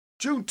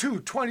June 2,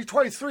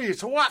 2023.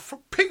 It's a What for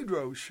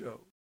Pedro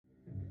Show.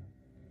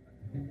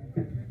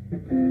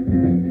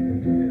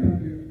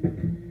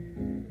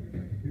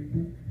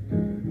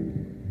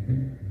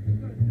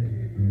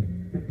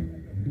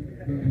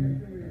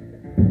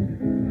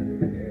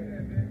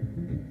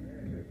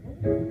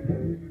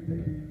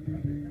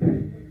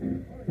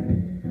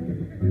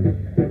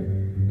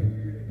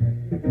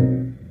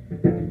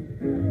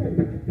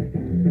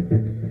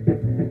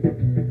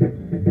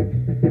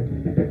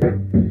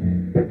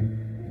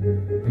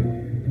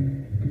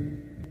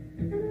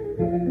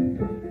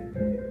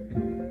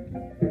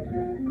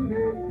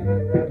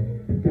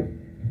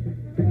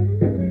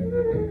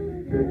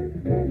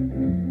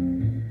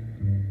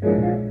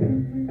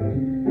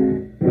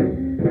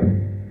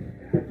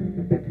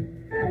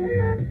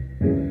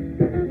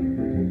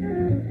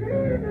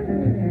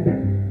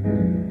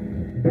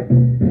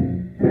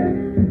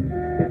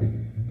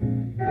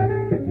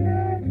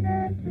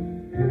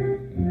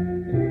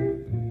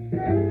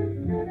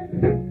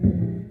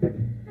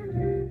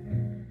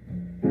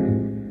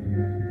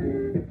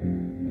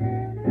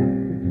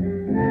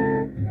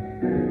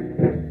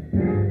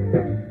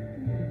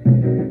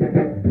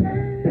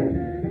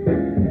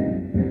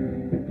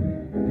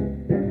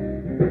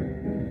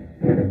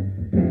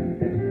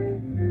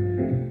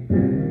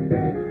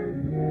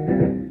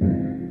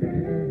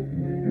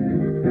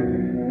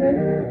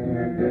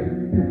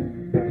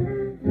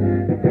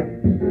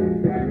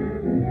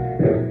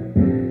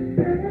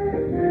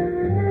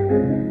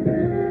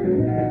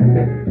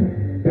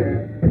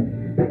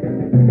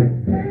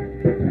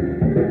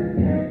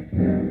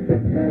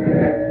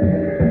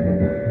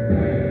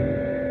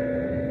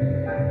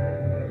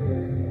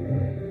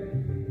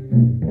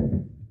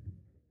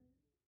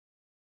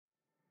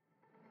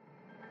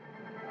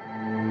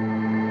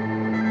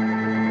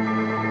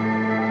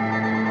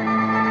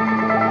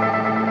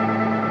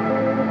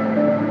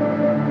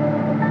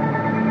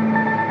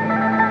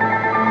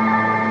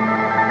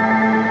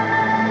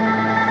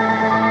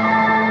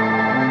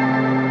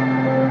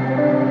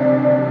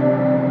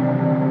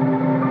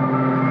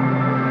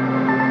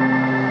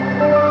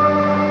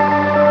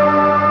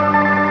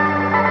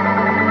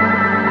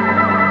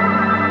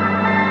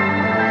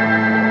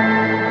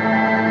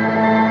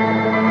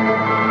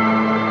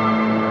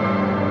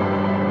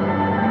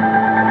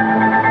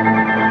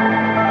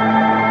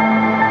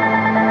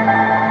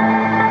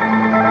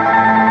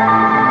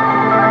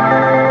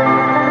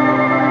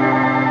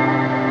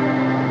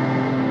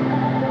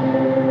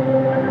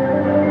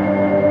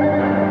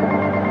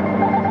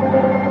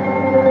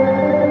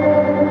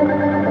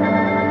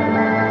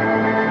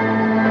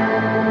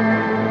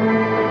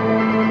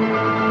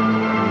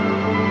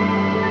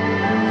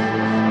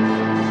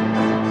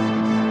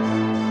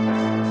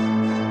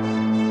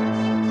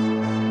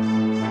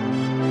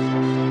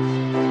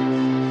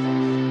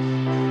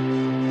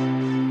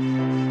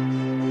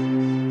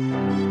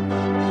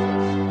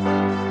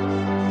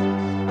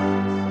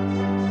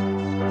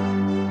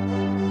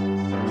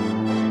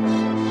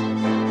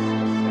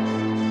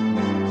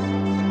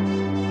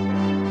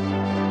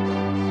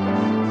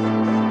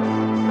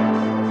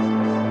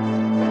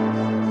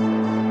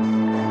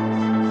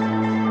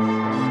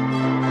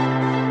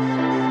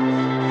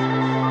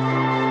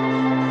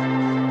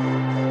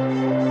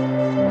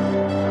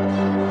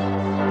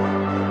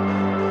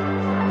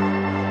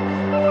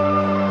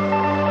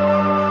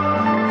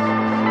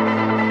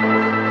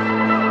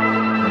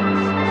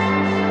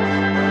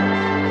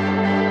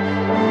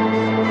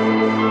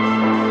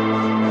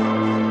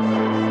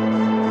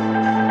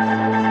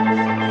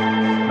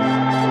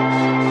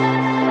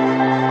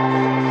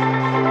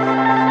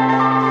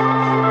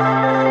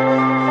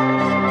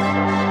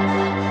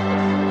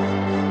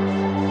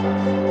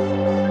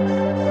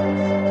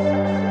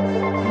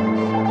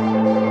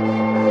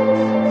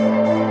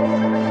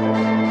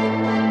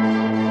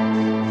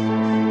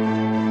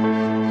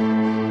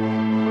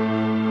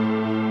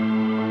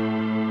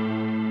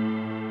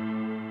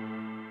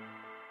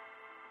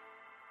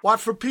 What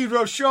for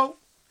Pedro Show?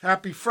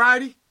 Happy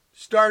Friday.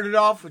 Started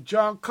off with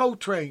John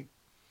Coltrane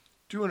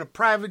doing a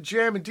private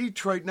jam in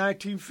Detroit,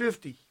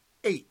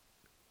 1958.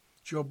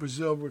 Joe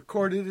Brazil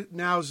recorded it.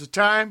 Now's the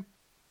time.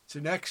 It's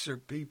an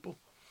excerpt, people.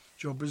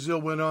 Joe Brazil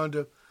went on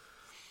to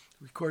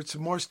record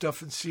some more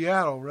stuff in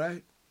Seattle,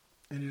 right?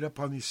 Ended up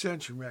on the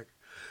Ascension record.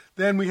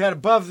 Then we had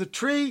Above the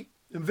Tree,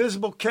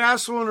 Invisible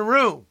Castle in a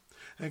Room.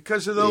 And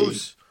because of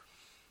those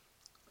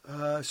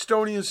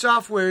Estonian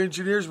software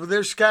engineers with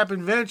their Skype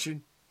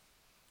invention,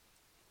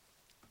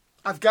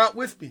 I've got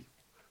with me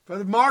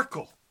Brother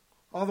Marco,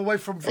 all the way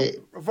from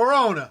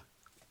Verona.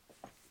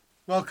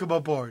 Welcome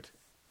aboard.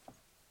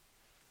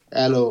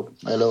 Hello.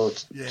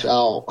 Yeah.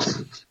 Ciao.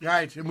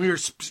 Right, and we were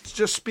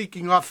just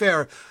speaking off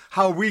air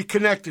how we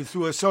connected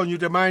through a Sonio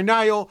de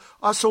Marinaio,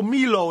 also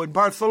Milo in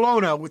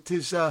Barcelona with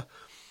his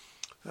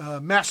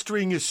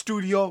mastering his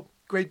studio.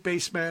 Great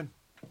bass man.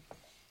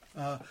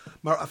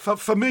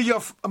 Familia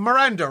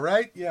Miranda,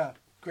 right? Yeah,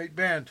 great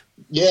band.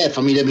 Yeah,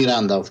 Familia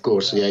Miranda, of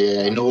course.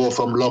 Yeah. I know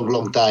from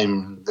long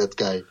time that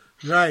guy.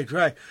 Right,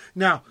 right.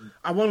 Now,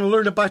 I want to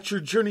learn about your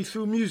journey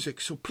through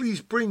music, so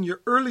please bring your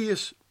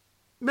earliest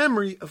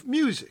memory of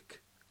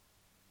music.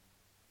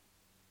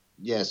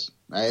 Yes,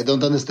 I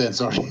don't understand,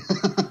 sorry.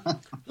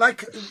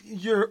 Like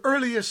your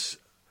earliest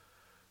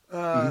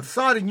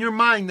thought in your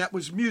mind that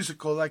was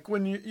musical, like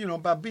when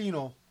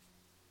bambino.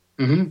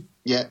 Mm-hmm.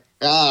 Yeah.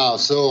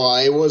 So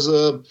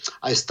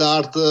I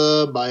start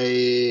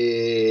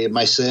by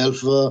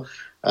myself.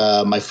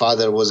 My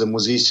father was a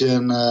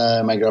musician,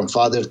 my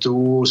grandfather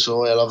too,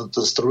 so I loved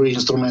to string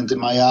instrument in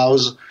my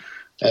house,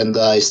 and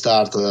I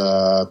start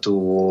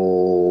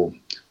to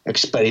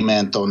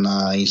experiment on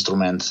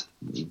instrument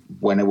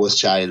when I was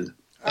child.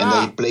 And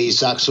I play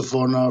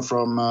saxophone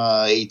from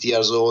 8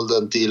 years old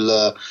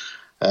until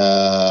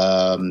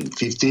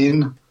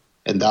 15.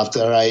 And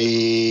after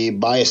I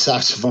buy a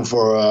saxophone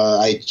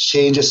I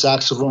change a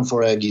saxophone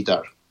for a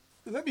guitar.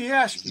 Let me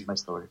ask you. This is my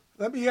story.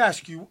 Let me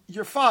ask you,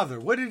 your father,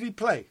 what did he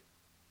play?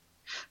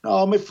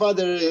 No, my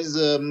father he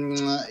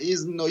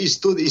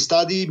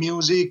study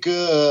music,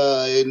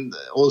 and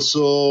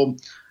also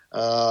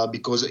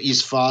because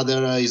his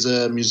father is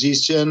a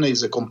musician,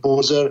 is a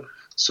composer.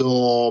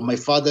 So my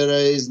father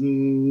is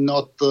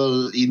not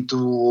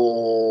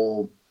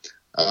into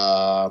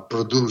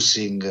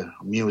producing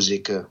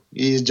music.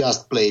 He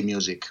just play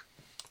music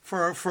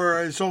for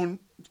his own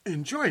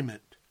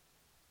enjoyment.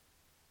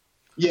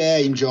 Yeah,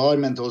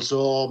 enjoyment.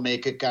 Also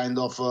make a kind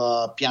of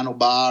piano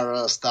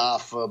bar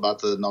stuff,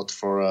 but not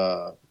for.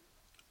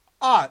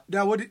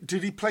 Now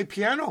did he play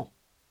piano?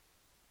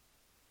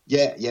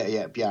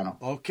 Yeah, piano.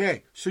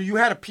 Okay, so you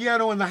had a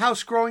piano in the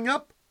house growing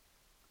up?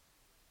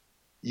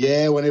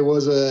 Yeah, when I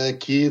was a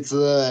kid,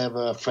 I have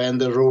a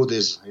Fender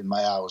Rhodes in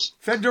my house.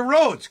 Fender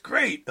Rhodes,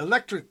 great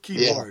electric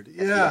keyboard.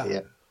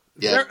 Yeah.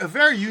 A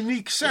very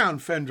unique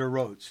sound, Fender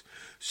Rhodes.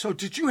 So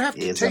did you have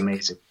to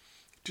amazing.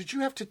 Did you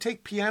have to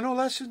take piano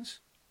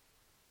lessons?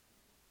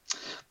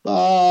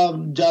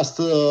 Just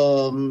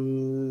a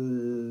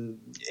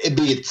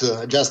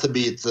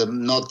bit.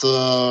 Not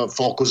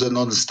focusing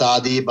on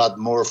study, but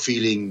more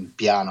feeling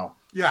piano.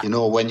 Yeah.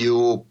 When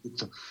you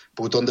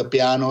put on the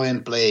piano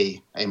and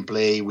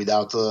play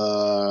without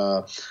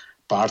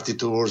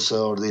partitures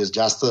or this,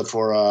 just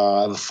for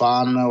have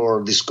fun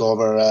or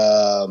discover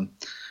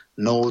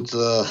note.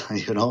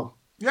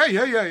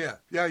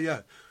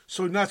 Yeah.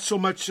 So not so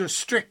much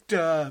strict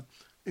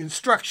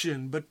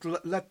instruction, but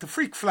let the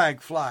freak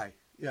flag fly.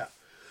 Yeah.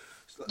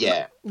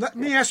 Yeah. Let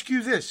me ask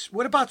you this.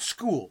 What about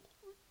school?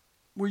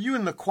 Were you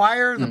in the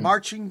choir, the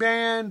marching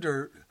band,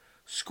 or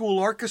school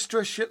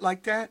orchestra, shit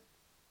like that?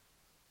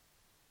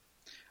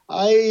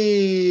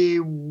 I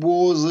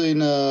was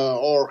in an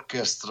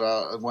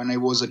orchestra when I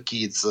was a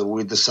kid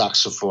with the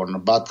saxophone,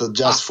 but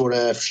just for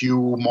a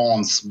few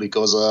months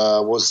because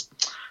it was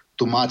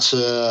too much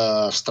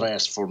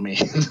stress for me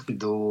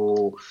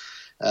to...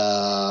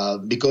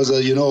 because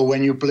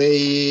when you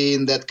play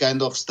in that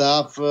kind of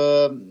stuff,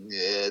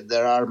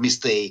 there are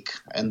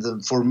mistakes,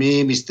 and for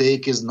me,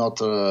 mistake is not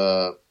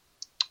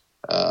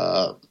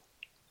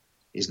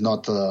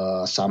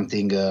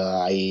something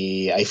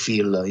I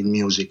feel in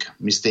music.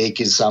 Mistake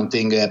is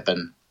something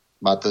happen,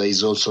 but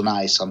it's also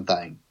nice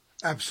sometimes.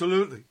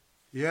 Absolutely,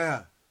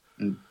 yeah.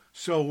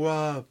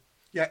 So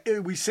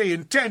we say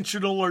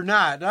intentional or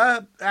not,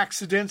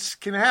 accidents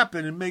can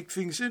happen and make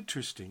things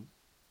interesting.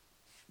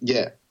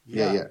 Yeah.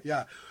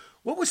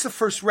 What was the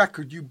first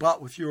record you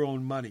bought with your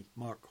own money,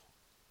 Marco?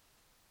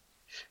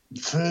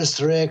 First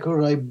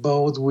record I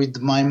bought with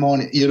my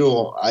money.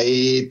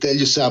 I tell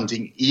you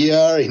something.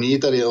 Here in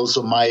Italy,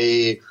 also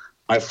my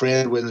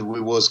friend, when we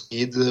was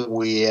kids,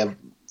 we have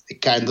a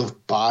kind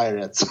of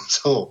pirates.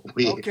 So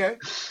we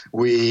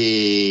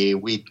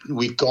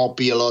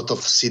copy a lot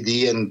of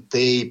CD and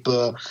tape.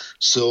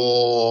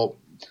 So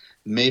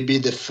maybe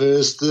the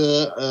first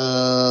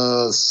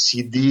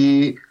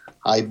CD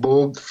I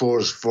bought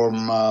from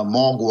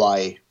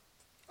Mogwai.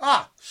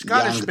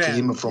 Scottish young band.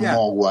 team from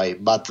Mogwai.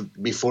 But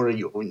before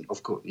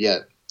of course,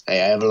 I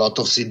have a lot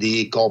of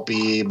CD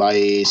copy by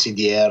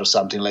CDR or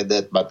something like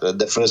that. But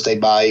the first I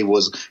buy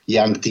was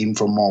young team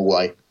from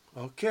Mogwai.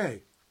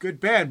 Okay, good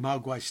band,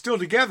 Mogwai. Still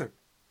together.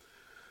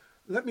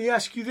 Let me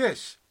ask you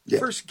this: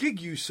 first gig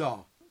you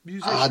saw,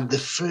 musician? The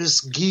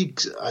first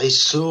gig I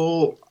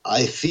saw,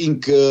 I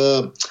think,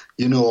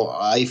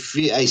 I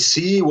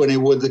see when I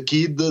was a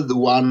kid, the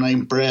one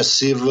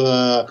impressive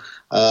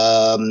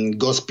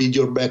Godspeed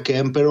Your Back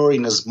Emperor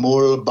in a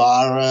small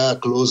bar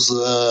close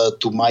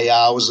to my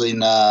house in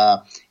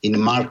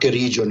Marche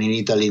region in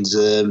Italy.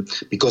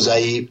 Because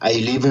I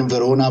live in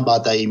Verona,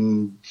 but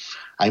I'm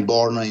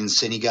born in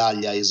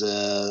Senigallia. Is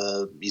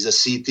a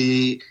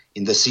city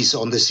on the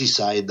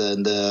seaside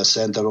in the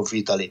center of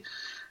Italy.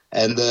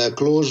 And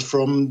close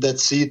from that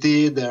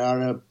city, there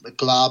are a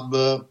club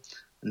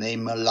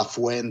named La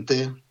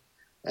Fuente,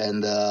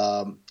 and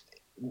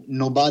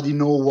nobody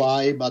know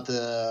why, but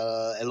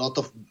a lot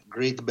of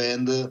great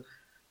band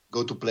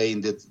go to play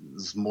in that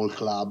small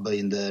club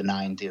in the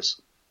 90s.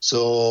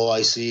 So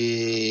I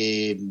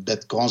see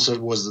that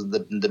concert was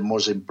the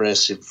most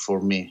impressive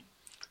for me.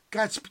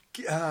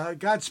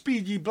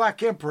 Godspeed Ye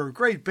Black Emperor.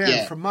 Great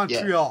band from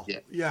Montreal.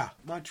 Yeah,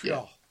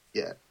 Montreal.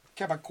 Yeah.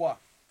 Quebecois.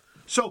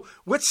 So,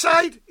 what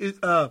side? Is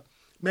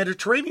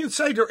Mediterranean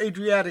side or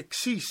Adriatic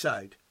Sea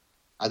side?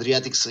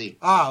 Adriatic Sea.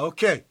 Ah,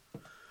 okay.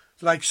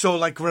 Like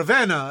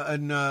Ravenna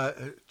and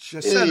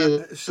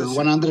Cesena. It's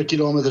 100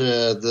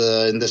 kilometers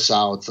in the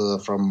south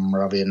from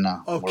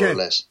Ravenna, more or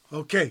less.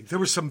 Okay. There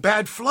were some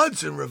bad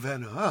floods in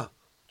Ravenna, huh?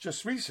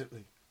 Just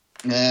recently.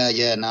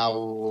 Yeah,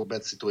 now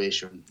bad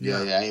situation.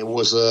 Yeah. It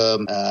was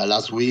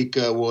last week.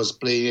 I was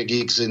playing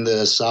gigs in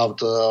the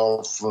south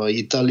of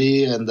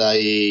Italy, and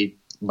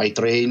by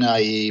train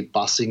I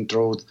passing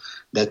through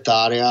that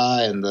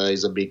area, and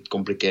it's a bit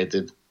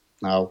complicated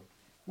now.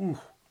 Ooh.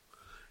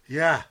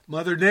 Yeah,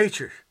 Mother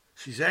Nature.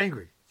 She's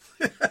angry.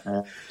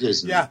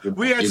 Yes, yeah,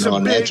 we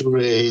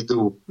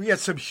had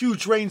some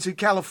huge rains in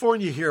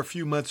California here a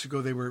few months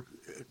ago. They were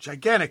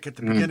gigantic at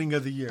the beginning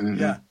of the year.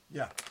 Mm-hmm.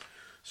 Yeah.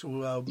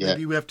 So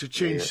maybe we have to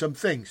change some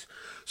things.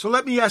 So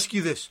let me ask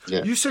you this.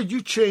 Yeah. You said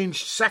you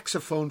changed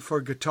saxophone for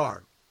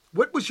guitar.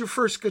 What was your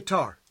first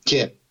guitar?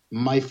 Yeah,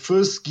 my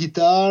first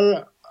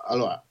guitar,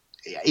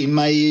 in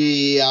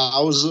my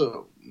house,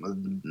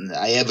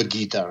 I have a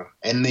guitar.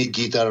 Any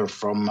guitar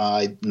from,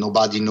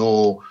 nobody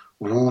know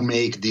who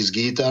make this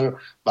guitar,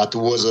 but it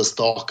was a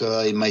stock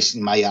in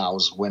my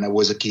house when I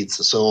was a kid.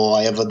 So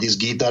I have this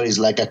guitar, is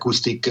like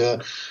acoustic,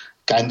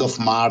 kind of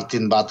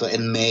Martin, but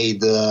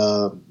handmade.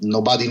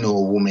 Nobody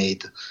know who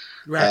made.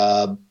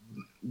 Right.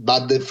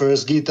 But the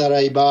first guitar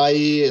I buy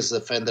is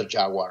a Fender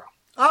Jaguar.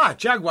 Ah,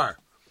 Jaguar.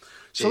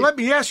 So let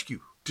me ask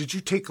you, did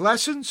you take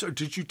lessons or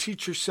did you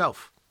teach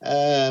yourself?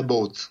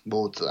 Both.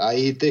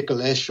 I take a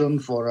lesson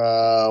for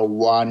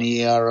 1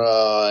 year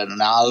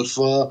and a half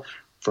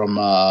from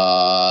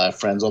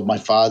friends of my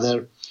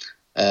father,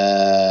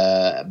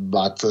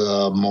 but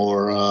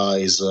more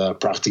is a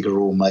practical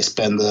room. I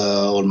spend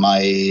all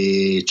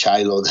my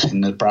childhood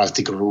in the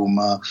practical room.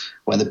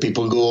 When the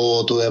people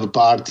go to have a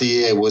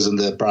party, I was in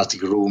the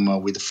practical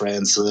room with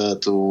friends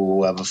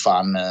to have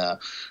fun.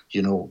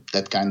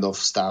 That kind of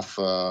stuff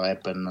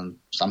happened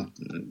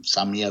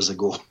some years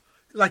ago.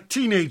 Like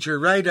teenager,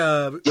 right?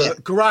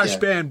 Garage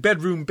band,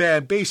 bedroom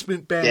band,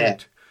 basement band. Yeah.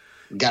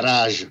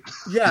 Garage.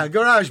 Yeah,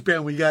 garage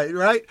band we got,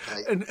 right?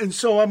 And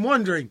so I'm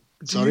wondering,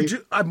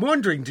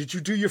 did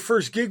you do your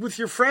first gig with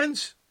your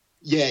friends?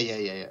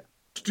 Yeah.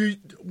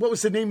 What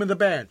was the name of the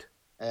band?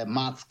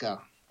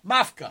 Mafka.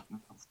 Mafka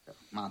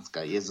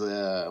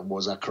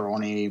was a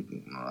acronym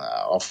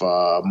of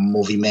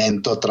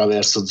Movimento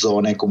attraverso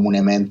zone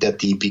comunemente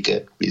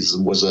atipiche. It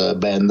was a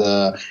band,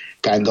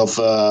 kind of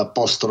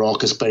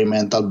post-rock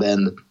experimental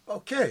band.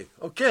 Okay.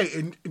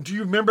 And do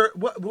you remember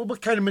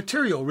what kind of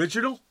material?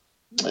 Original?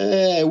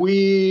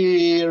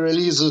 We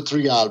released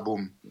 3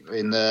 albums.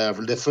 In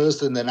the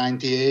first in the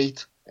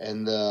 98,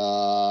 and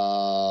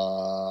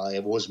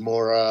it was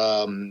more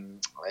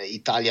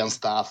Italian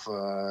stuff,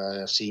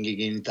 singing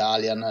in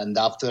Italian. And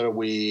after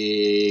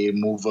we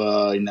move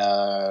in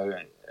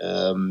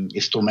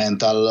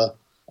instrumental,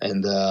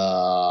 and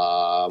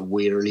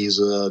we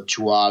released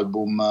 2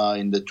 albums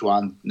in the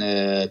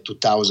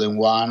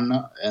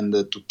 2001 and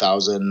the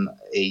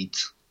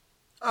 2008.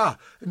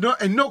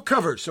 No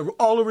covers, so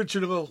all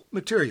original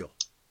material.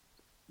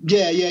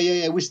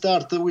 Yeah. We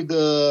start with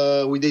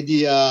the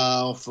idea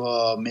of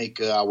make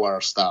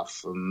our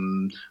stuff.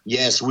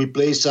 Yes, we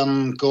play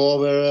some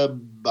cover,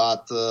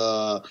 but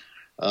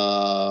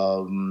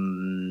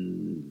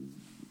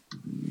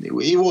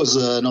it was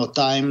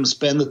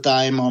spend the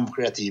time on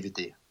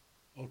creativity.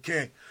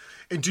 Okay,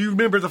 and do you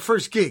remember the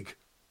first gig?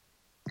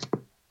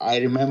 I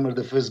remember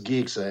the first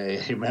gigs. I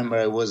remember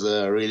I was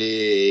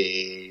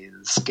really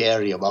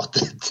scary about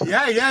it.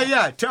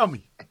 Yeah. Tell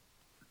me.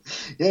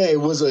 Yeah, it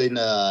was in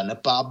a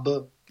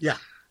pub. Yeah.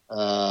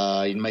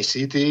 In my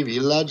city,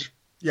 village.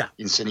 Yeah.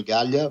 In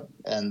Senigallia,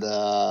 and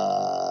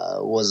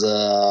was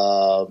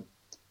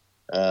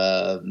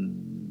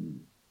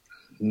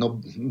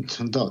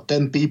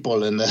 10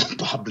 people in the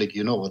public.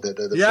 The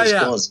first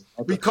cause.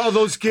 We call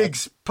those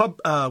gigs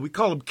we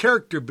call them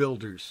character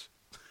builders.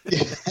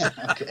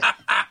 Okay.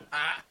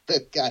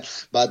 That guy.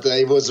 But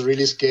it was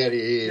really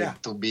scary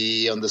to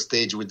be on the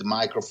stage with the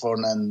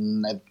microphone,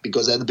 and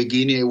because at the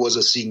beginning I was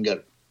a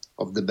singer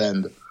of the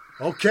band.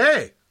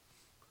 Okay.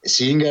 A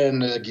singer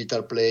and a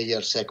guitar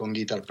player, second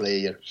guitar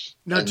player.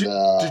 Now, did you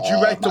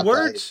write the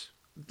words,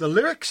 the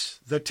lyrics,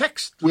 the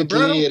text? With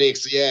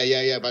lyrics,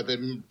 yeah. But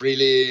I'm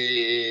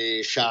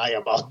really shy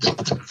about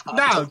that.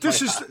 Now,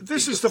 this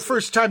is the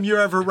first time you're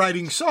ever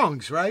writing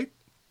songs, right?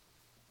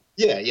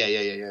 Yeah.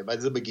 But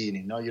at the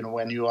beginning,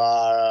 when you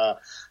are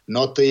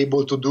not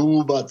able to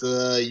do, but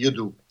you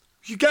do.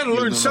 You got to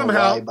learn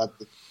somehow. Why, but...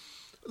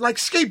 Like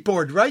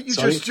skateboard, right?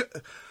 Sorry?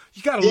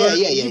 You got to learn.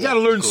 You got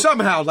to learn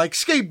somehow, like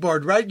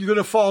skateboard, right? You're going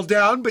to fall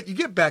down, but you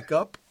get back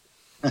up.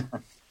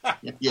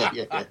 Yeah.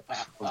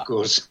 Of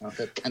course,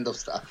 that kind of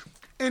stuff.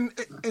 And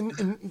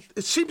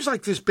it seems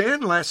like this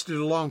band lasted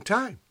a long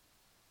time.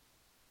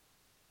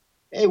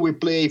 Hey, we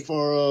play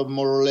for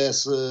more or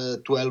less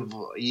 12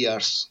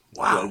 years.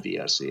 Wow. 12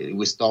 years.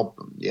 We stopped.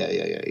 Yeah.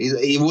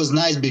 It was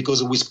nice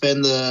because we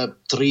spend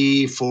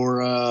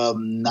 3-4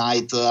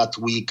 nights at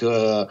week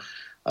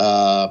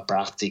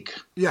practice.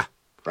 Yeah.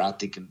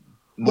 Practice.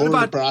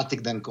 More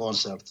practice than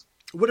concert.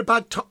 What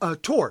about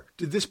tour?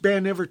 Did this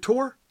band ever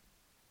tour?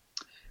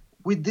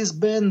 With this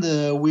band,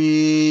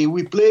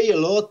 we play a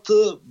lot,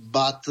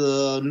 but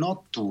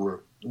not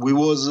tour. We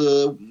was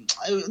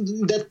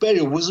that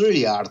period was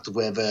really hard to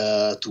have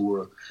a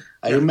tour.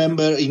 I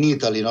remember in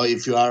Italy,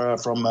 if you are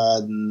from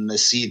a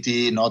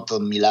city, not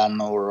Milan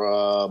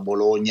or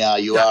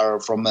Bologna, you are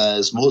from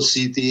a small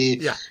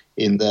city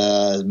in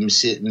the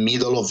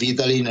middle of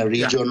Italy, in a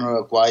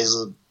region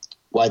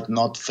quite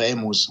not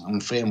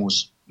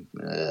unfamous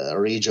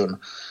region.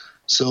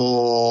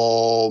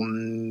 So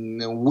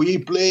we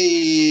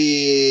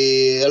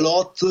play a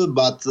lot,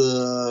 but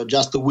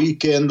just a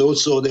weekend.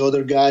 Also, the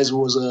other guys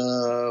was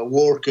a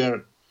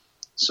worker.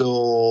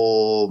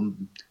 So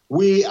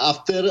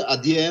at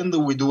the end,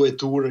 we do a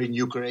tour in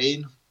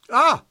Ukraine.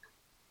 Ah,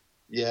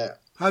 yeah.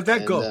 How'd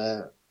that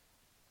go?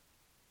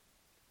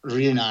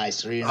 Really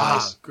nice, Great.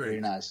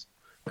 Really nice.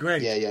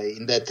 Great. Yeah.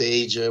 In that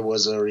age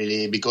was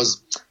really,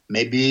 because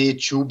maybe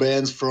 2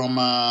 bands from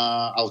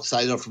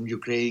outside from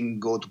Ukraine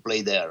go to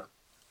play there.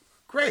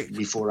 Great.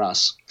 Before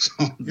us.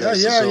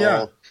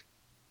 Yeah.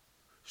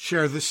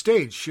 Share the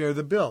stage, share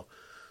the bill.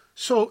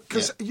 So,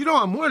 because,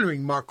 I'm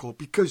wondering, Marco,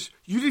 because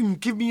you didn't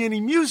give me any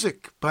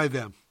music by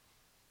them.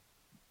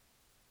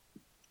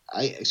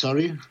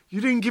 Sorry?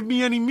 You didn't give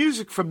me any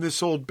music from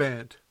this old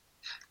band.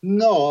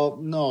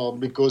 No,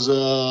 because,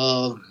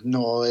 and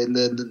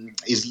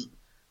is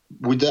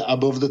with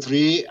Above the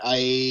Tree,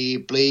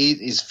 I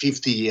played is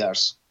 50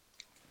 years.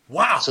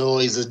 Wow! So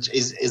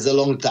it's a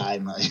long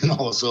time,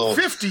 So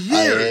 50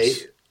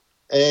 years.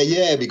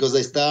 Yeah, because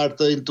I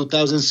started in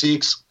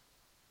 2006.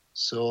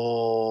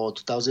 So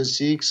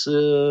 2006,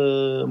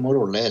 more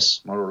or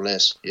less,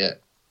 yeah.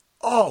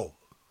 Oh,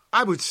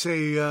 I would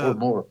say or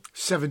more.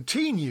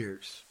 17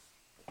 years.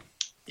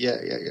 Yeah.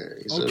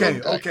 It's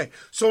Okay.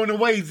 So in a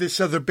way, this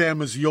other band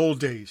was the old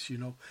days,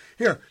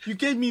 Here, you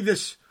gave me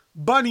this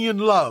Bunny in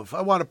Love.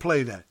 I want to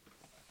play that.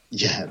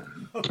 Yeah.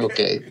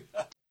 Okay.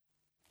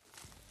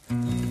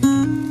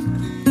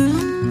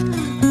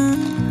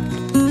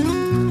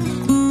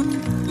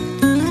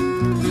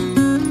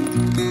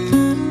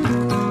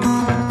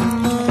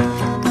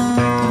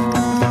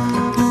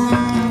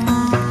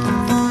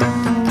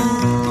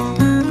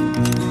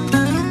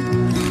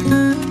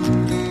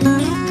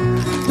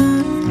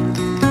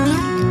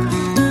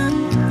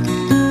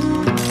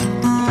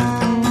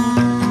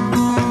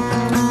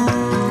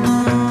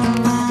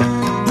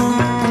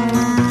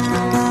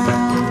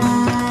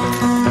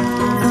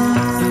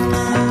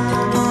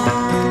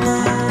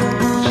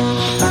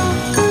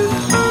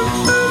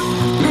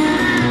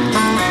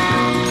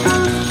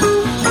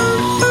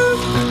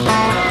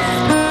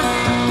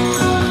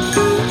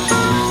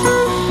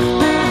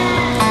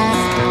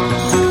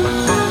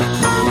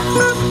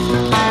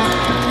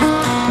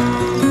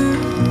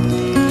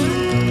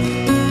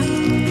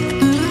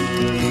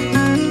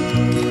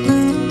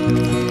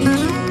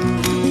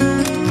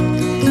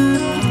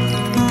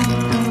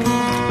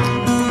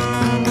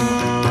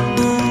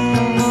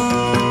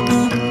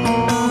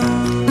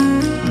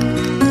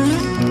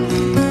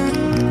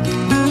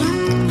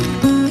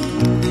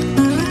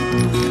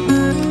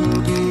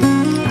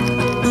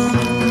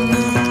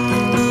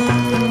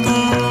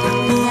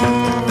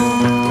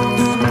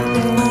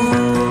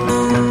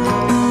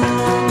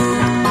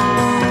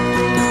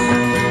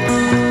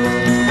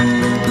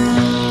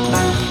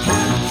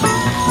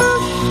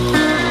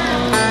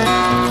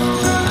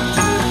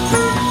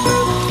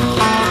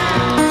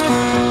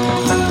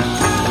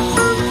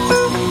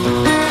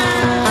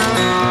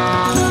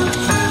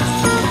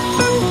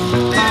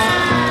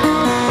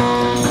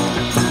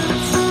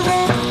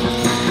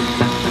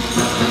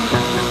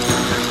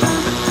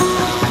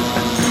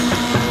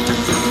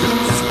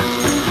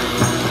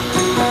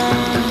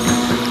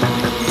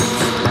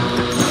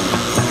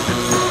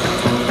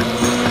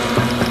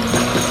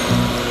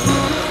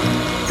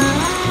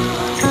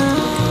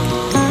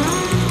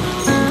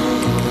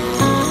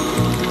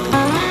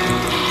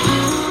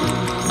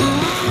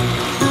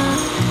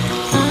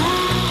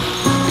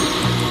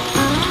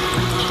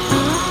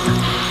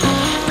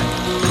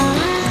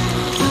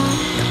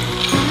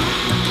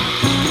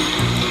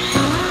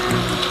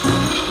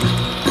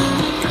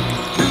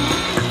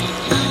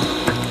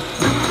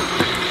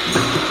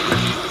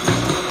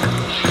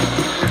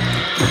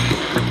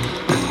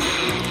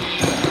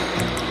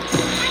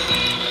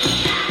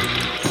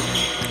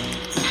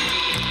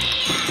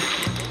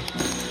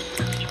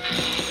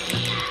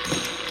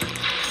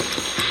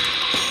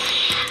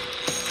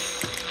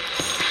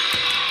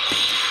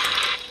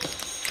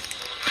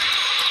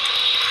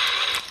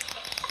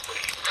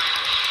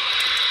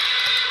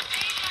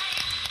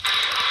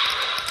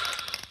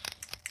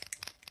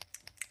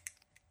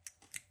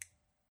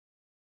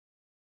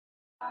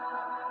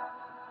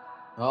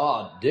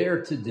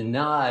 Dare to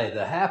deny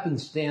the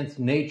happenstance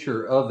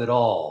nature of it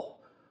all.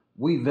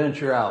 we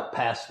venture out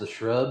past the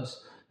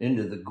shrubs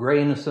into the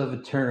grayness of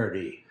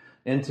eternity,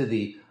 into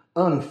the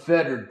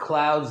unfettered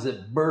clouds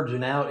that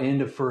burgeon out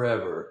into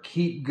forever.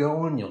 Keep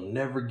going, you'll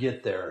never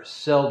get there.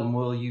 Seldom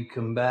will you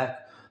come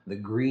back. The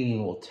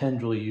green will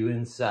tendril you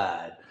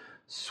inside.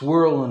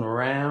 Swirling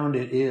around,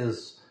 it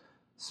is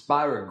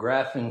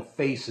spirographing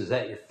faces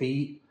at your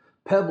feet.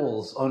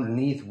 Pebbles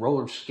underneath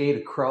roller skate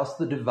across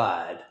the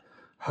divide.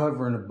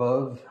 Hovering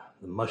above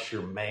the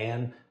mushroom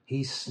man,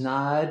 he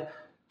snide,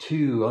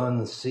 two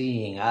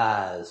unseeing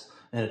eyes,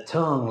 and a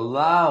tongue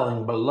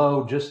lolling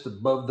below just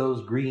above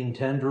those green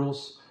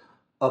tendrils.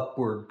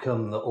 Upward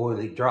come the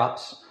oily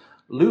drops,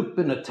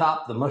 looping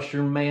atop the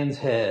mushroom man's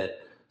head.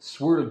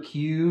 Swirl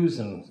cues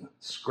and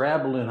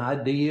scrabbling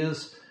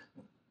ideas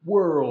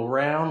whirl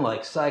round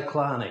like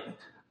cyclonic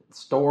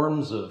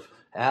storms of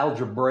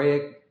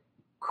algebraic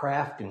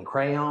craft and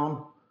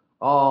crayon.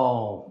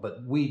 Oh,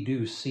 but we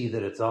do see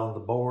that it's on the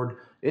board.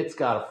 It's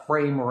got a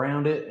frame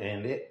around it,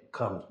 and it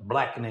comes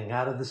blackening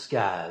out of the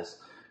skies.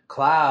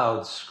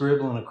 Clouds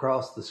scribbling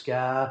across the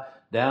sky,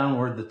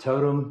 downward the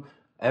totem.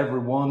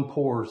 Everyone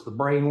pours the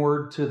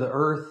brainword to the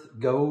earth,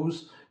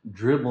 goes,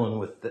 dribbling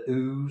with the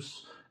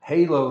ooze,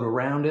 haloed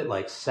around it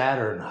like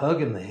Saturn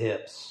hugging the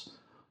hips.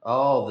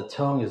 Oh, the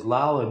tongue is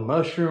lolling.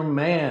 Mushroom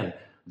man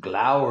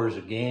glowers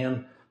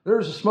again.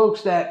 There's a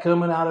smokestack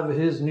coming out of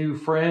his new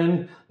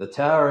friend. The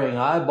towering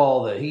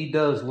eyeball that he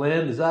does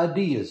lend his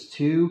ideas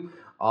to.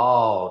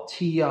 Oh,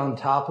 tea on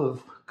top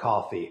of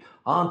coffee,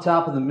 on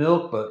top of the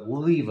milk, but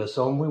leave us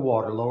only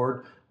water,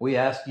 Lord. We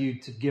ask you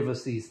to give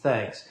us these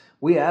thanks.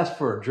 We ask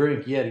for a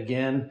drink yet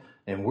again,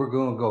 and we're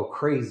going to go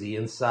crazy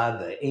inside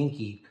the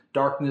inky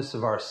darkness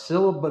of our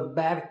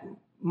syllabatic,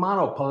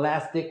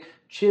 monopolastic,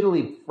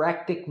 chiddly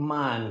fractic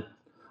mind.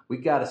 We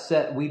got a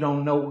set we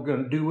don't know what we're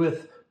going to do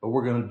with, but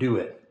we're going to do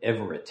it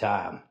every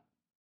time.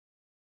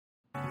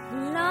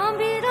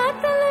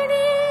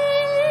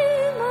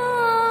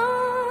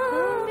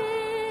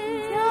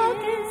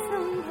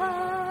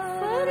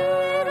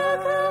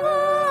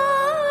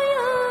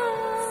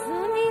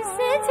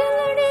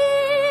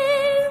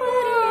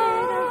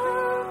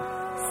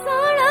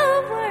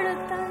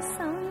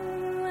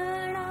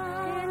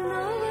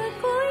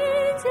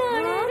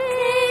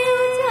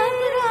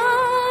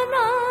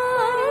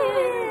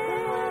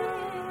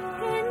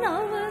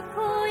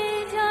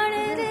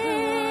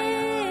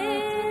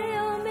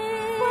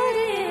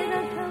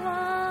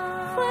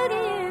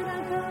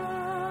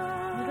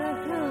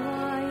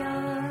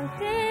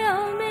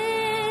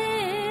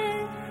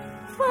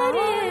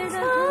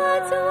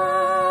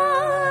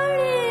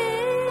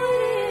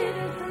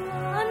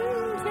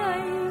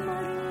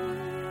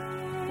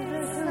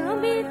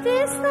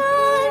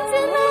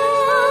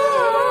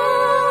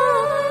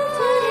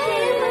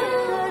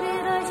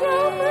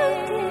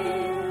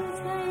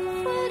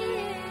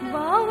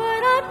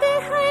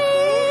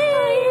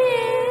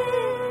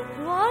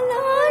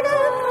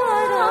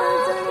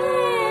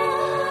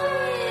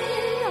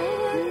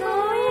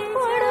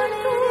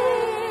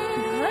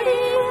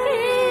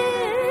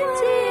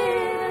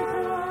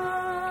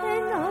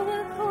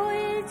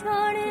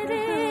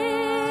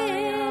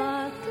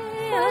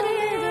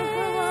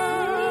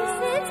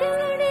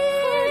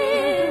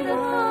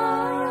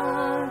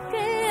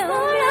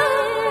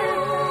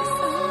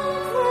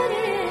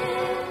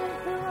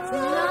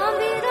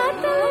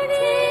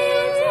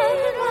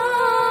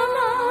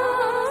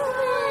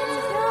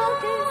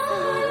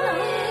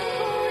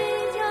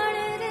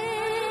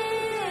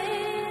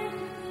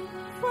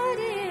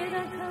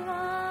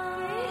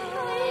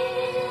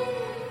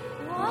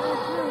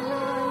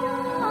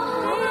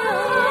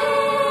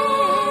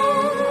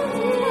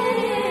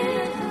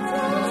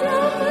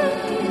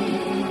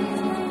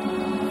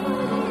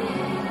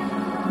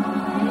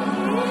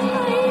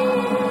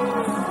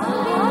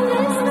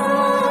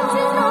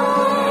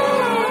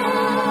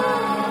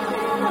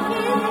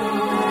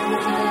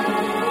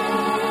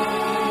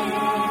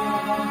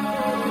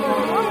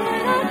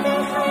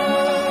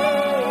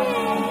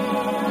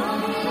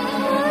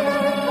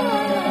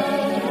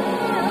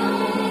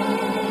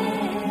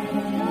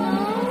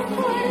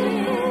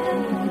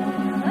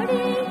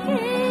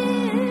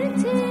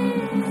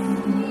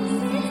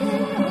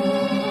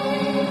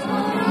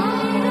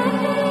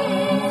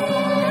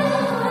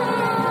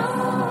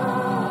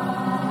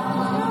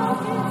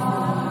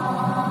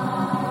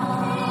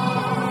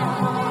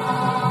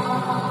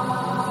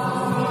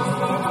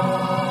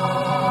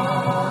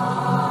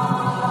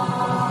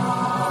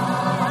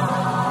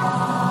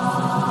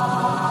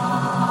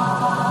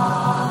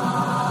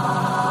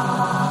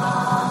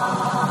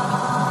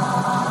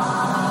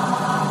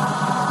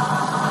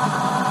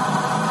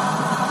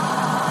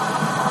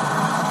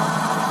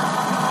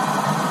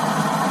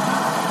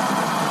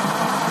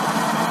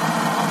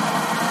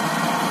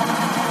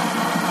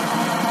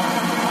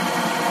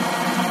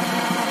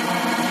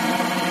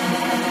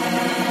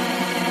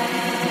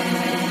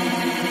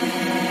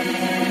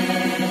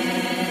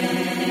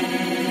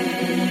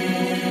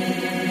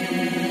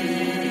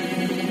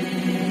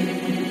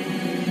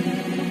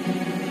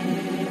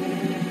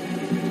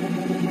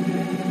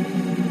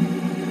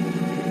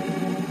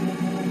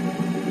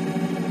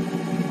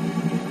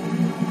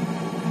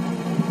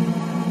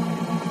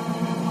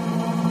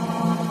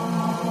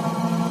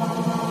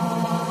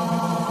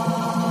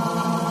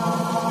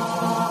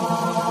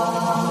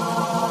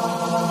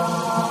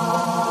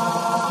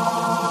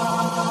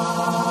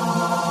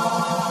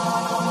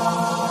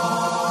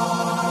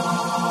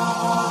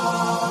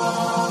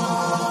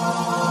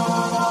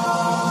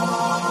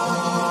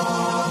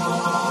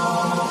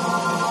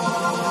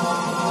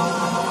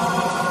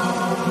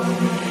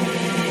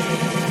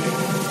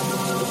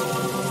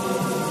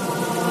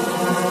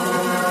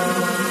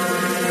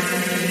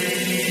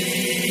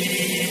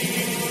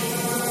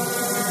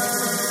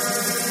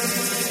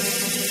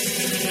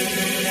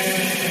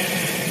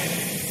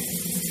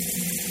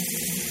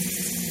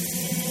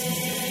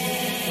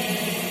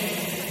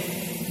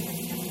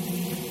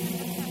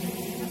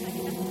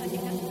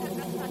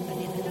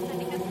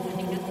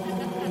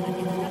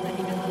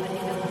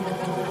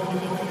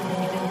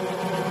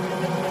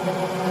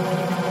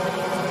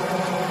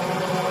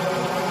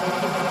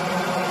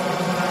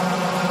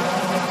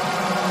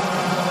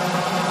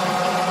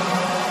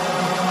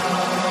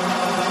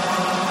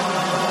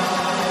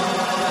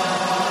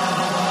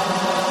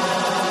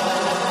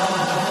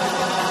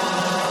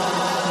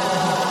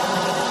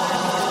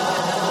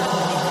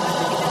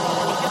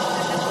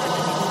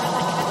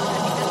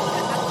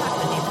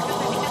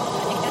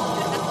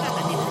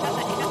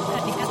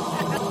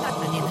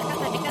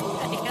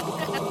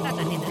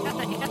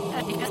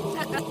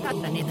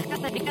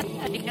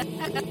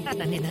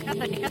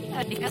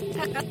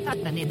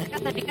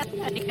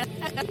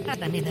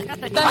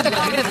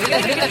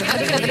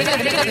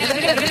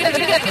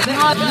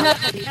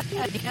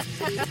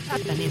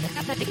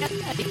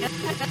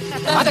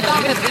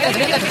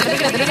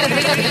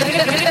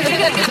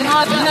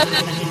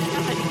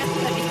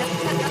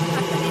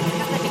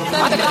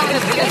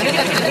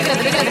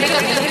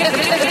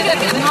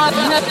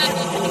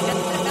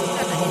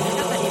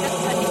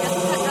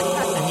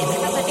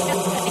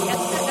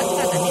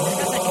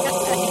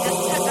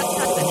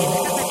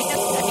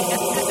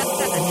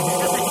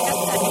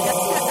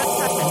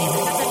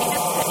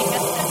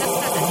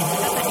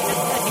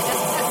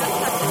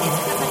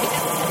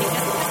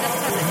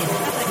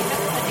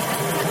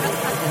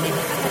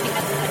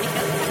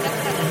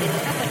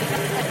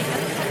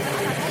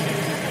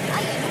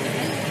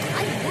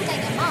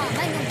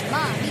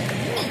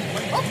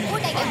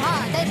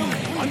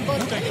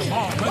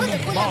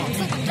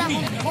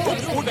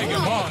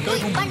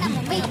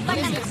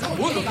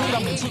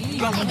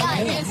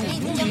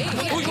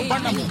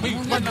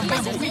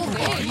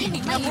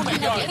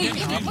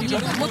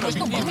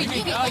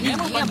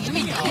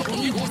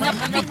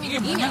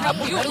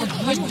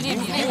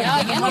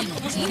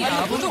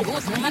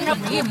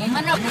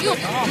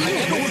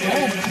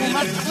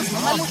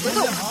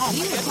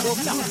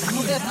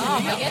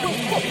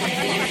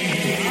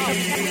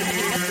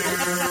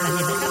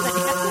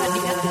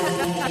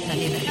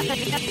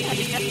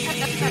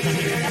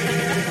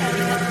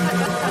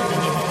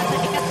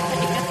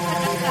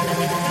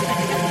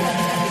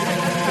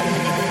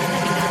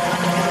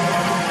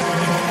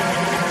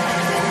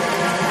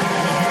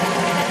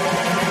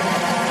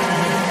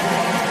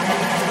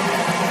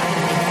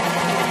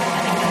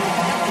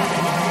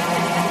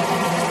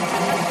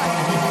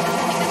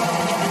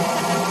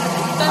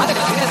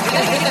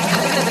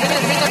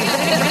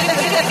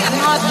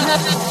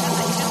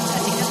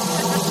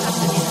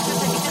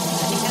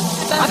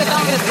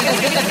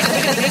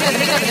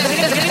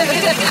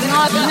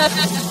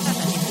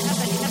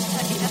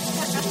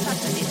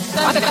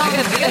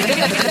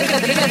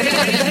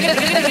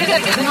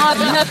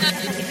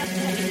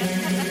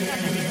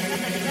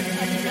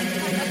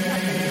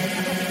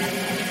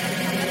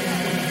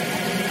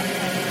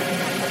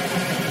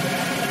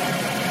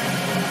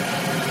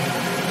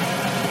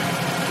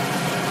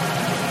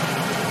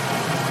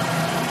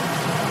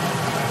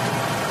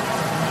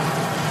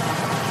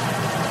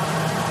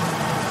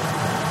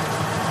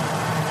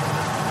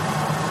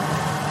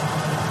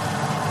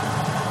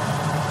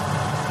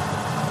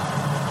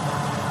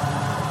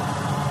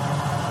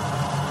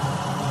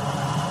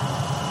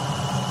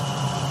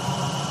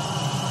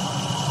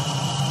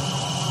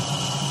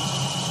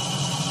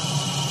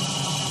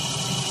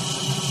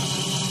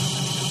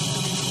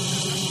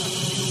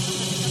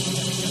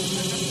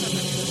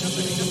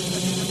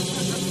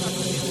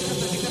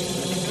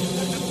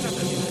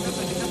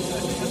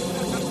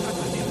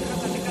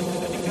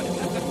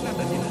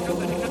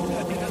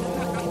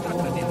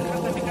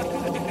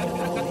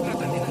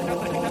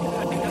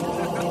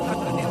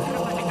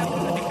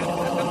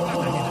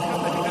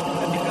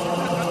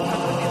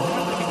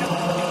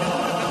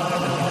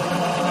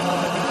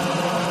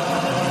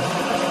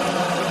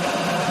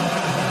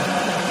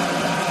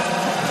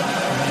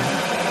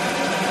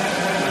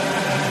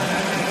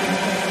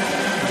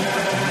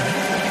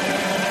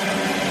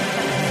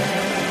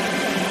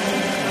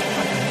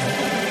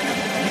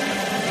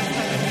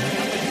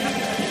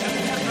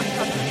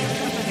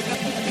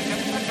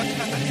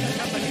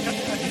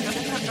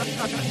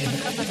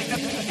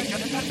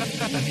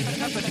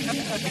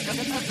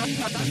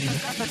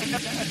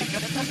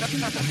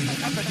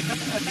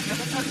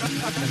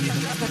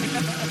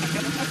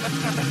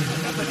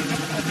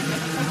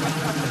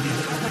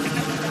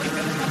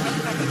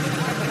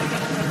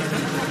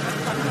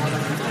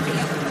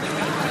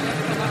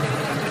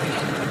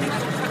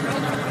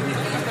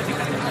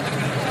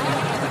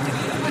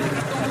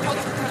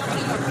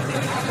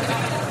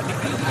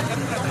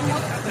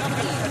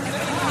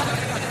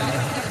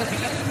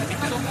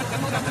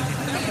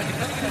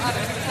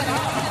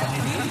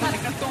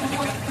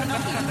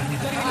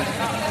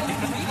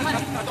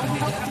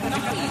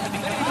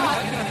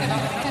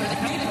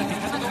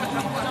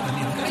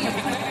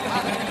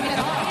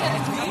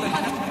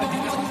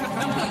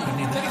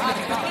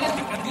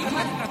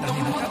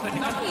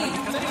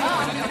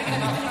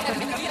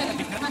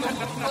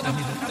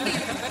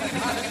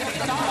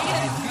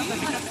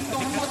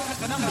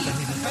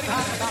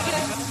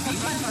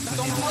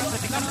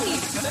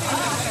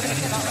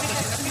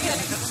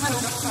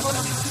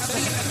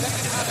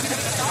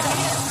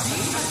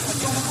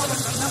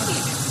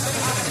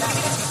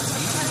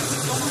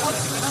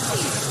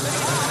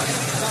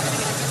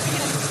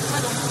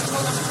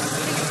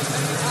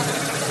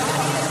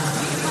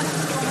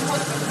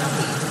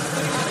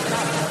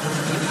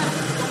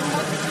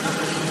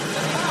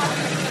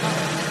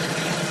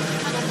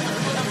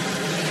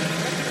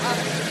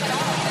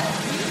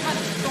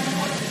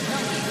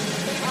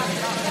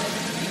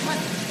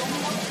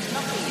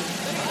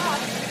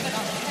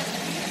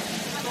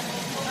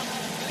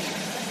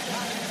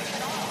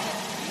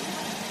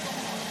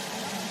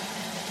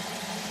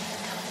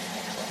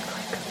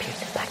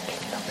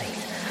 computer-backing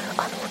lobbies,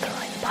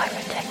 unauthorized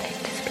pyrotechnic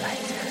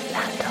displays,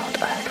 land art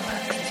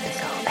earthworks as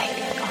bizarre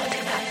alien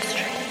artifacts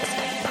strewn in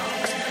state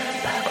parks,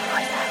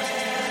 burglarized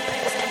houses, but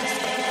instead of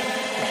stealing,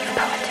 leave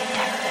poetic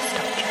terrorist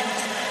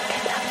objects,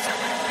 kidnap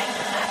someone and make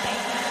them happy,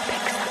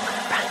 pick someone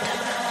at random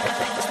and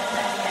convince them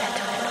they're the heir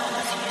to an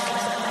enormous,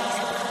 useless and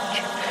amazing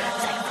fortune,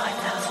 say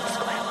 5,000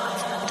 square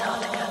miles of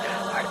Antarctica,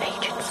 or an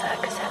ancient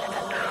circus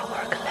elephant, or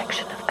a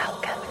collection of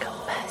alchemical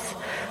mess.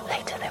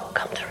 Later they will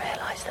come to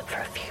realise that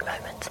for a few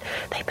moments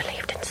they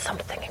believed in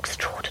something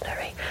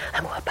extraordinary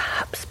and will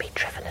perhaps be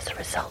driven as a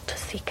result to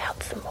seek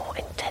out some more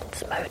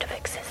intense mode of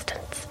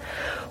existence.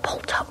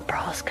 Bolt up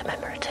brass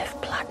commemorative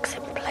plaques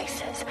in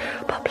places,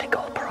 public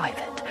or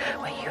private,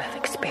 where you have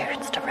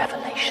experienced a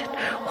revelation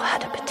or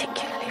had a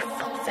particularly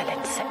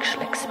fulfilling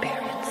sexual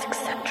experience,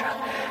 etc.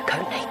 Go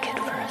naked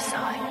for a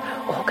sign.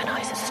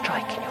 Organise a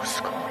strike in your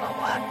school or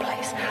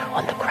workplace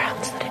on the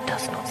grounds that it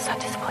does not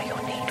satisfy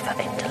your need for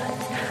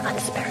indolence and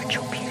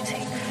spiritual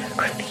beauty.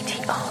 Graffiti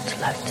art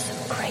loans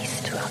some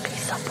grace to ugly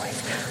subways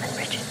and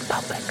rigid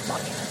public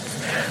monuments.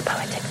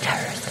 Poetic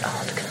terrorist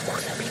art can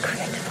also be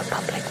created for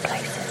public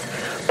places.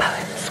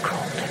 Poems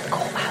scrawled in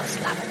courthouse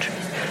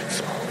lavatories,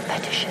 small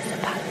fetishes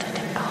abandoned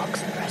in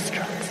parks and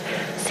restaurants,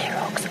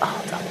 Xerox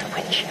art under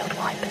windshield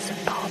wipers of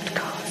parked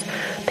cars,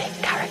 big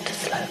character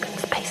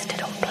slogans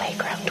pasted on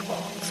playground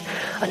walls,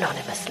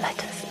 anonymous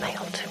letters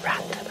mailed to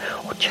random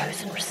or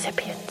chosen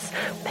recipients,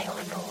 mail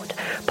fraud,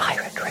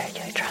 pirate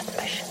radio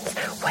transmissions,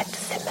 wet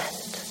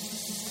cement.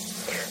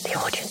 The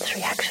audience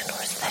reaction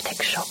or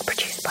aesthetic shock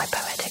produced by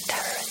poetic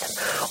terrorism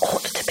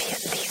ought to be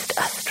at least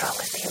as strong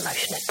as the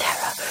emotion of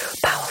terror,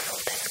 powerful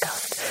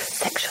disgust,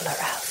 sexual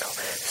arousal,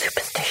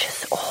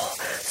 superstitious awe,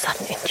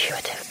 sudden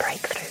intuitive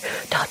breakthrough,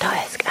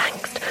 Dadaesque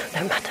angst,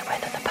 no matter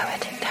whether the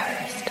poetic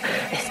terrorist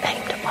is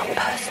aimed at one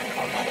person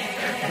or many,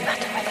 no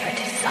matter whether it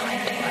is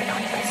signed or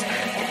anonymous,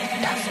 if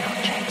it does not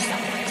change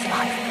someone's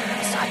life,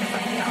 aside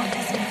from the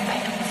artist it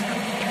fails.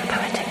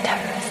 Poetic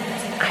terrorism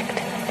is an act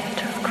in the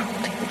theatre of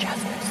cruelty which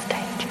has no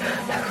stage,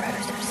 no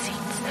rows of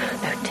seats,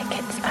 no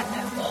tickets and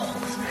no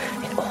walls.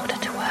 In order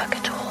to work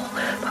at all,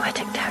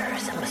 poetic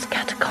terrorism must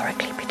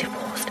categorically be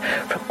divorced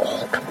from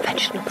all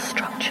conventional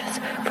structures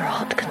for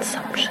art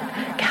consumption,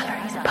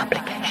 galleries,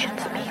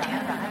 publications, media.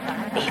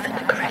 Even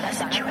the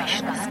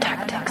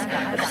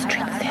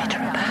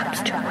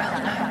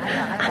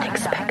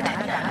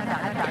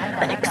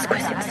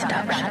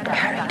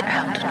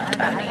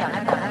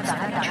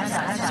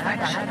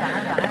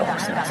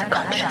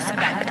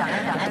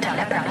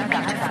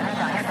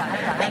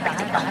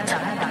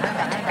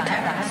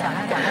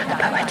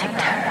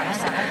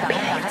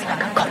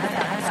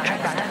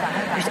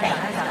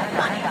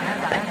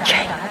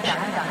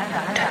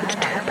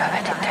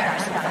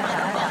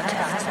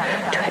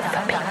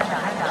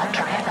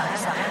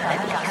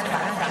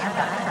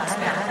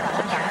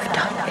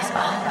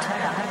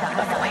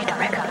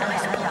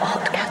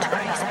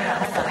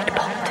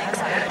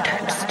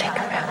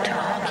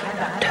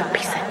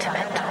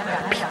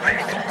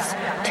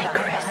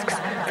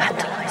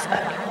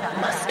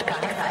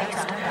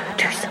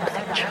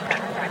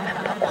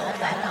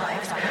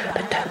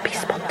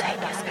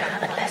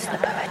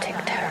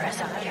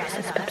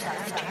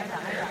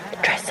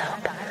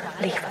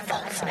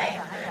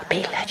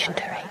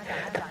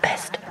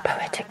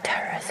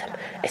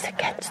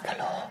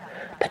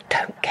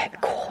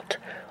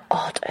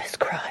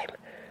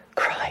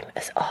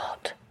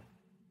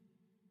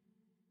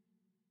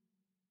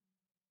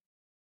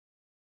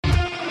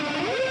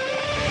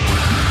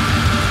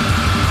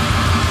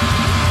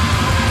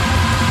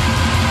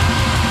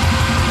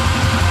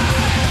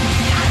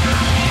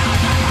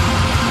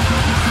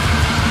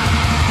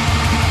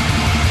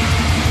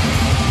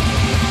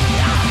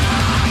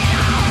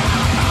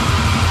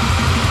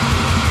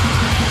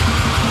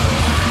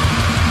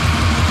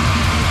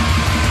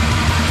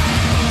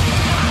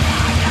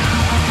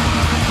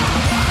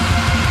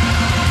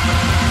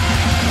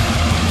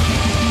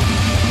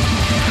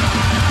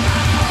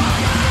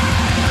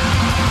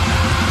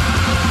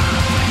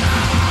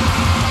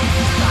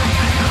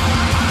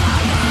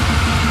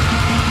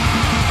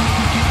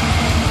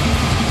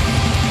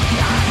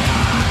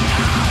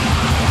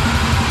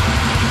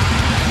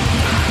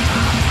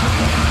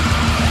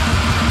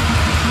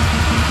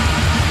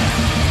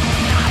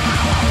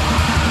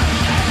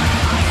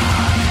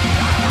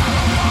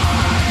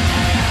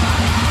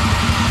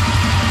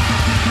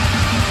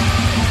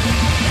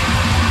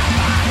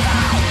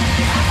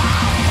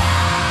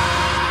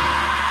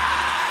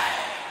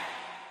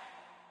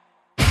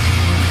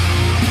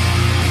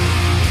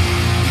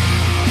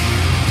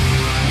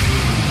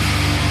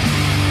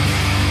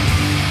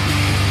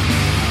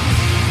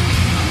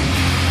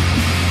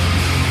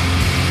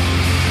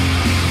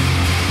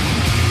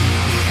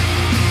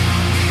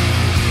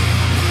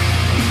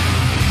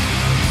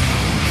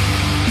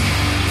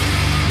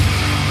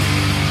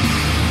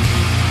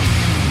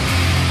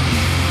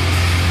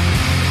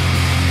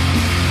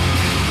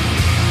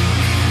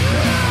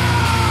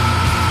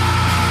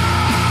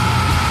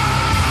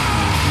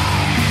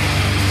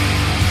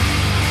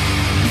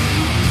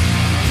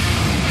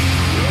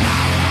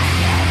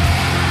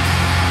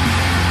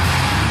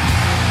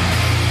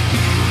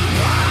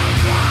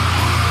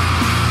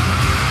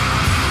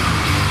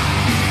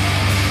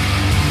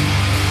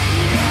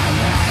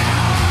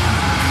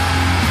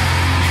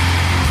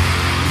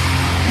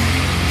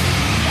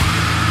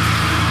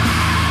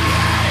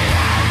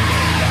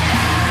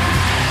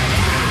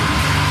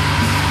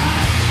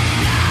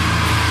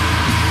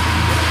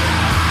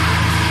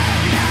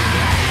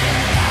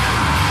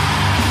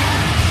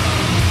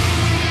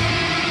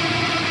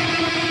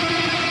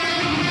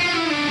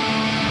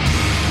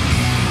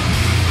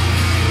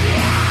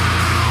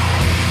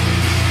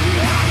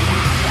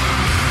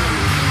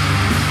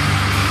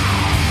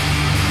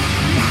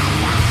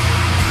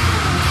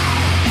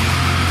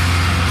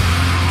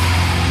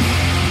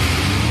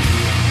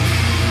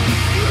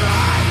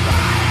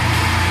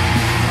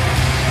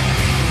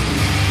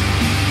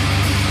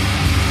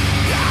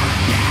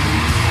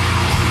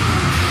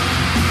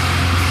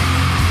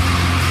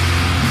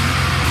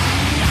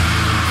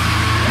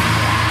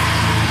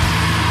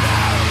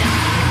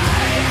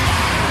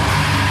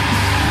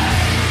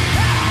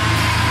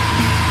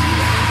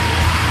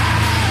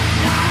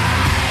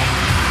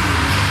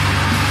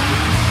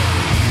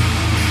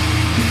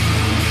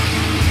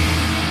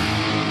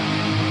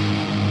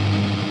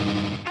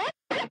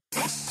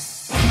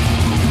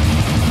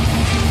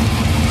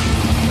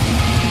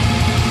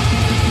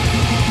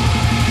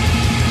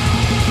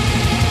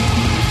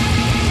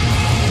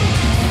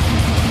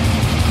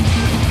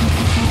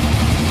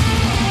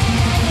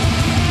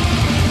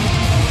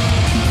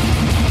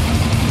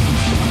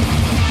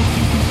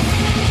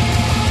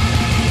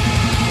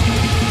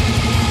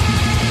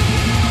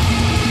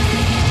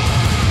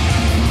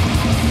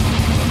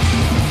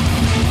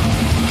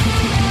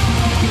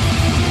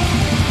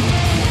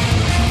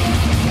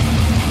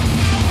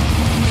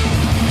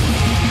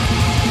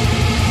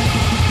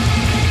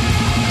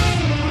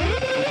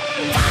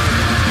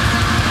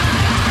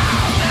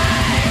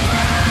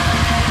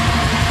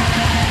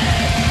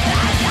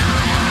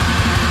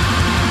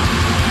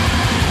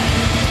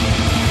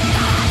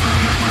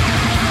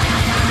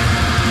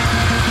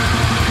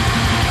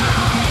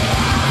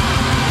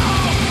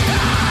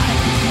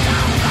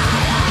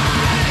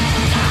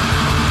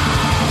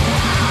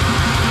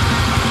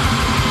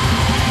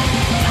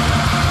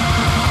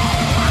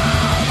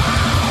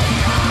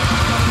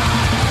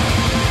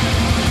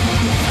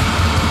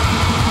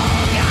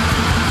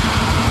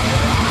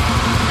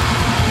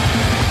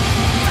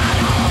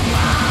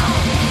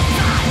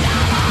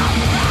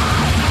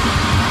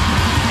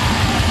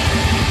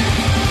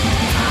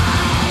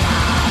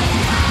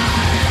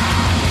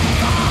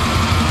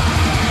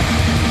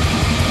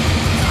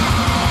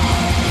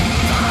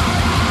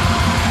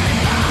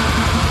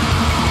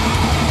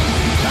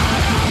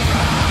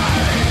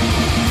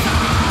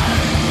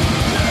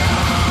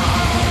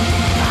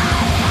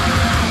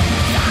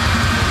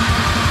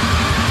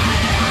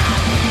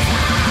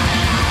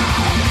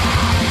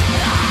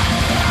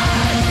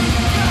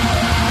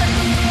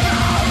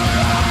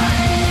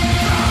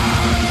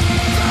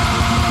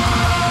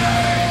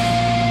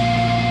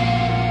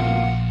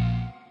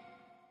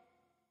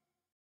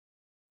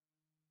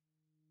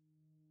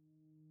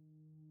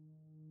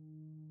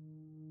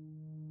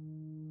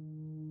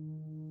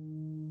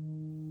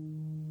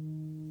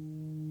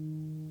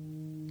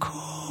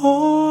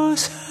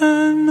course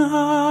and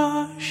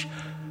hush,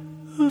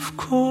 of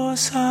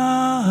course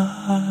I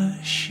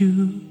hush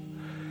you.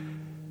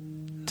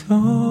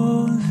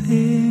 Don't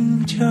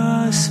think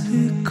just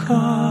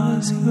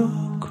because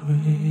you're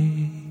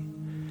grey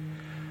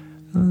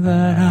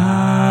that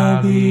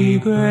I'll be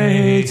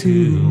grey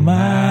to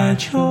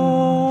match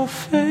your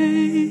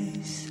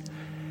face.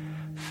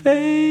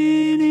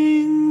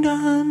 Feigning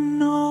done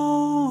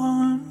no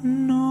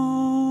one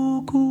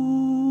no good.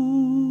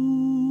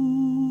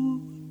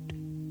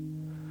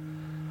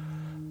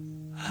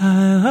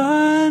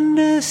 I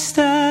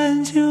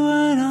understand you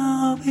and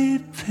I'll be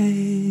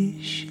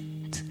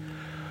patient.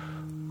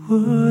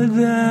 Would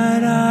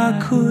that I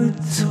could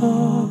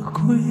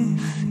talk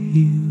with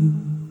you.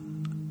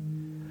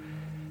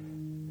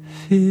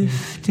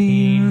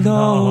 15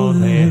 though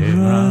they've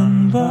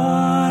run,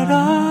 but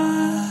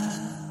I'll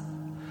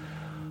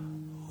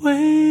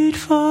wait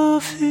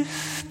for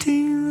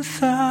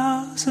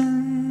 15,000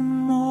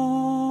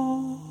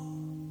 more.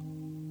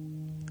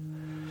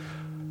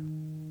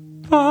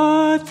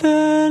 But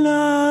then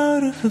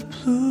out of the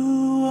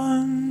blue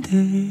one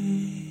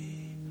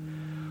day,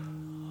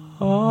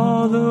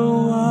 all the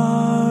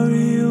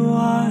worry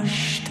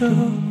washed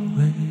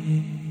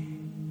away,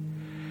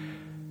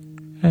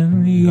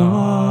 and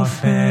your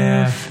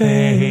fair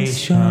face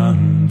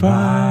shone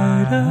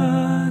bright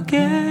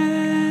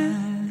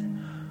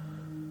again,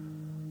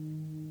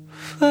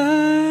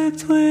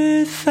 flecked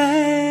with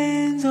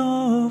veins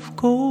of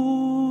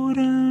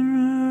golden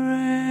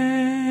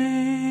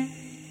rain.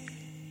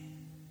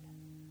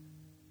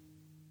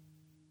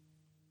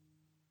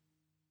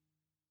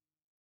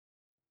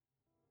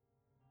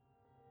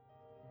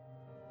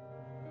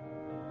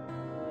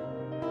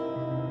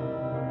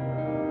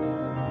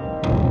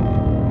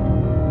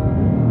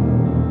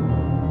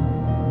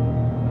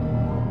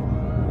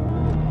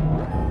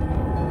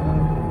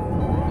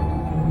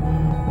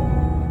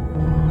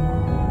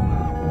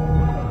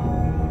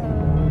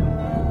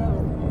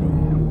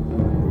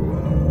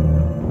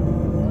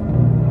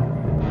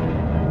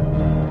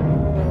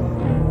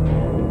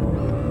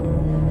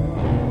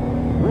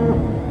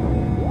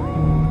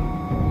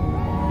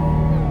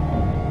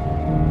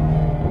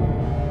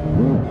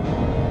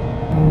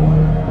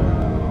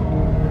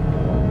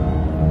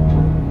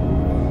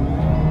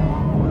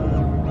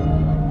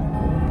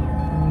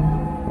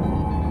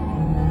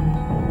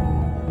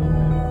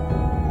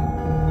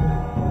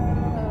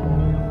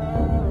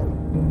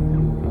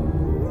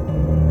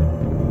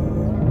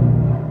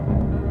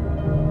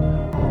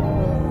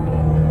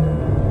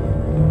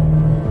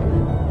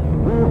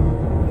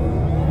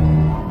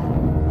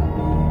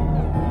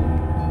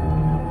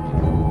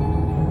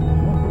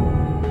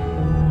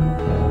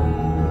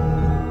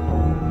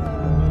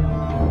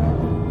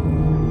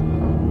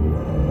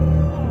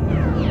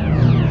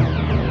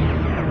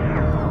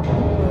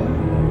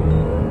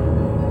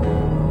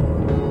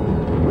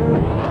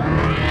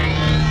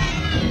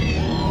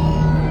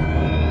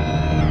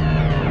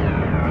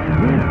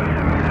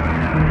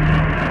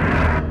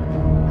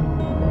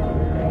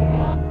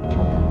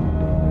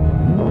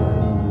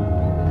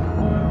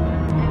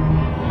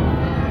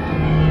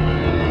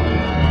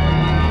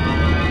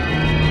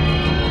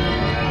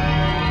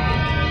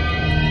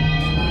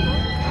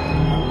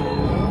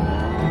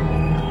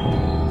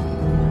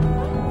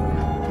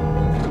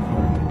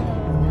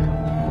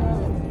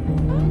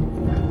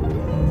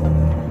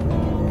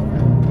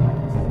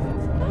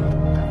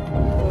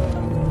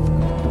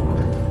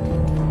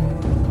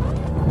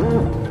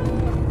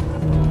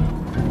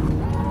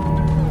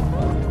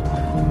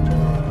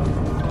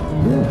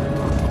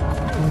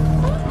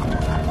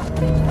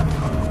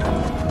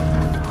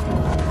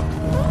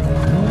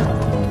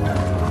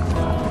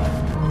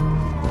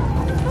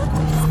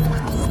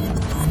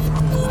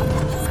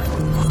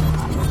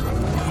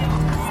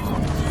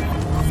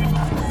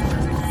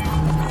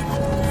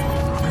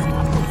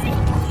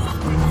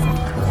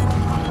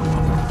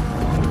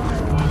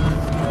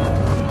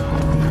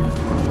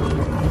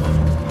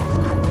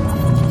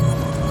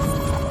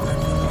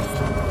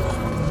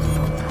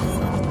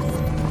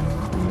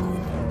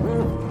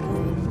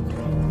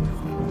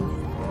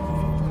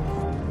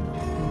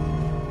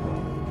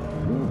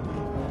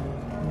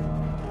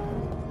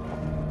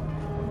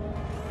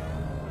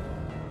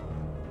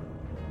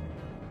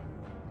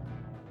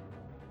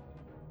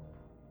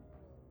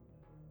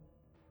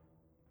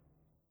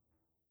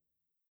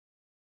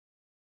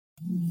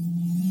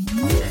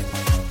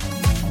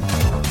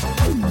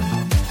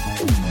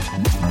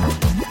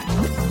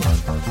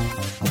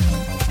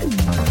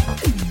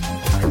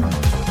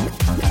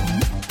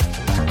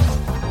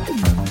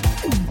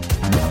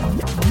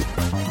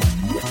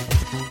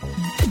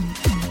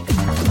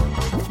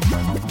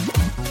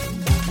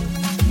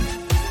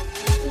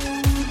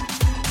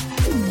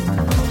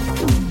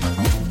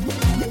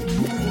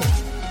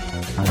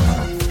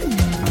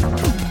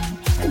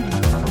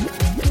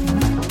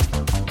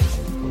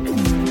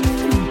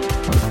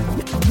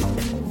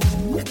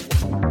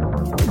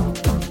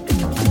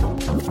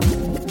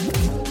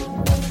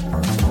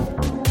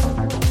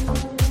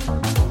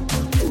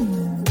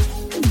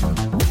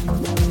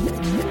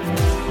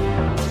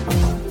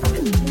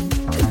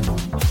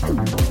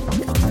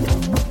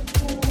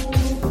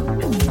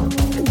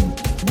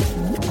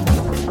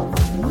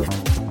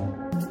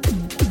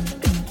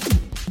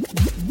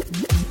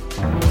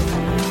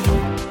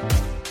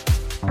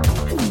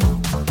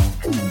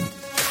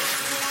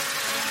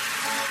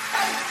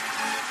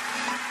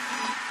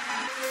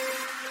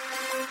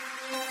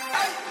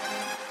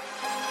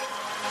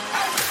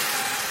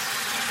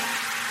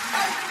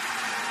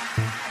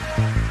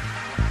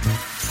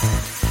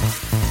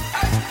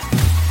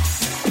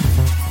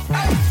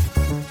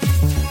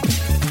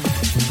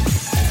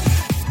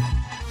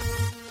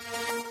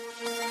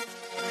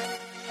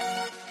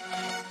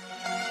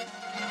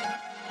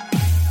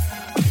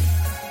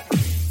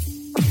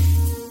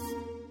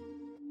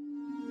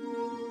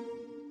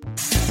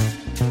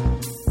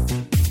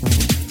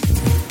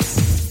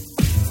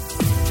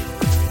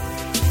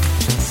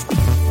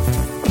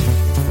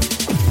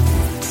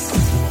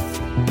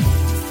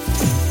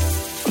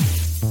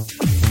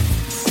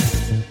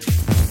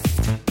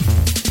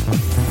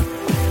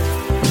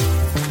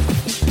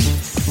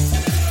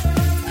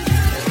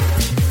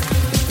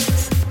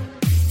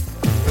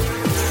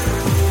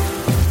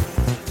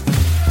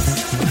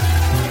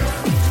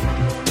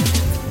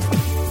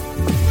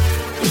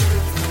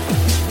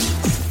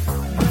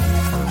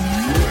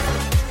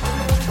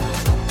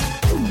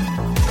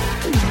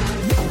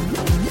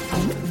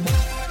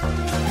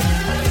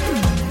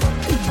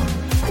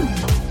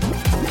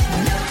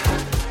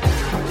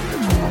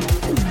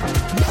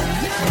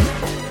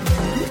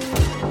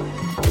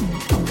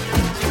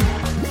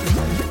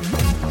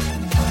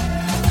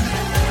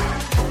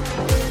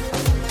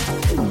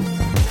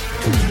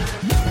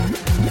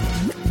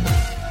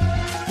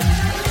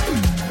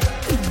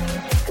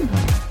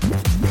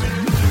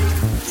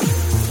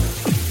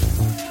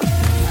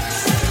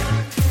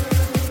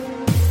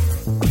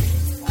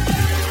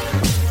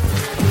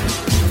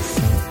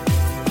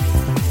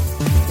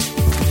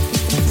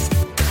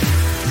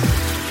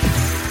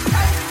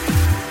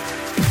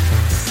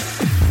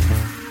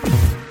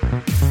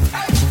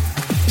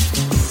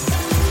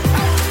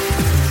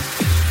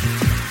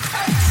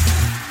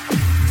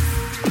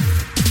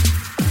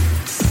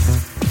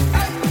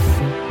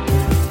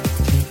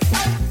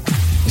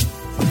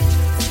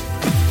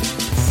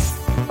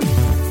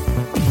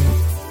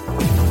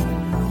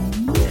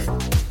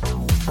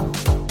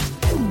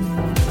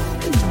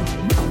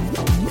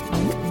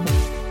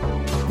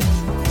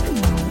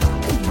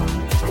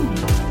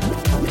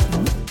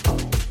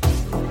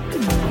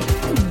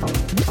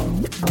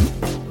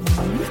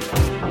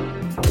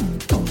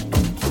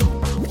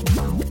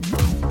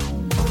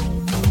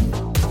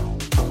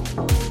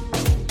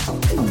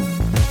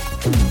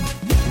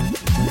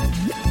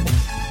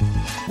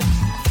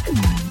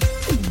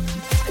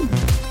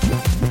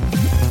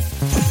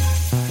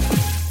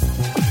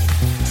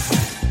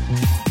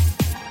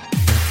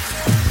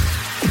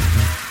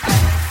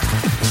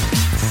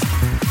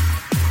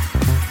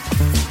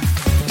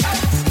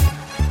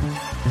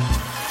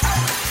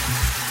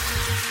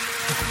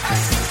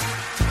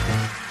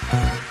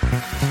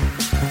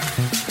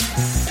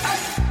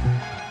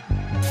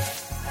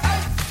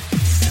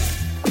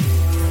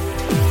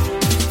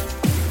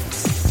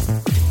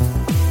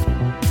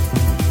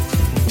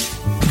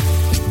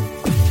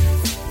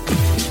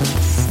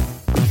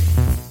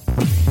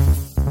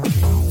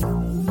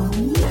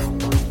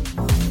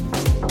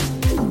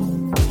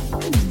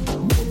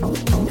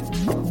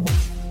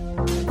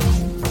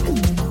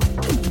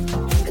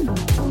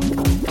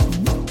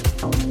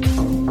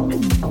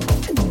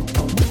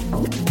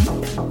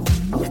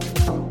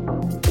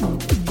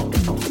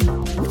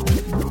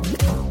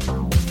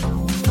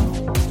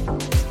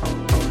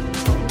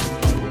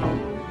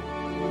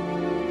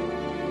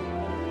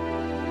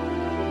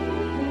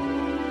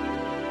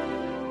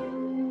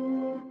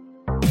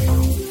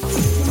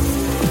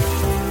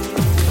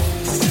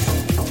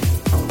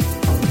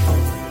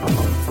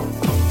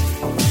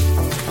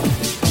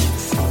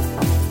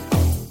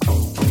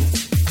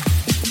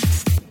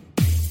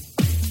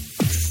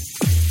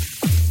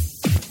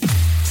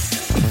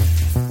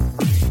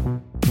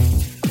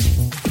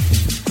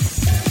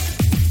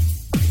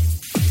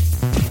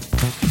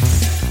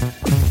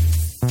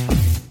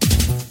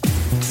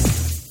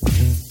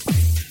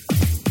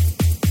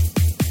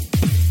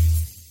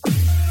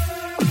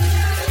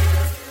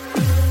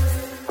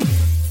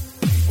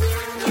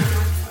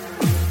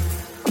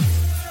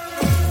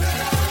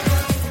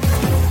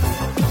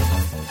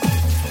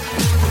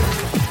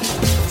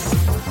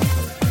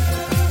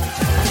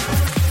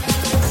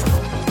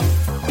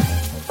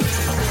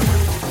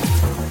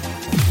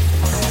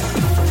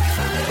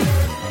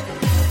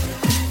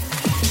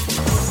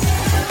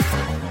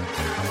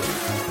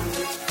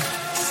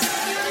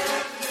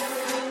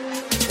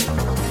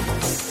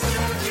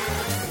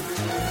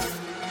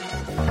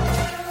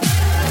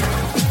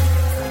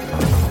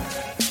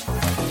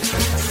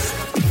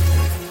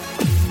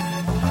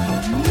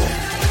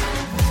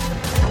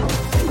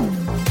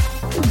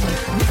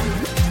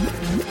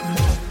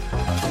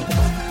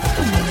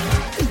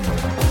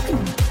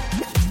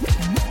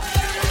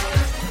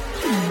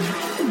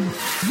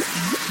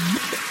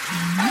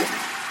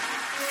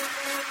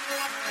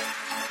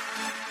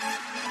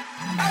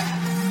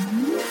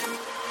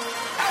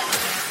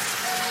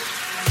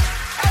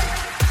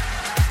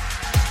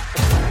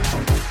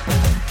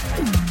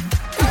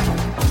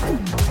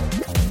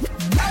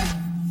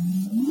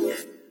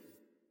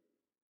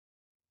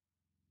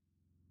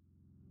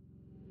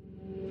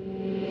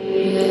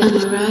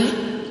 right?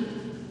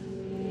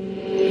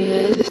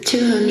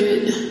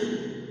 200.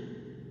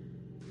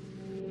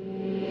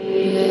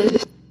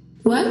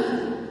 What?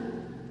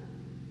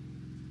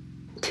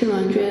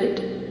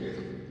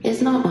 200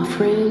 is not my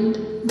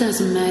friend.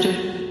 Doesn't matter.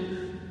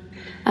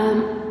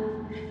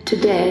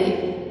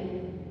 Today.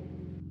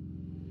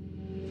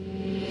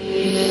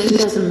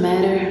 Doesn't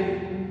matter.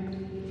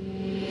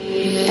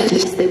 At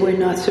least they were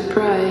not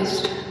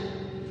surprised.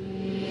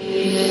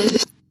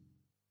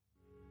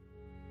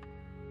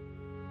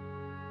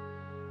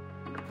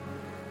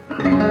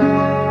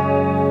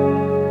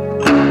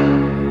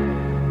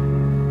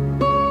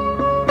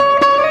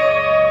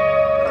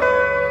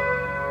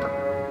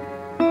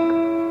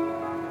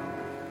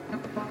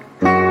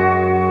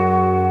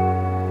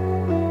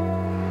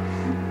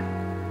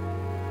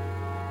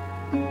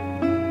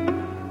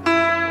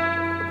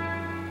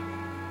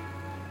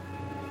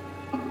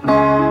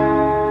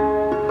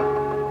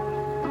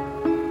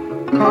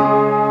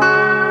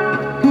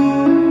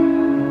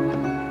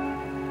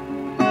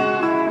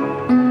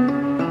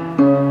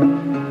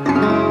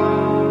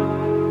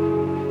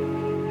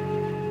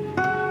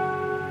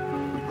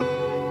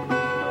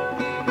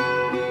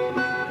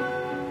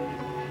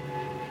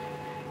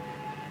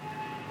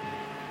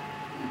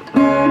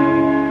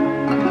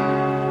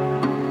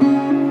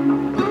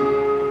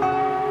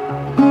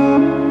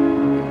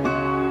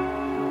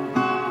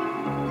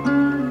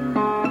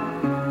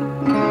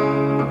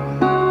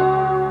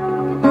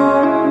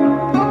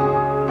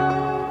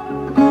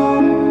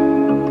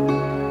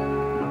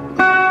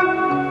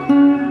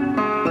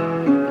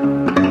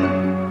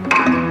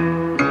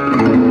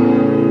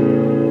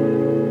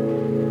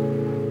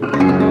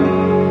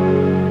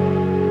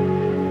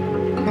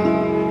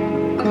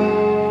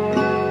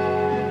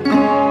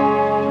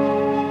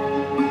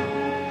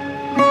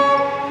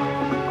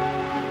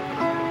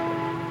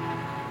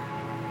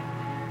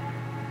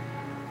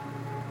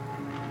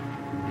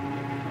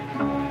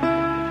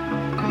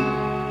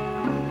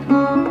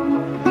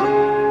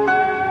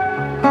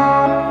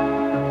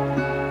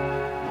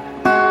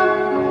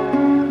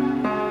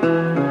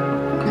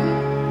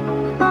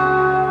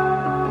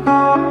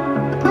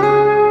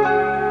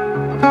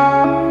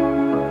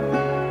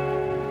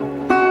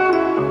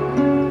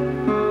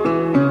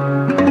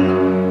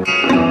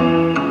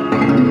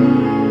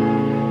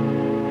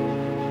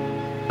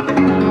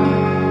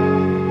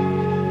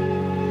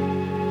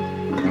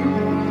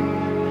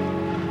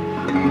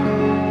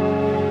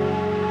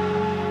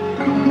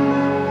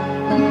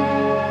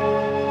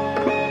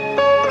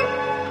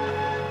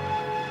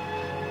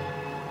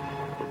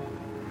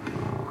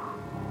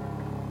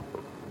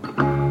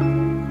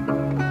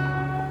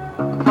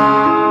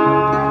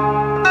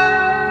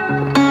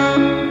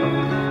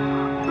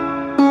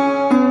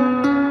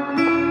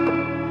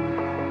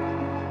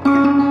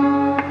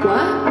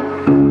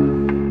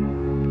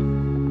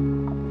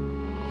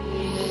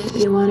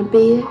 You wanna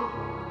be it,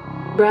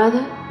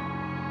 brother?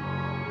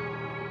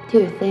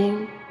 Do a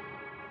thing.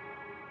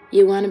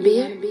 You wanna be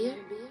it?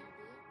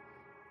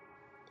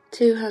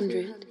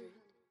 200.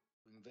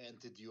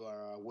 Invented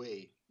your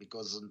way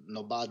because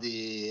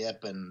nobody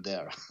happened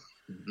there.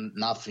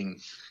 Nothing.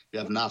 You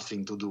have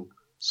nothing to do.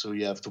 So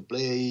you have to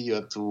play. You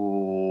have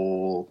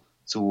to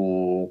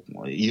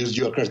use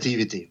your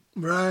creativity.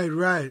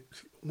 Right.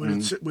 When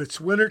it's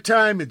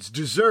wintertime, it's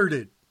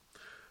deserted.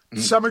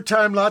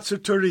 Summertime, lots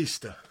of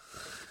turista.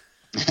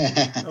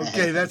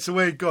 Okay, that's the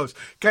way it goes.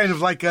 Kind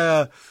of like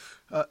a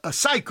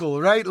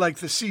cycle, right? Like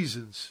the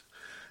seasons.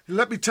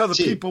 Let me tell the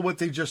people what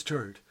they just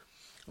heard.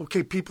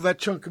 Okay, people, that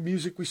chunk of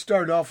music, we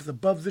started off with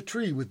Above the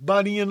Tree with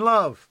Bunny in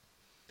Love.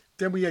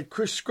 Then we had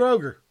Chris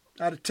Scroger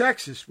out of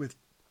Texas with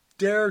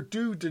Dare,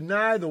 Do,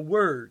 Deny the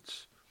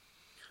Words.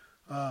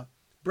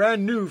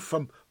 Brand new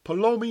from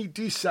Poulomi,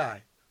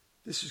 Desai.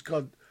 This is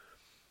called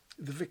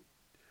the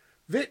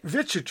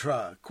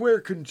Vichitra,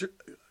 Queer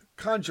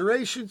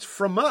Conjurations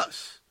from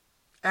Us.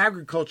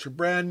 Agriculture,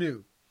 brand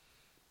new.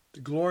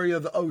 The Glory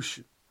of the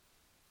Ocean.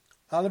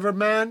 Oliver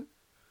Mann,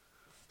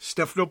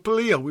 Stefano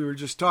Pilia, we were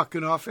just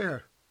talking off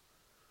air.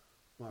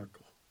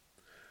 Marco.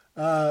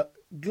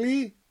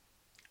 Gli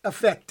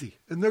Affetti,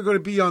 and they're going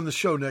to be on the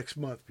show next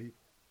month, people.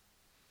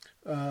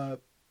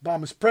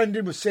 Bomis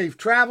Prendin with Safe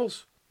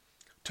Travels.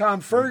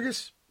 Tom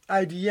Furgas,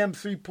 IDM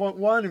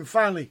 3.1, and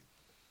finally,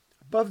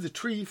 Above the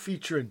Tree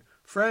featuring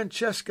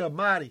Francesca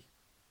Amati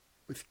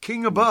with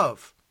King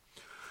Above.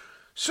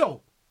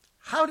 So,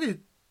 how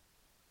did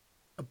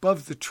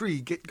Above the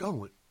Tree get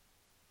going?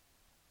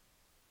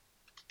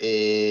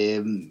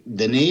 The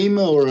name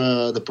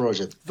or the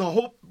project? The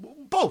whole,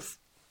 both.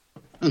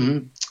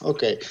 Mm-hmm.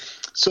 Okay,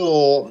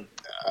 so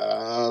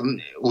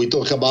we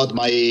talk about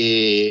my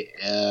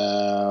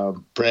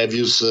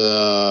previous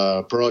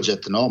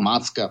project,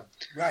 Matska.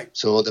 Right.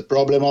 So the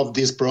problem of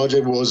this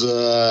project was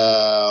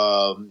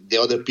the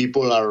other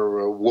people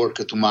are work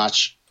too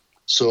much,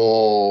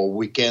 so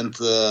we can't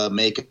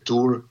make a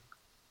tour.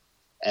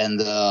 And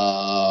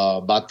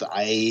but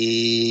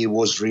I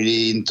was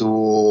really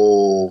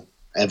into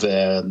have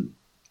a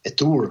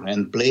tour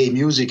and play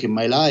music in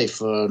my life.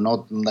 I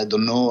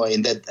don't know.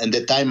 In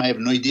that time, I have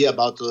no idea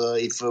about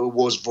if it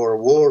was for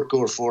work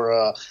or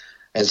for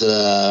as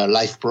a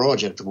life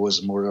project. It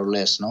was more or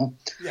less, no.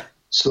 Yeah.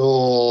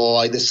 So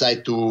I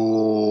decided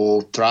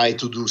to try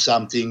to do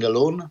something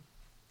alone,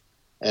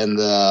 and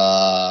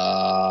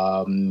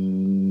I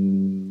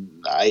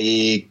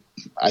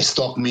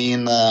stuck me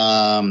in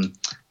a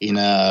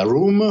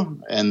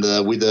room, and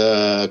with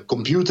a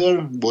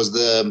computer was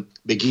the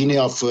beginning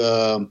of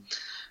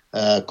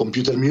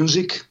computer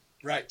music,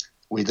 right?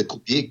 With the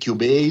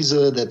Cubase,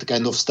 that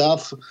kind of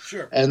stuff.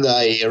 Sure. And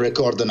I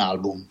record an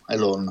album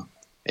alone.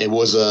 It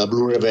was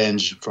Blue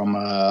Revenge from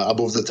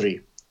Above the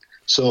Tree.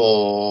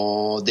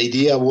 So the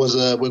idea was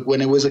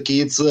when I was a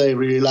kid, I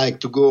really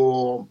liked to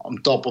go on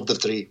top of the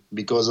tree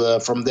because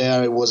from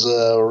there it was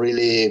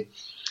really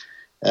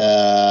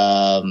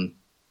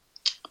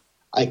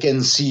I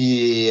can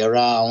see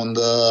around,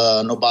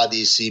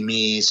 nobody see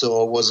me,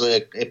 so it was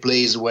a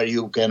place where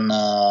you can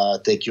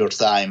take your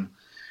time.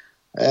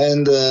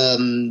 And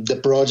the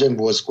project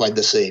was quite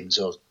the same,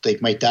 so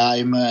take my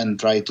time and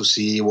try to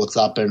see what's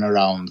happening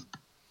around.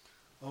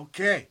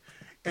 Okay,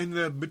 and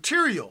the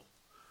material,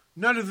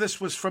 none of this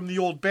was from the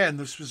old band,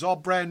 this was all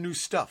brand new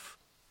stuff.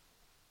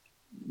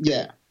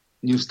 Yeah,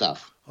 new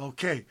stuff.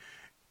 Okay,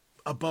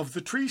 Above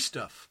the Tree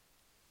stuff.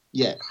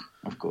 Yeah,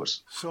 of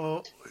course.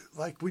 So,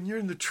 like when you're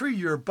in the tree,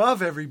 you're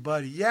above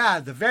everybody.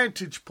 Yeah, the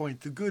vantage point,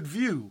 the good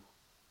view.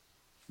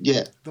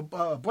 Yeah. The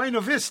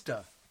Buena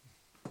Vista.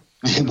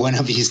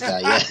 Buena Vista,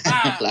 yeah.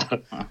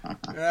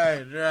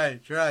 Right.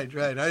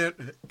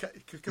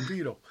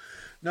 Capito.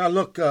 Now,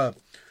 look,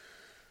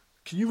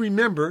 can you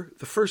remember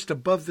the first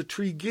Above the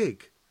Tree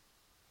gig?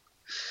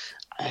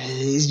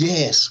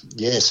 Yes,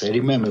 I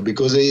remember,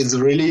 because it's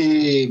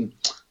really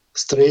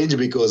strange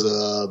because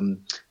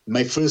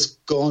my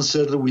first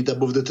concert with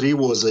Above the Tree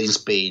was in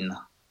Spain.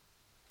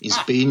 In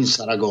Spain, in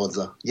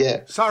Zaragoza.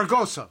 Yeah.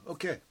 Zaragoza,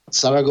 okay.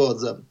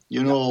 Zaragoza.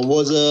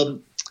 Was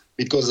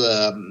because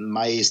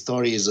my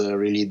story is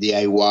really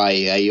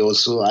DIY. I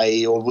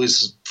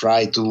always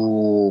try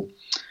to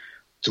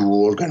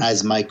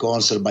organize my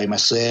concert by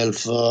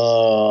myself,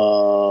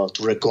 to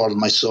record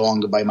my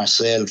song by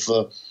myself,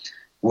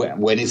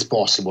 when it's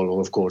possible,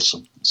 of course.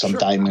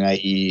 Sometimes sure.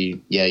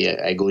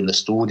 I go in the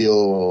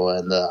studio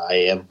and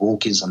I have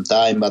booking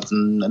sometimes, but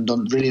I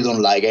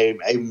don't like.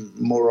 I'm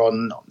more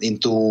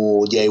into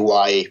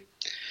DIY.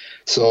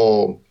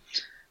 So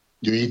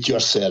you eat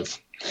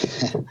yourself.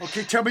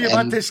 Okay, tell me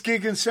about this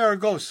gig in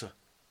Zaragoza.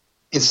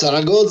 In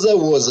Zaragoza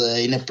was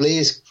in a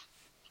place.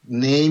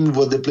 Name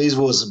of the place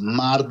was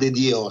Mar de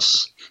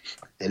Dios.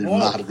 El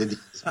Mar de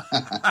Dios.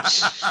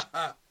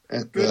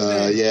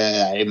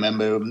 Yeah, I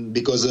remember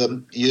because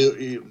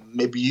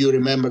maybe you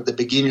remember the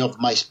beginning of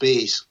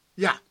MySpace.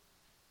 Yeah.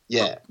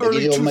 Yeah,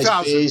 Early beginning of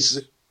 2000s.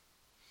 MySpace.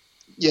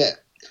 Yeah,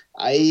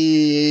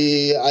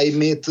 I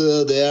met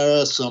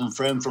there some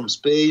friend from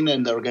Spain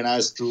and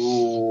organized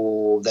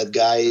to that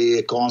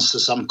guy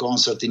some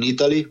concert in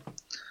Italy.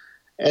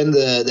 And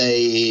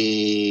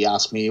they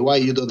asked me, why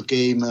you don't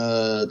came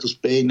to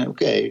Spain?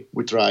 Okay,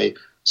 we try.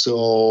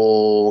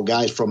 So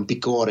guys from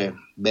Picore,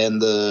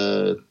 band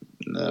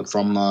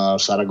from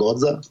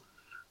Zaragoza,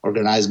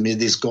 organized me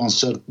this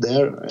concert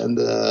there. And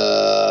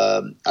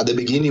at the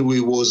beginning,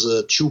 we was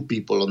 2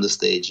 people on the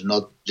stage,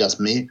 not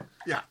just me.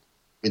 Yeah.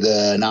 With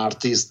an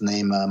artist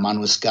named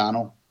Manuel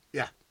Scano.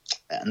 Yeah.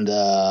 And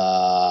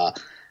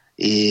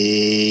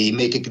he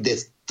make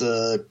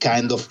that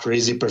kind of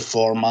crazy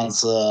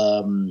performance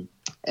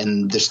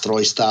and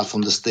destroy stuff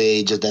on the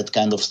stage, that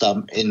kind of stuff.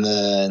 And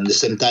the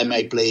same time,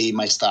 I play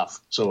my stuff.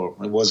 So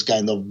it was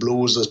kind of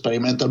blues,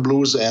 experimental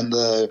blues, and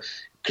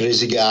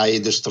crazy guy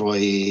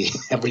destroy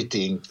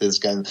everything.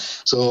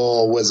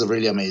 So it was a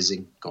really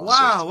amazing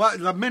concert.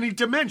 Wow, many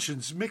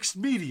dimensions, mixed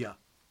media.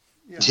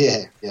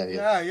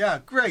 Yeah.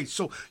 Great.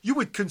 So you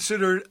would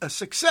consider it a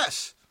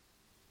success.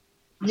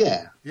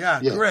 Yeah.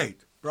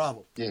 Great.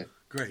 Bravo. Yeah.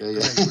 Great.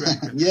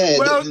 Yeah.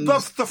 Well,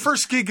 the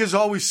first gig is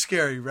always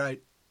scary,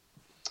 right?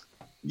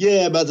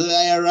 Yeah, but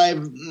I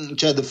arrived,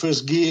 the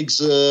first gigs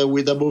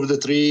with Above the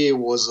Tree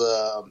was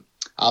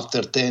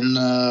after 10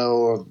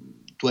 or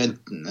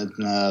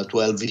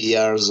 12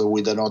 years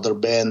with another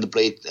band,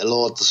 played a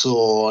lot,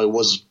 so I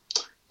was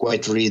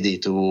quite ready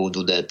to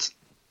do that.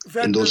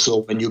 And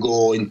also when you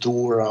go in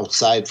tour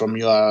outside from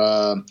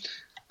your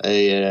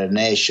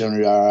nation,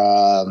 you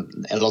are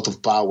a lot of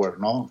power,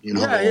 no? You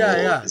know.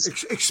 Yeah.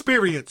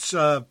 Experience.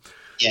 Yeah.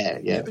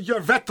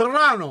 You're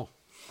veterano.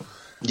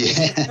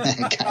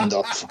 Yeah, kind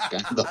of.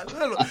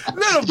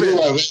 Little bit. You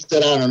are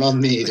veterano, not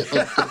me.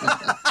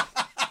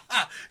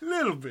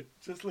 Little bit.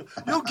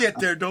 You'll get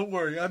there, don't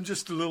worry. I'm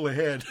just a little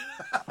ahead.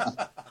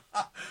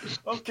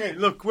 Okay,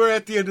 look, we're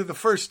at the end of the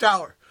first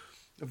hour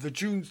of the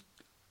June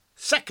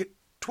 2nd,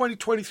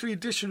 2023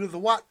 edition of the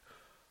Watt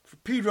for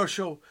Pedro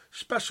Show.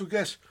 Special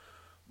guest,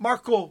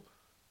 Marco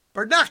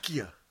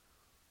Bernacchia.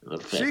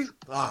 See?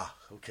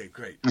 Okay,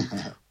 great.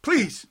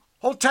 Please,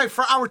 hold tight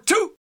for hour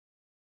 2.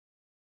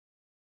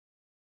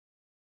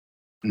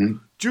 Mm-hmm.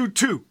 June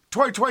 2,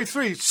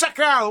 2023,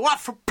 second hour of the Watt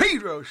for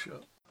Pedro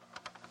Show.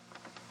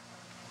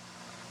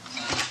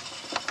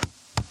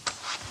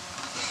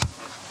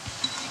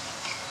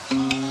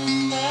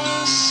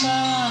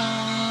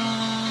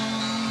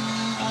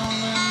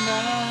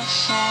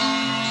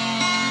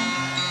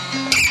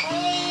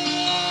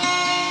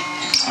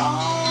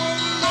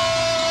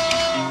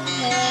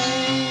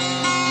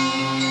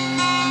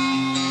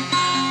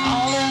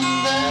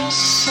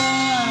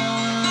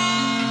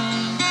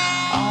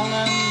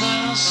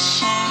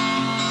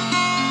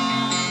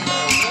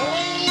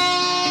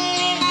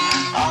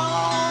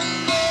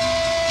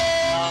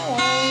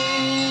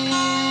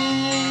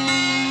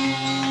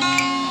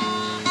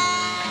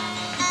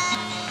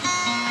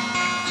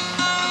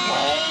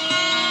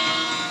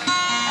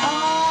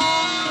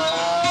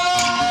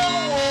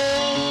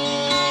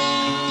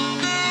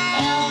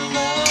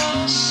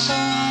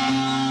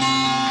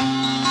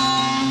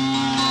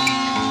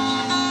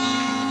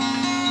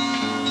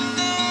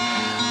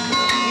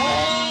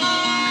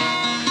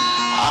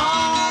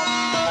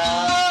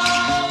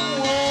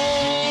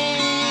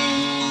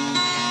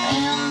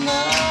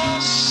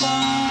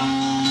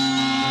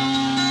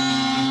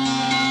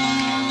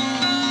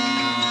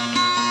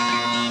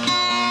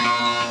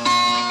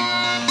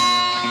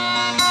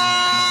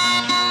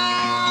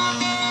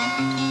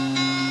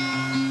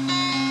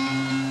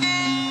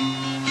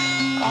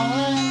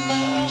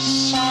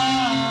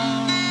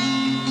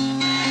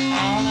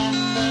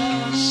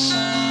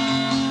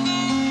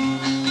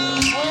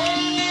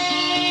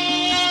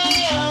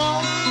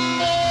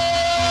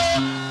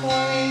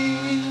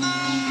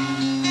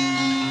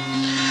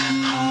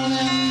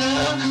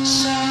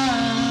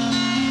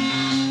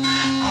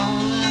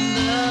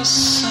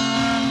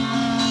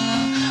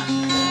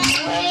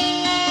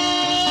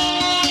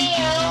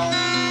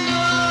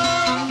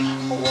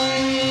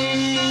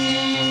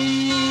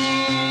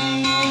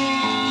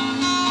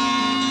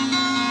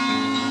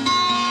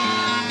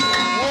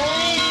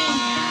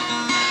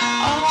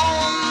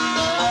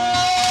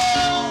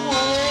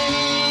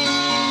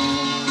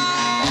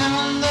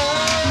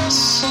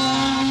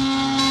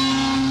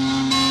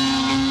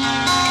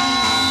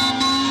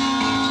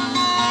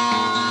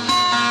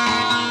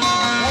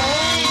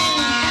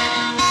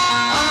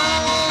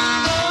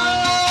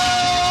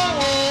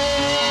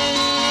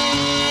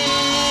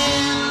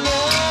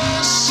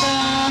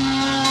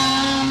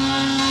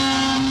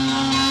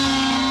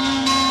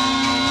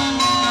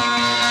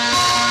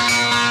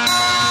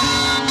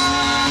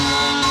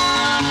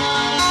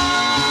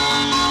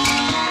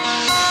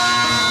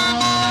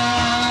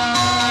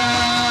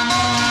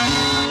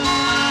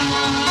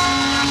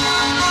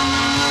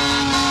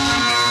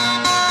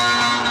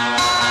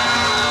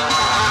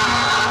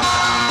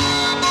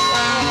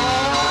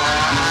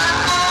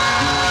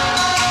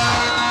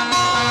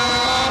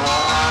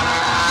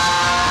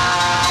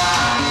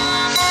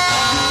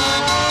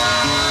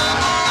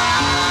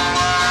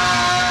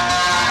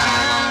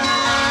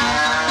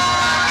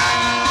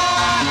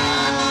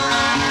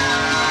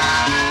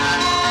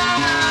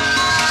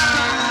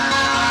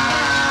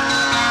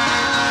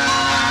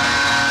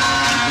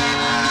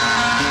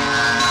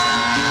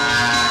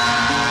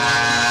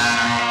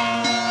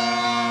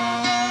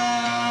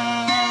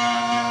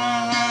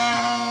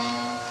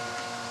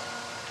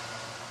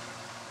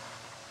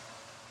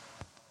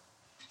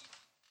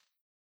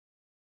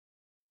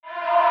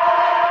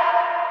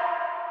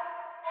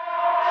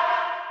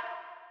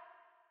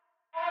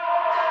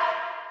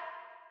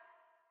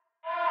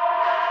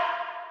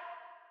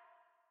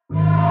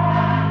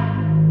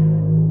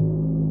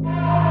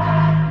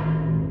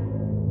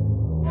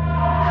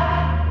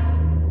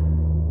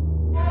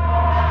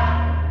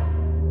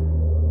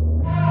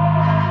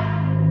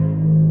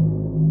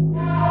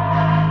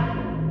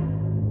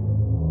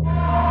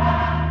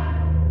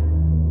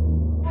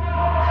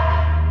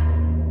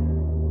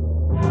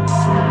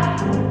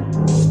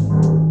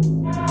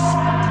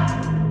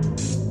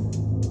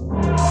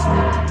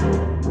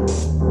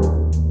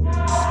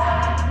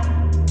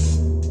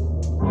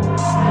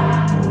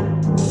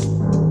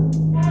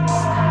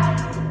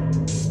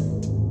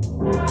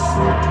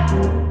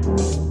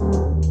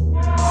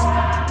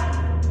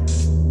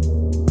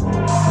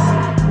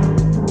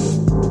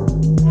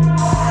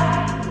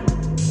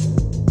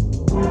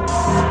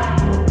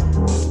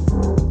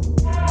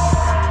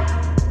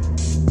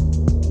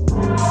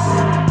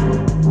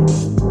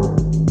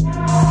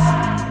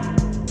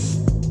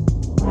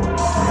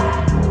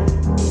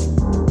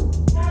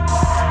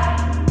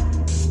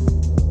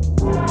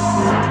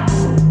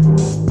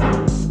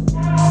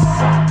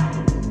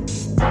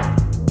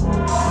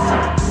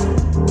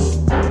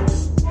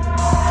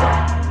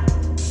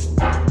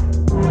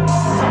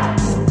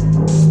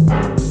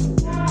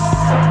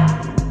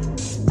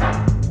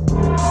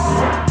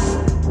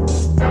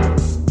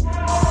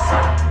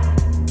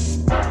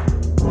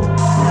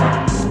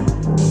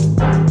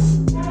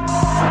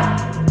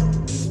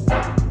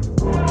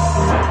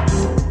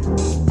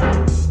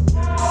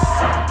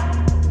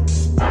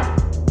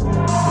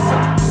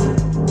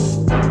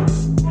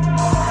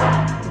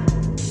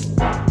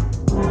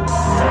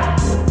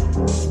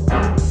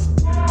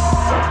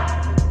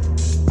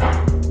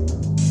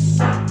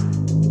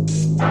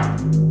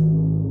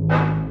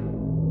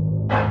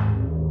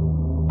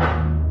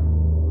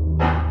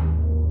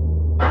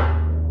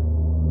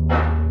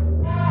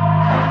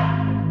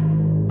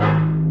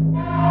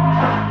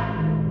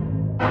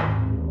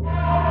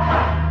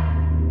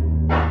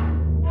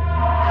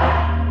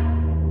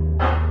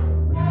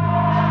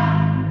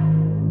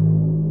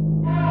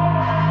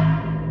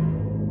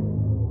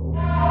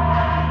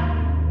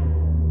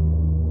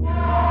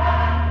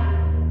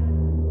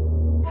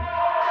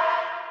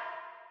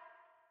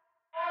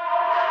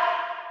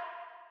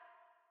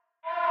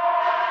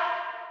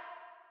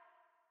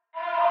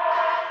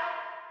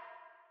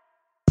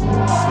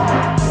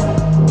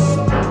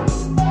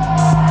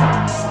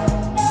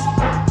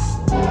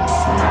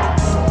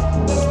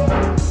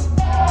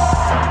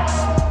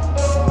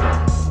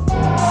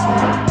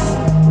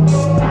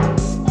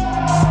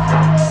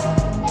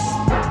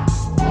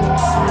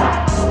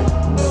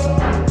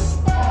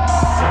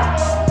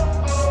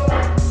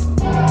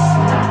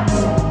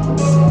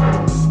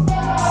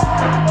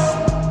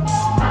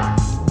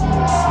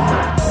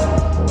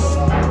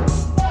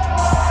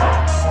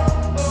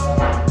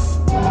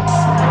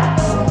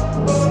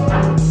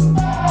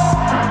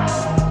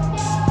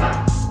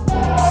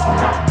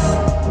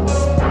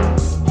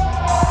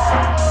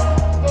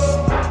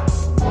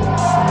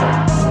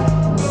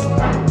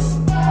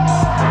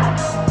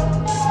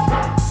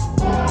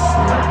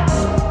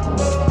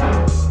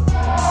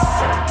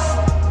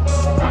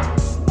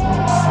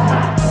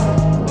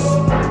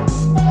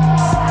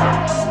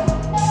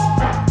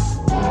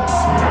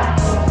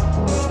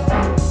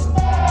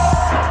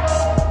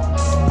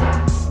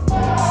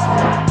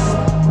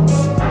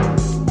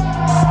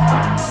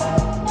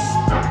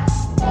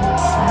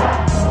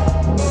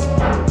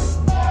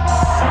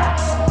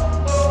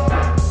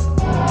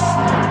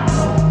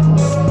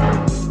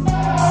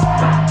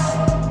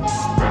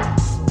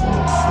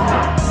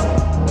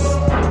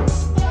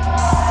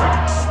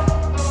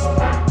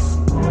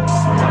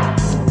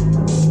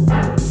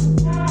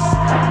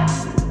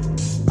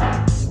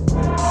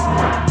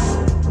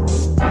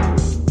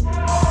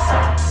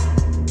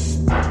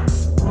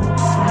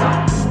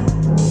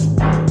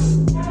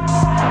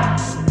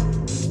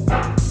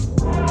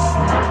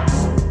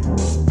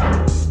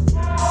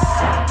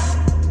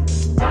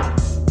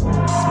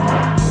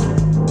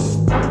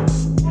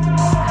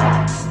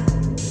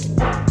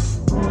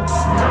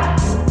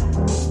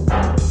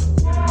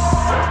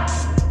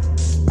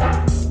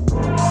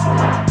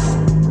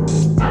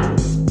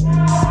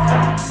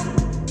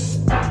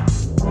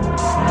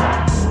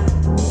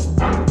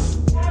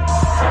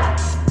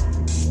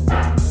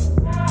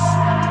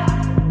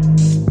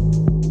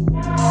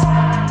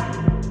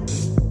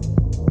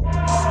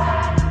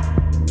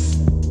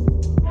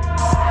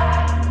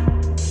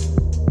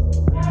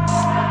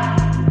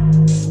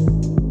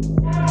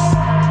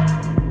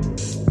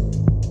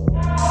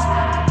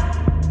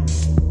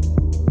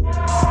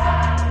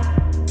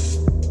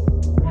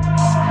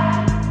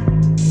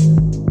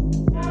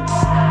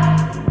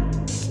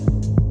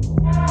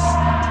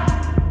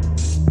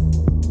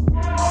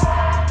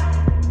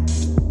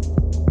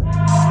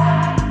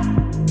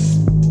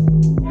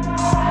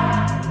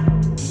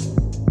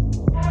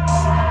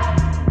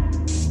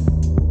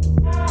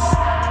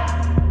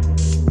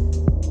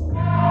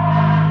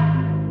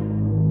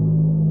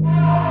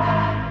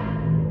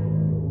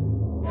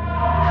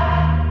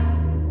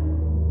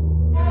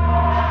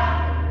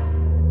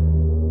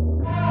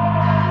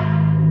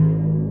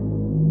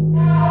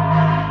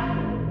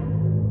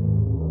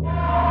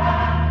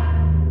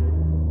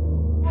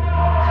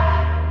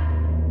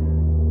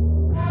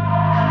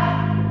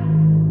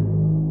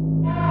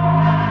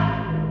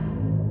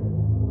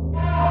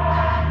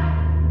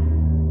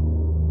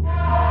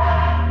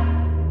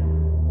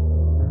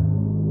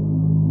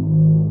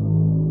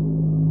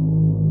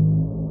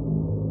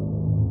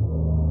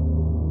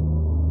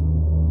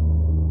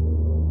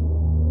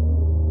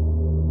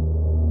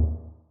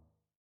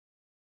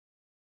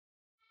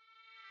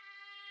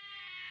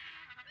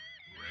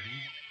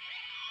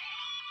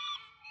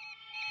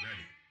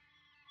 Ready.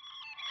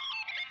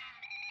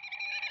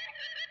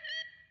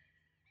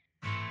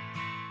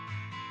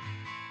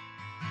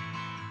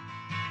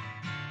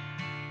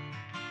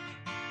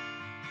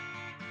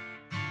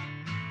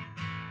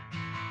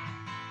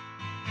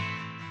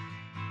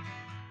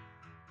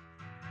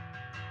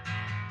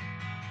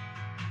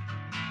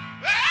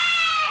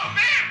 Oh,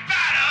 man,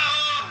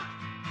 battle!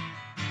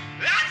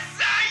 That's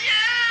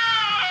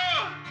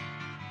you!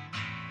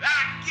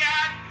 I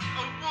got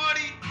a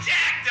woody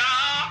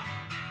jackdaw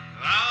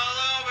all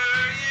over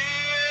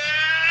you!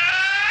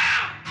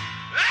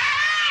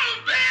 Oh,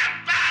 man,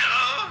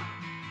 battle!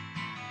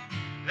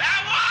 I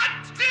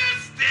want to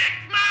stick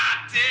my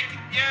dick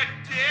in your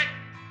dick!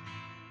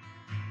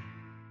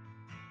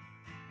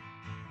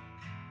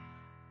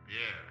 Yeah,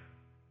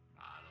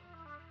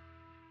 battle.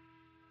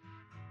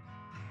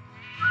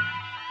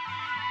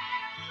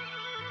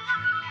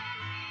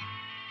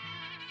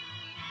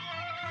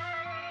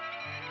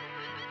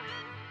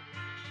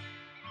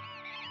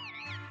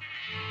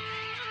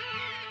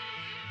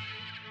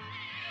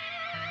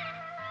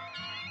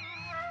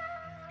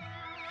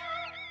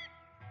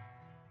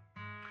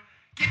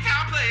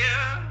 Guitar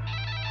player,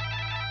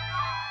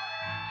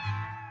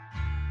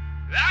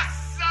 I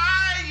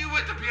saw you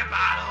with the beer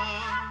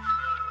bottle.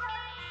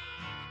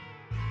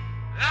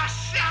 I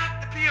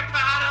shot the beer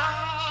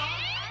bottle.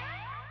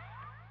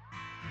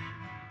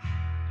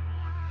 No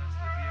one has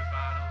the beer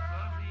bottle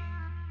for me.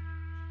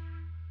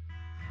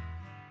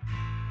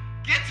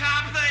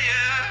 Guitar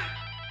player,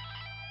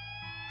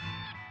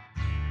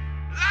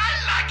 I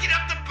like it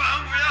up the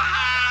bone real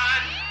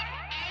hard.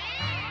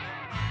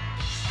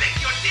 Stick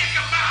your dick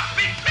in my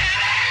big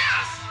fat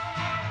ass.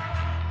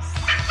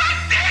 Stick my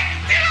dick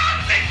till I'm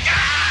sick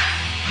God.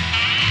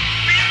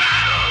 Beer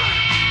bottle,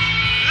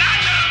 I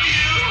love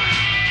you.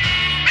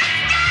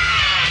 Mr.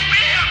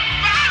 Beer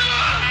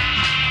bottle,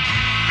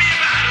 beer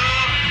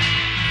bottle,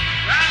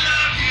 I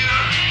love you.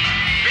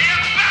 Beer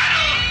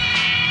bottle,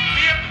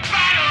 beer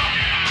bottle,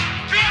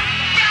 beer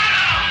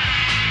bottle,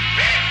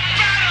 beer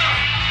bottle,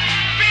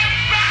 beer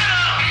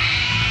bottle,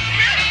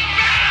 beer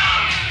bottle,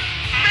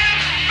 beer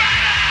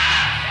bottle.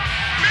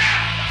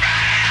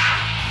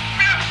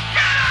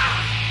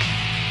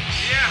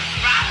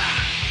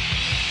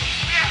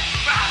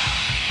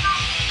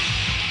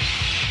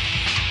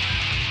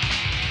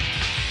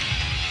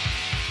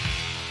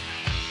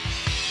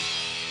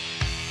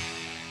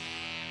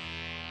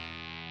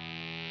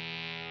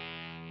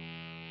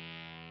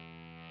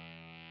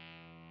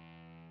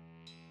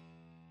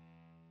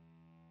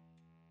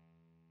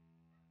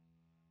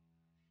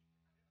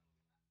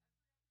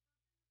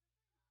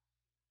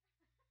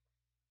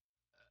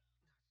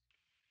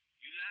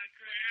 You like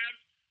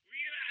crabs? We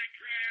like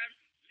crabs.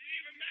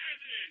 Leave a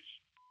message.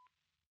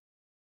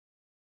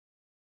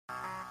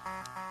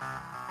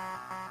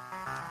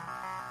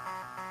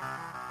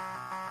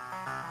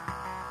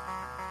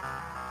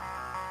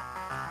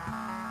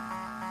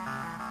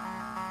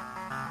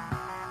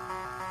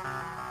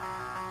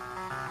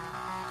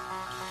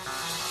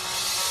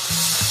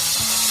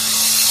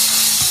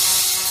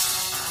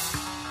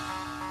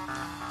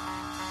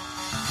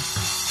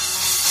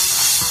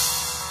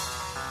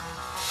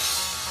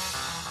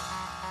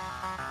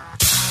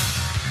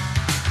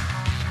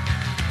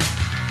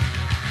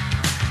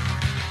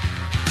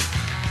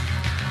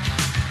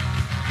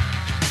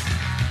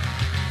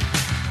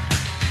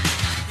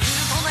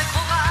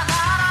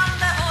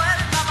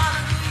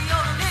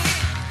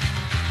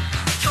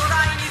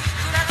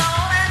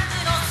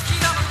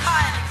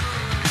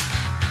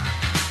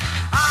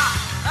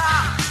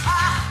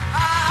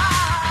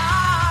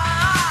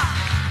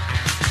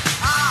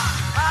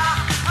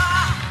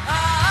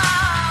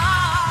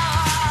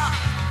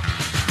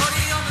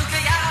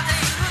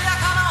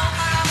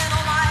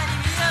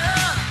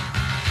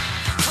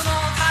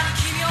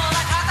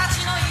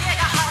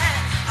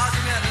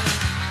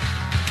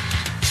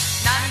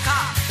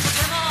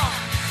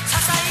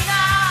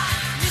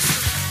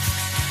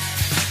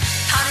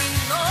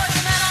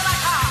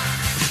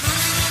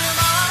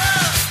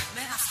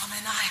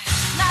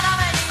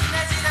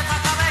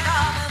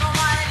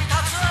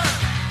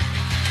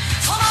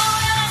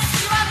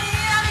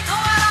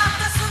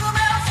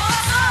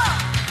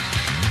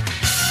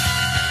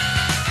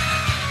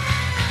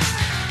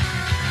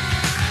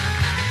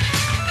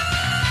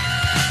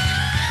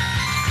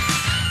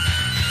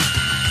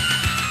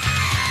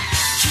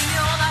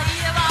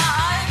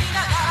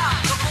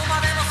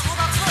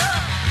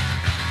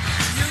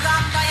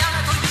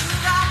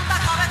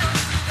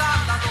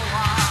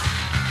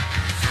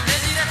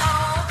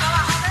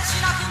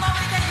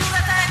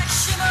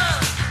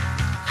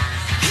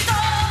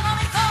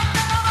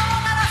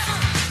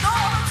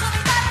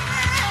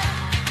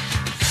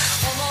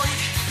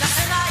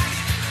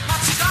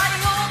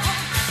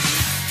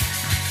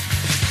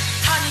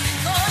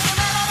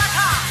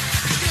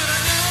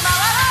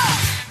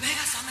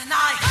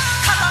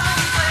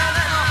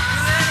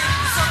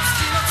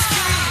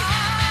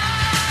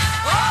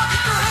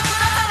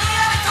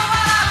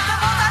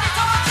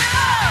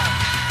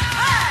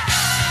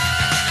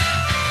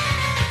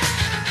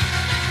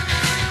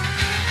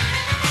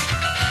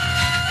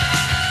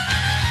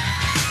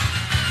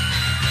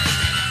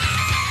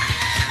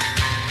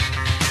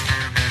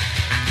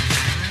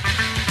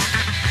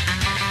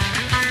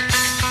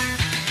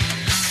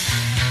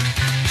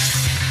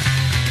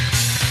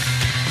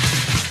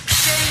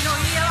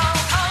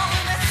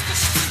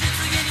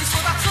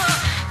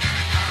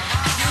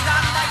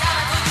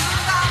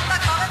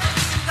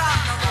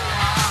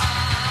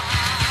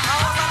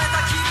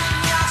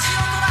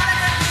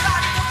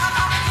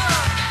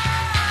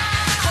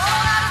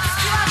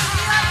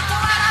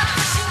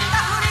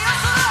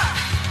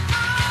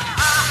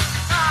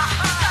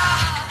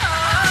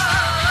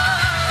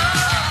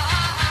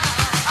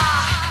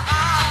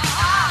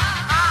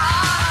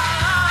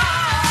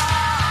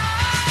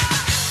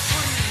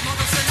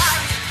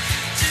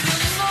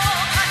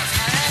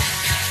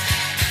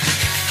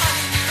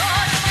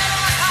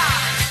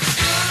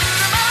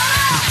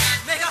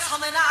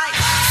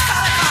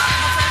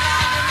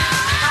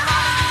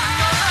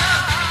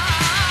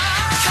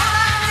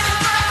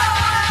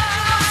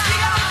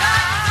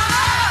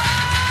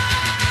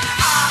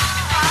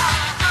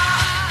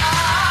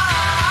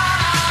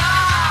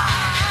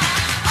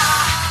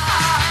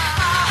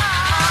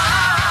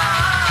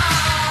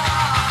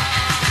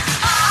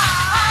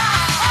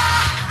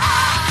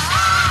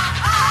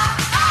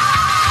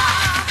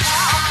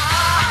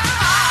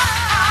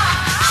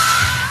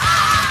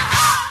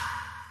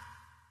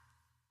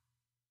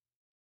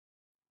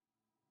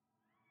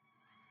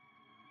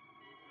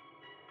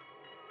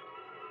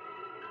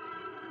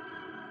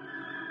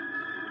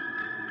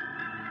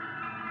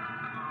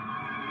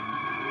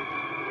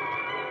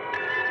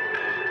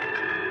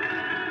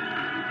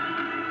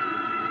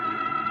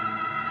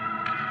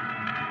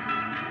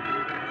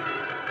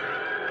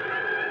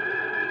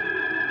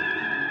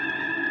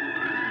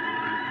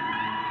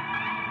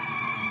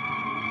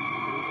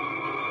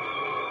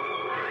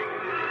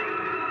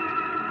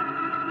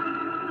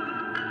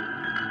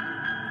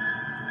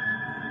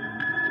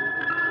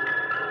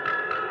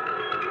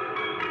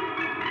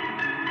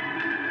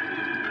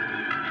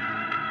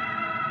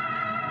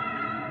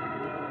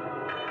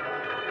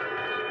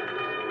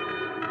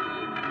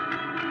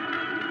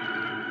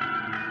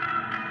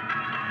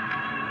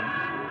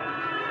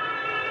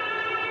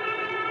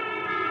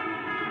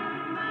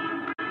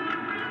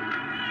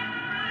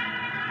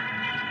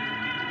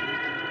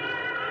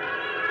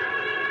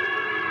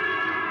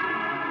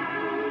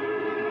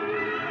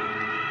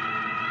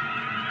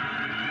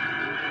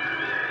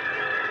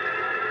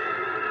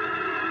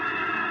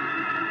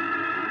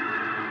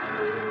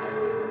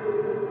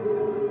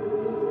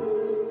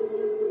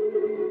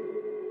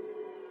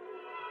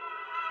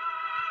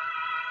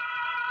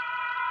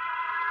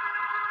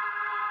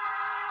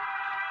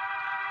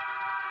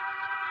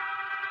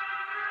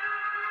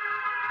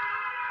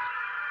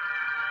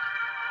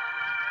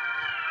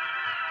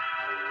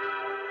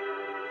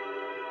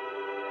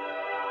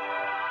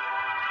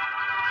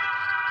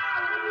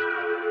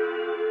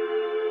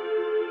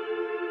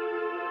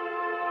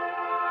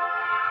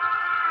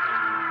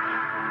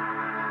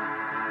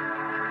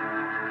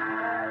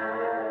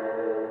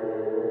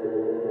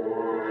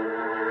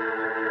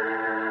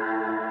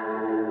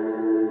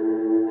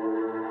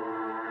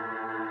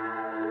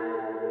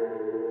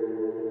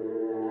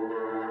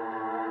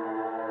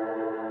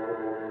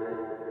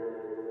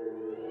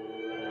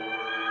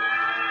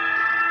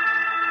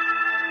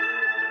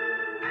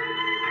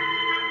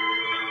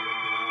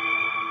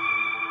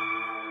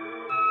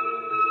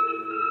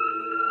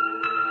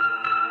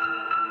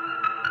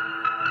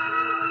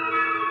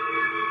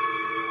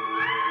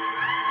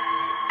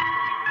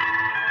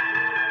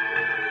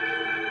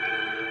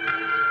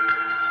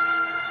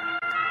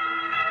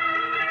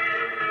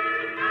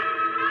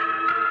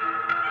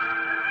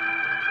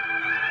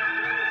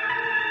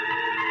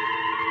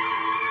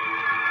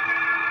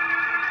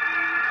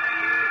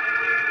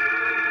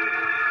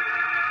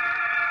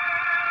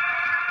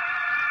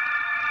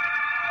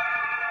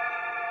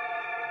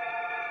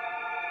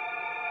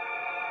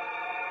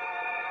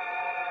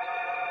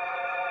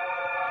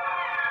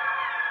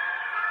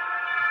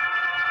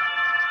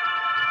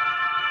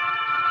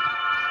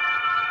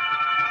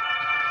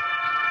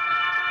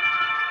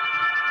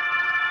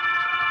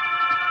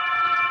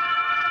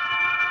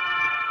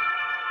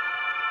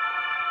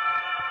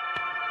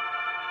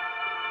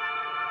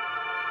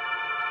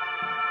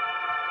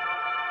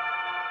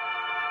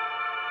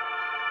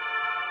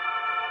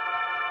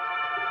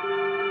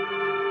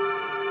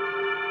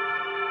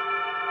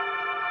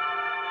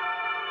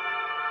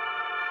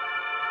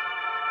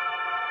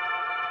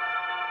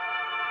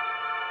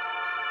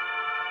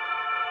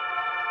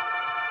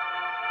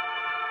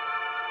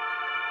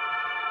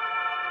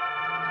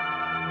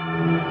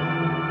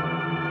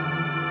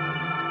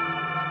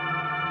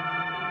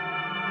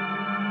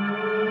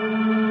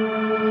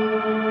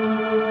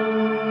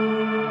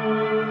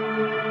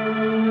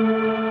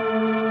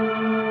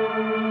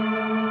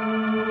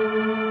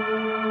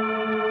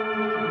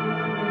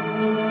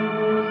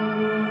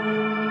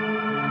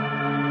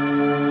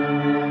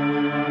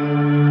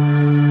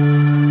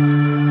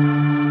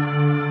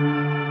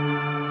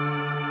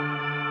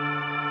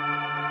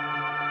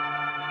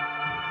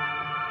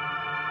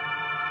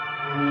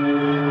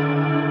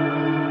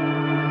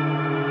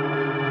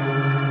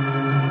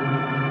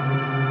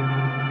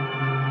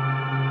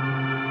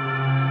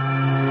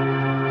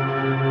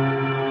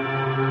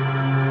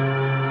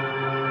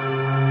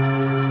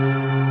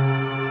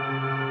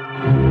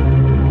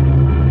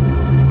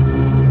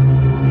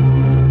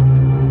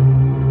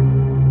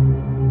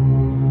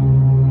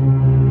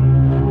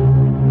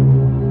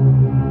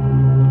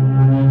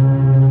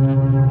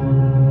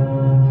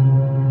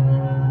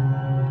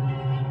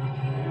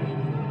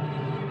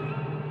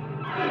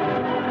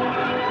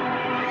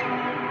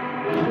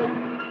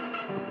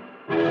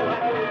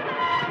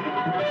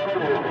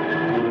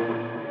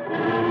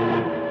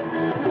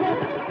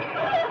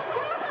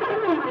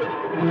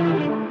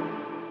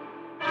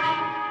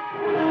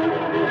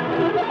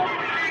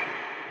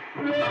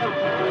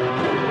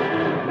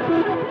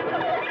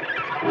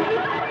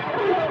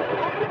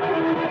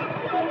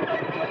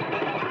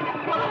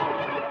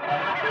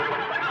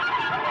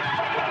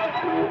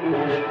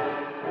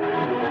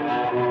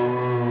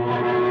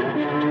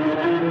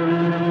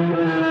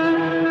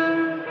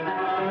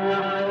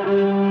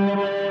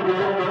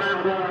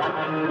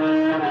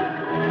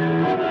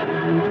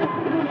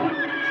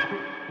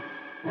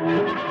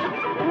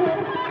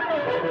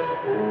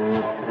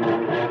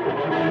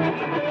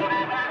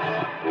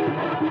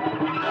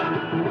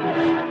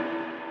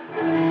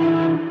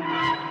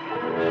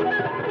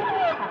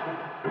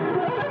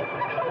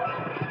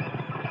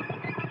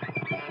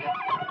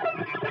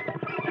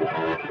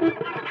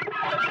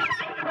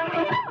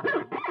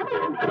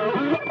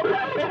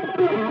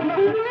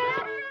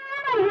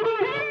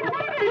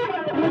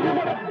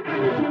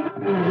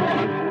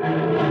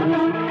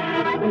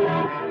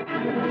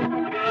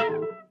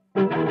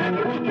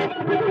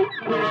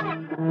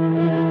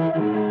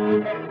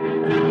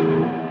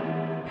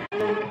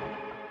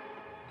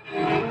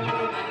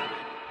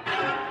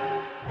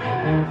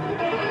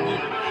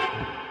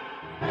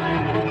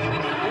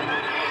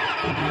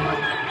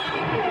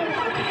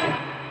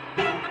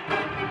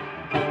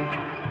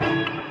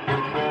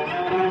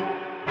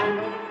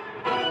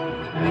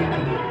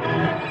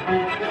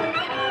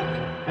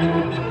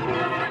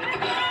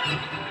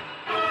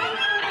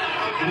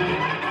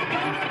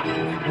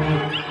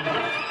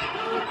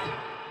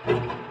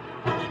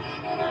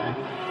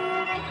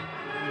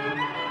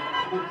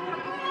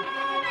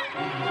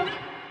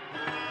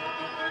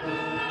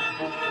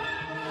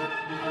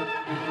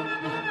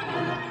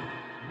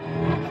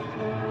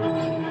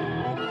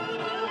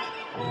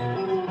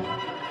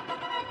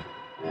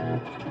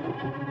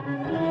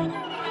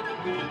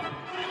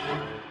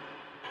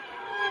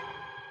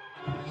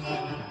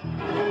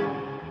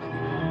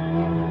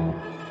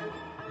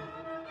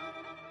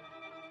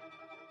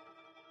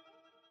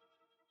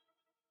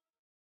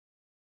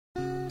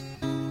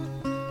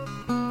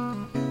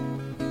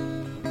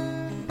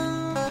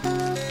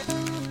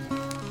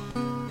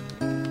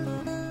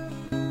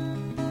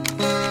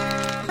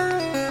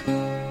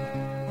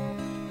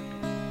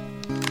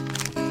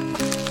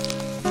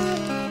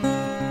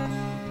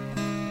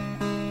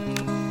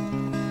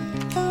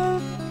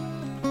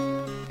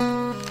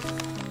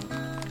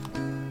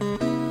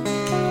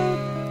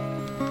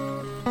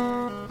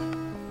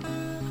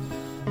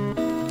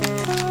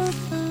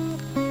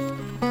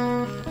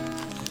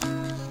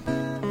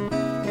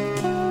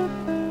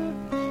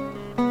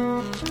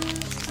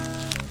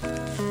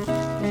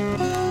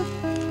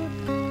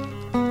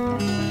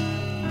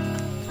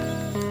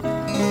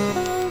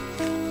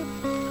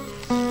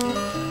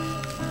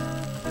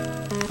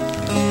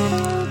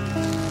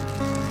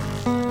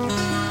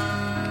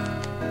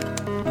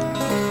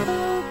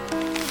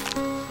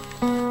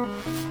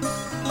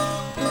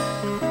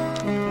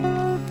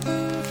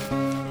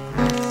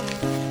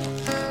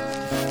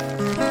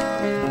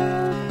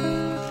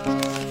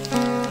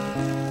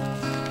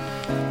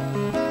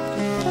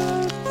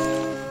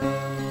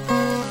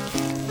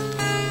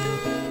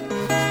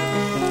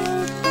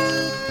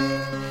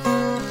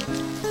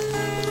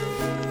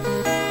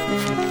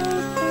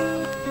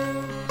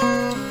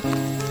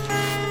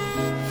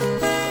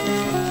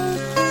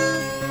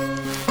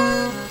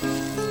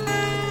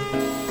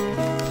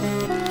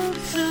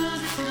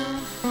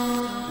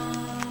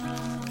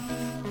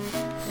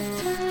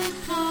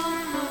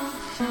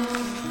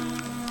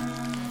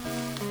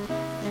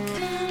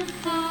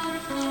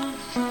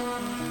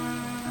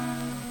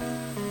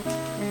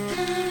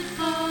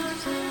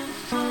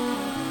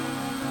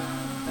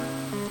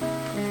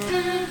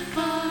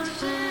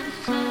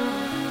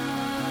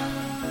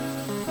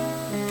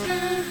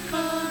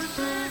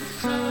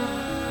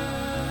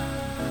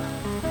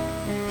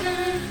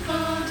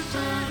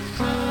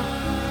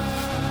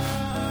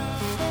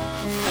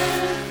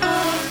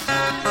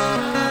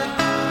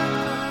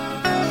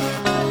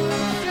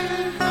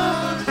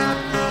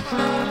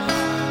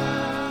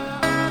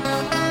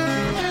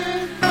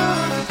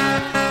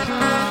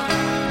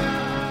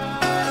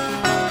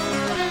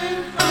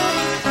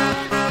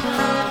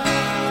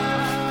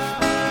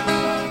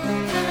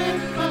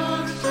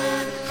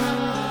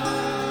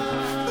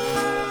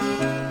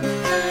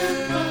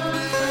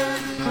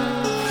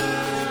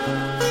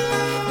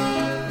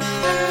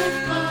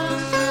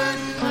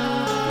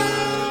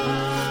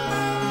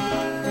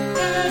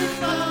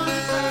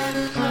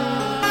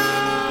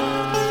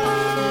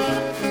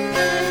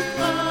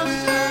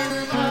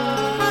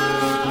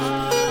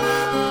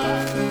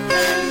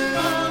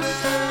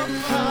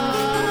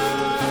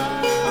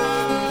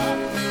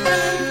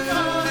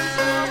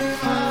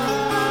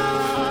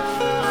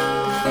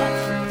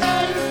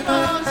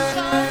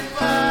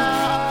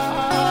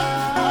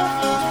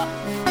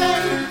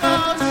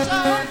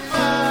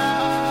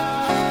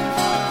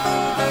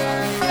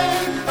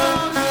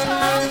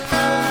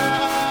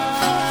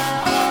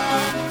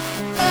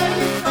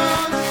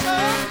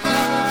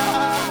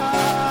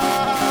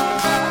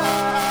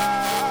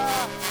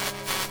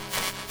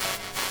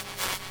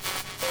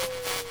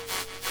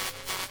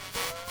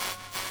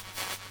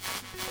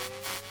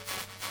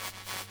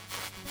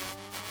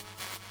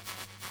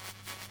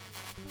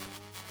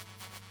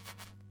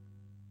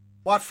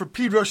 Watt for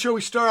Pedro Show.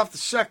 We start off the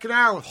second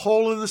hour with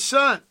Hole in the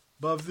Sun,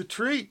 Above the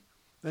Tree.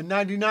 Then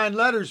 99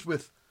 Letters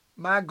with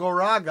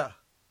Magoraga.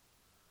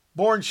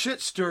 Born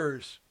Shit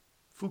Stirs,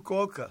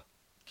 Fukuoka,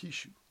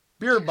 Kishu.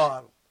 Beer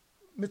Bottle,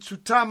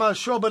 Mizutama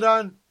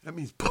Shobodan. That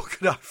means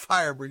Polka Dot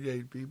Fire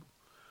Brigade, people.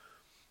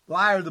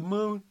 Liar the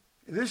Moon.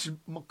 And this is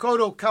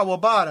Makoto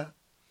Kawabata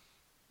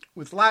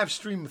with live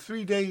stream of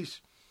 3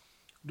 days.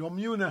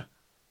 Dommune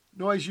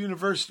Noise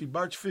University,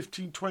 March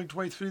 15,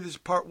 2023. This is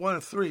part 1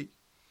 of 3.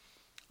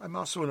 I'm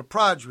also in a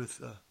project with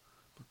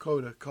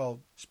Makoto called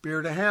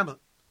Spirit of Hamlet,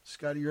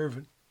 Scotty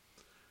Irvin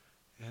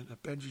and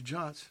Benji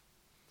Johnson.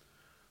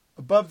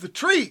 Above the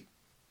Tree,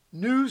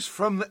 news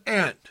from the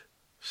end.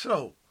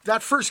 So,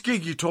 that first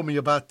gig you told me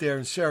about there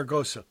in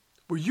Saragossa,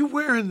 were you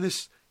wearing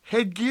this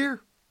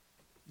headgear,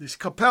 this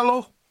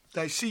cappello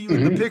that I see you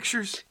in the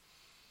pictures?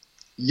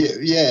 Yeah,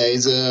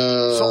 it's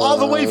so all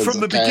the way from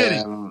the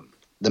beginning.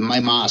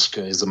 My mask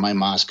is my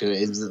mask.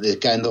 It's the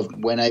kind of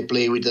when I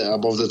play with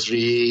Above the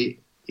Tree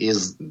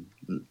is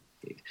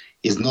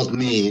not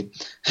me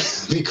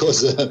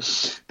because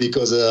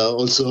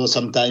also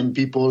sometimes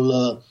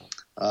people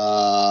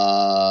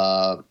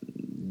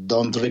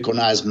don't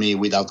recognize me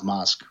without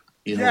mask.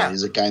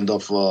 It's a kind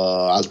of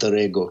alter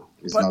ego.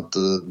 It's not.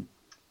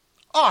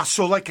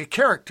 So like a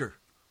character.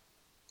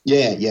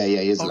 Yeah.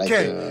 It's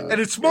okay, like,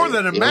 and it's more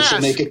than a mask.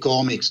 Also make a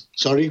comics.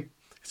 Sorry.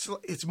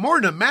 It's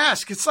more than a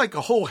mask. It's like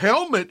a whole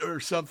helmet or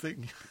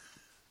something.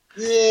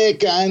 Yeah,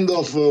 kind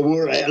of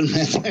war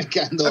helmet.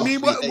 Kind of. I mean,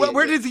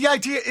 where did the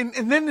idea?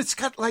 And then it's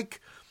got like,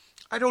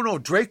 I don't know,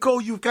 Draco.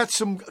 You've got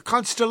some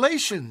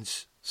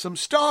constellations, some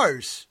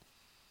stars.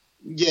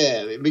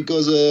 Yeah,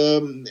 because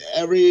in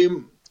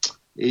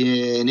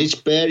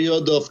each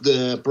period of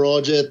the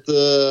project,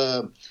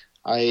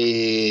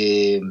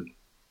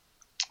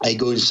 I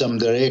go in some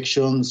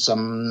direction.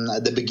 Some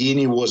at the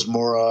beginning was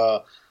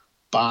more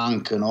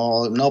punk,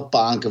 not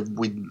punk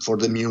for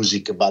the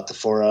music, but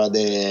for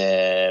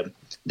the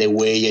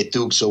way I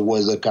took. So it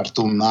was a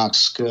cartoon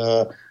mask,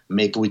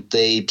 make with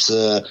tapes,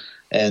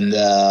 and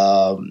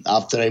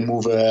after I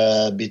move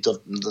a bit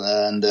of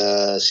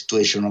the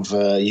situation of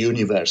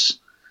universe,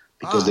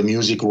 because the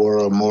music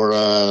were more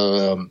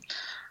in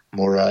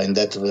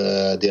that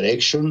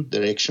direction.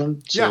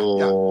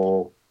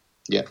 So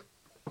yeah.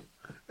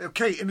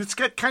 Okay, and it's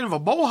got kind of a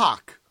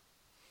mohawk.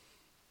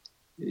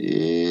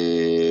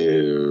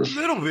 A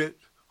little bit,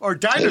 or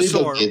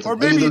dinosaur, or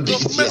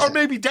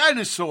maybe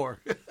dinosaur.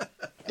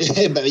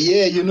 Yeah, but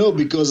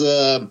because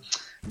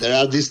there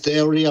are this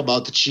theory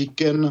about the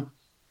chicken,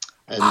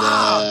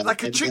 and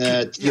like a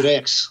chicken.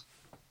 T-Rex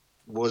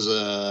was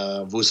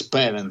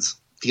parents,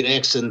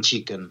 T-Rex and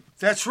chicken.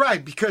 That's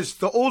right, because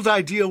the old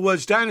idea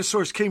was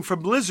dinosaurs came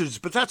from lizards,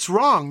 but that's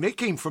wrong. They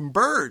came from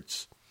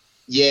birds.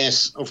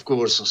 Yes, of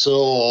course.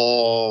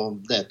 So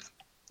that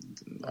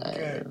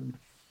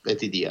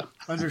idea.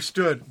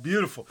 Understood.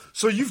 Beautiful.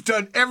 So you've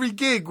done every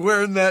gig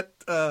wearing that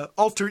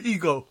alter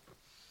ego.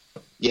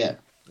 Yeah.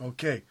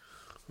 Okay.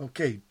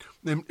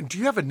 And do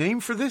you have a name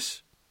for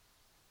this?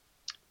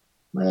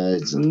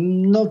 It's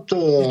not.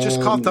 You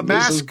just call it the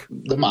mask?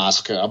 The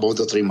mask. Above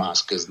the Tree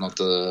mask is not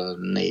a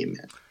name.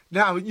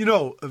 Now,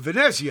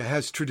 Venezia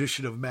has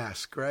tradition of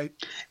mask, right?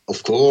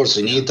 Of course.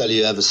 In Italy,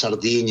 you have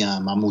Sardinia,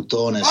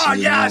 Mamutone.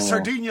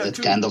 Sardinia, that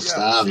too. kind of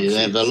stuff. You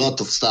have a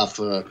lot of stuff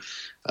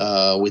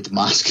with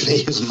mask. They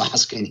use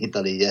mask in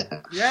Italy,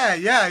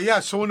 Yeah.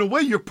 So in a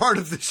way, you're part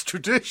of this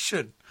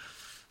tradition.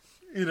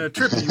 In a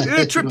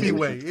trippy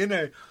way, in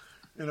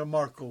a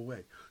Marco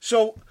way.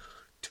 So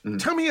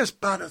tell me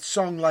about a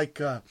song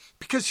like,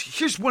 because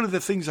here's one of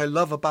the things I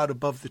love about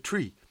Above the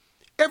Tree.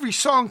 Every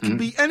song can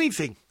be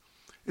anything.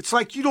 It's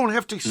like you don't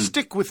have to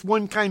stick with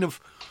one kind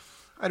of,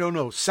 I don't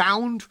know,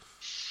 sound.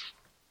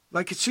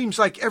 Like it seems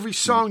like every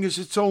song is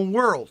its own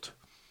world.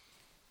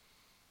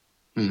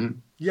 Mm-hmm.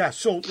 Yeah,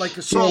 so like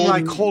a song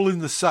like Hole in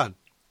the Sun.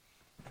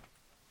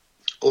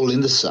 Hole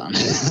in the Sun,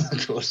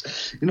 of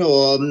course.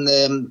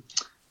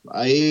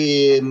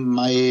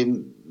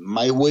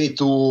 My way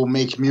to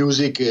make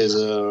music is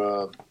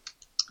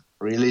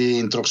really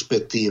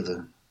introspective,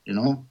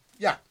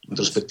 Yeah.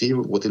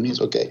 Introspective, what it means?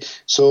 Okay.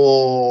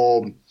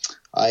 So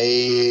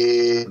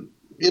I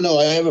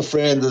have a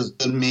friend that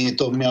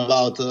told me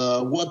about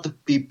what the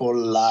people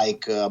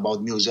like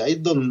about music. I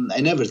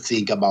never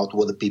think about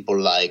what the people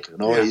like.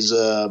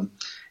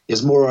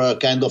 It's more a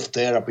kind of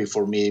therapy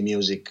for me,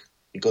 music,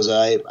 because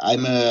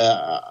I'm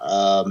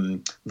a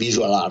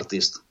visual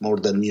artist more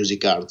than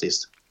music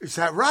artist. Is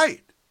that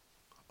right?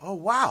 Oh,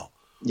 wow.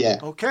 Yeah.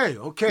 Okay.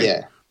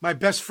 Yeah. My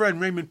best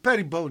friend, Raymond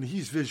Pettibone,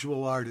 he's a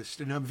visual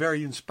artist, and I'm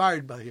very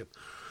inspired by him.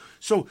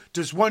 So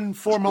does one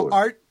form of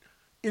art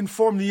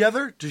inform the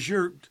other? Does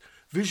your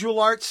visual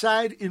art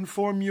side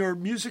inform your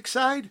music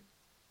side?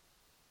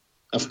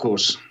 Of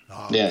course.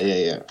 Oh,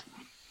 Yeah.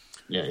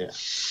 You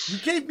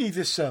gave me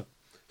this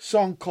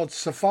song called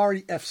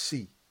Safari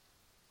FC.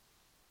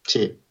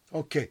 Sí.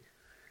 Okay.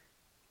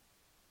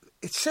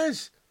 It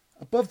says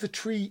Above the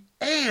Tree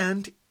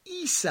and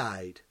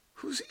Eastside.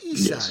 Who's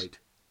Eastside?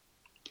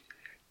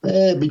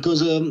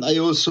 Because I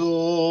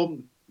also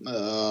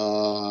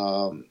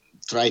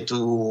try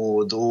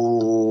to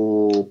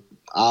do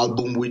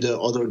album with the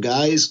other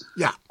guys.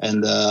 Yeah.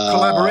 And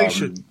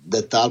collaboration.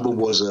 That album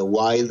was a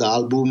wild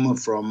album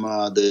from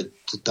the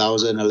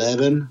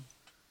 2011.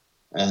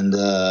 And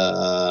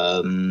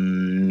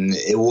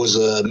it was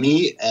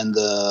me and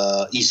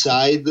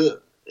E-side.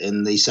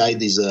 And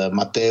E-side is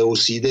Matteo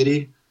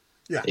Sideri.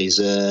 Yeah. He's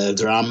a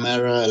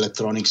drummer,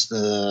 electronics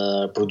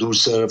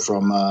producer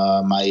from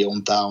my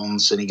hometown,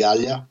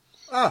 Senigallia.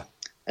 Ah.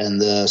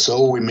 And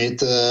so we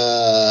met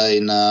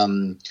in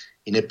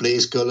a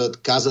place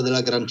called Casa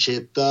della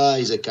Grancetta.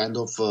 Is a kind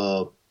of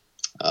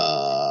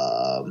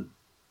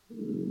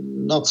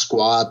not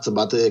squat,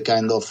 but a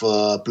kind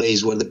of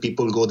place where the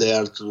people go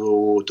there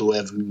to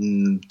have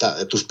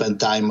to spend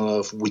time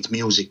with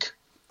music.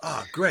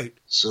 Ah, great.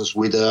 So it's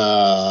with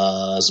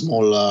a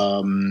small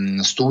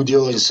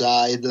studio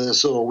inside.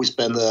 So we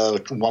spent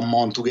 1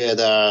 month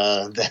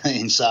together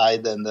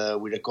inside, and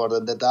we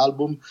recorded that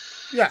album.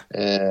 Yeah.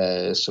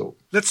 So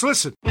let's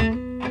listen.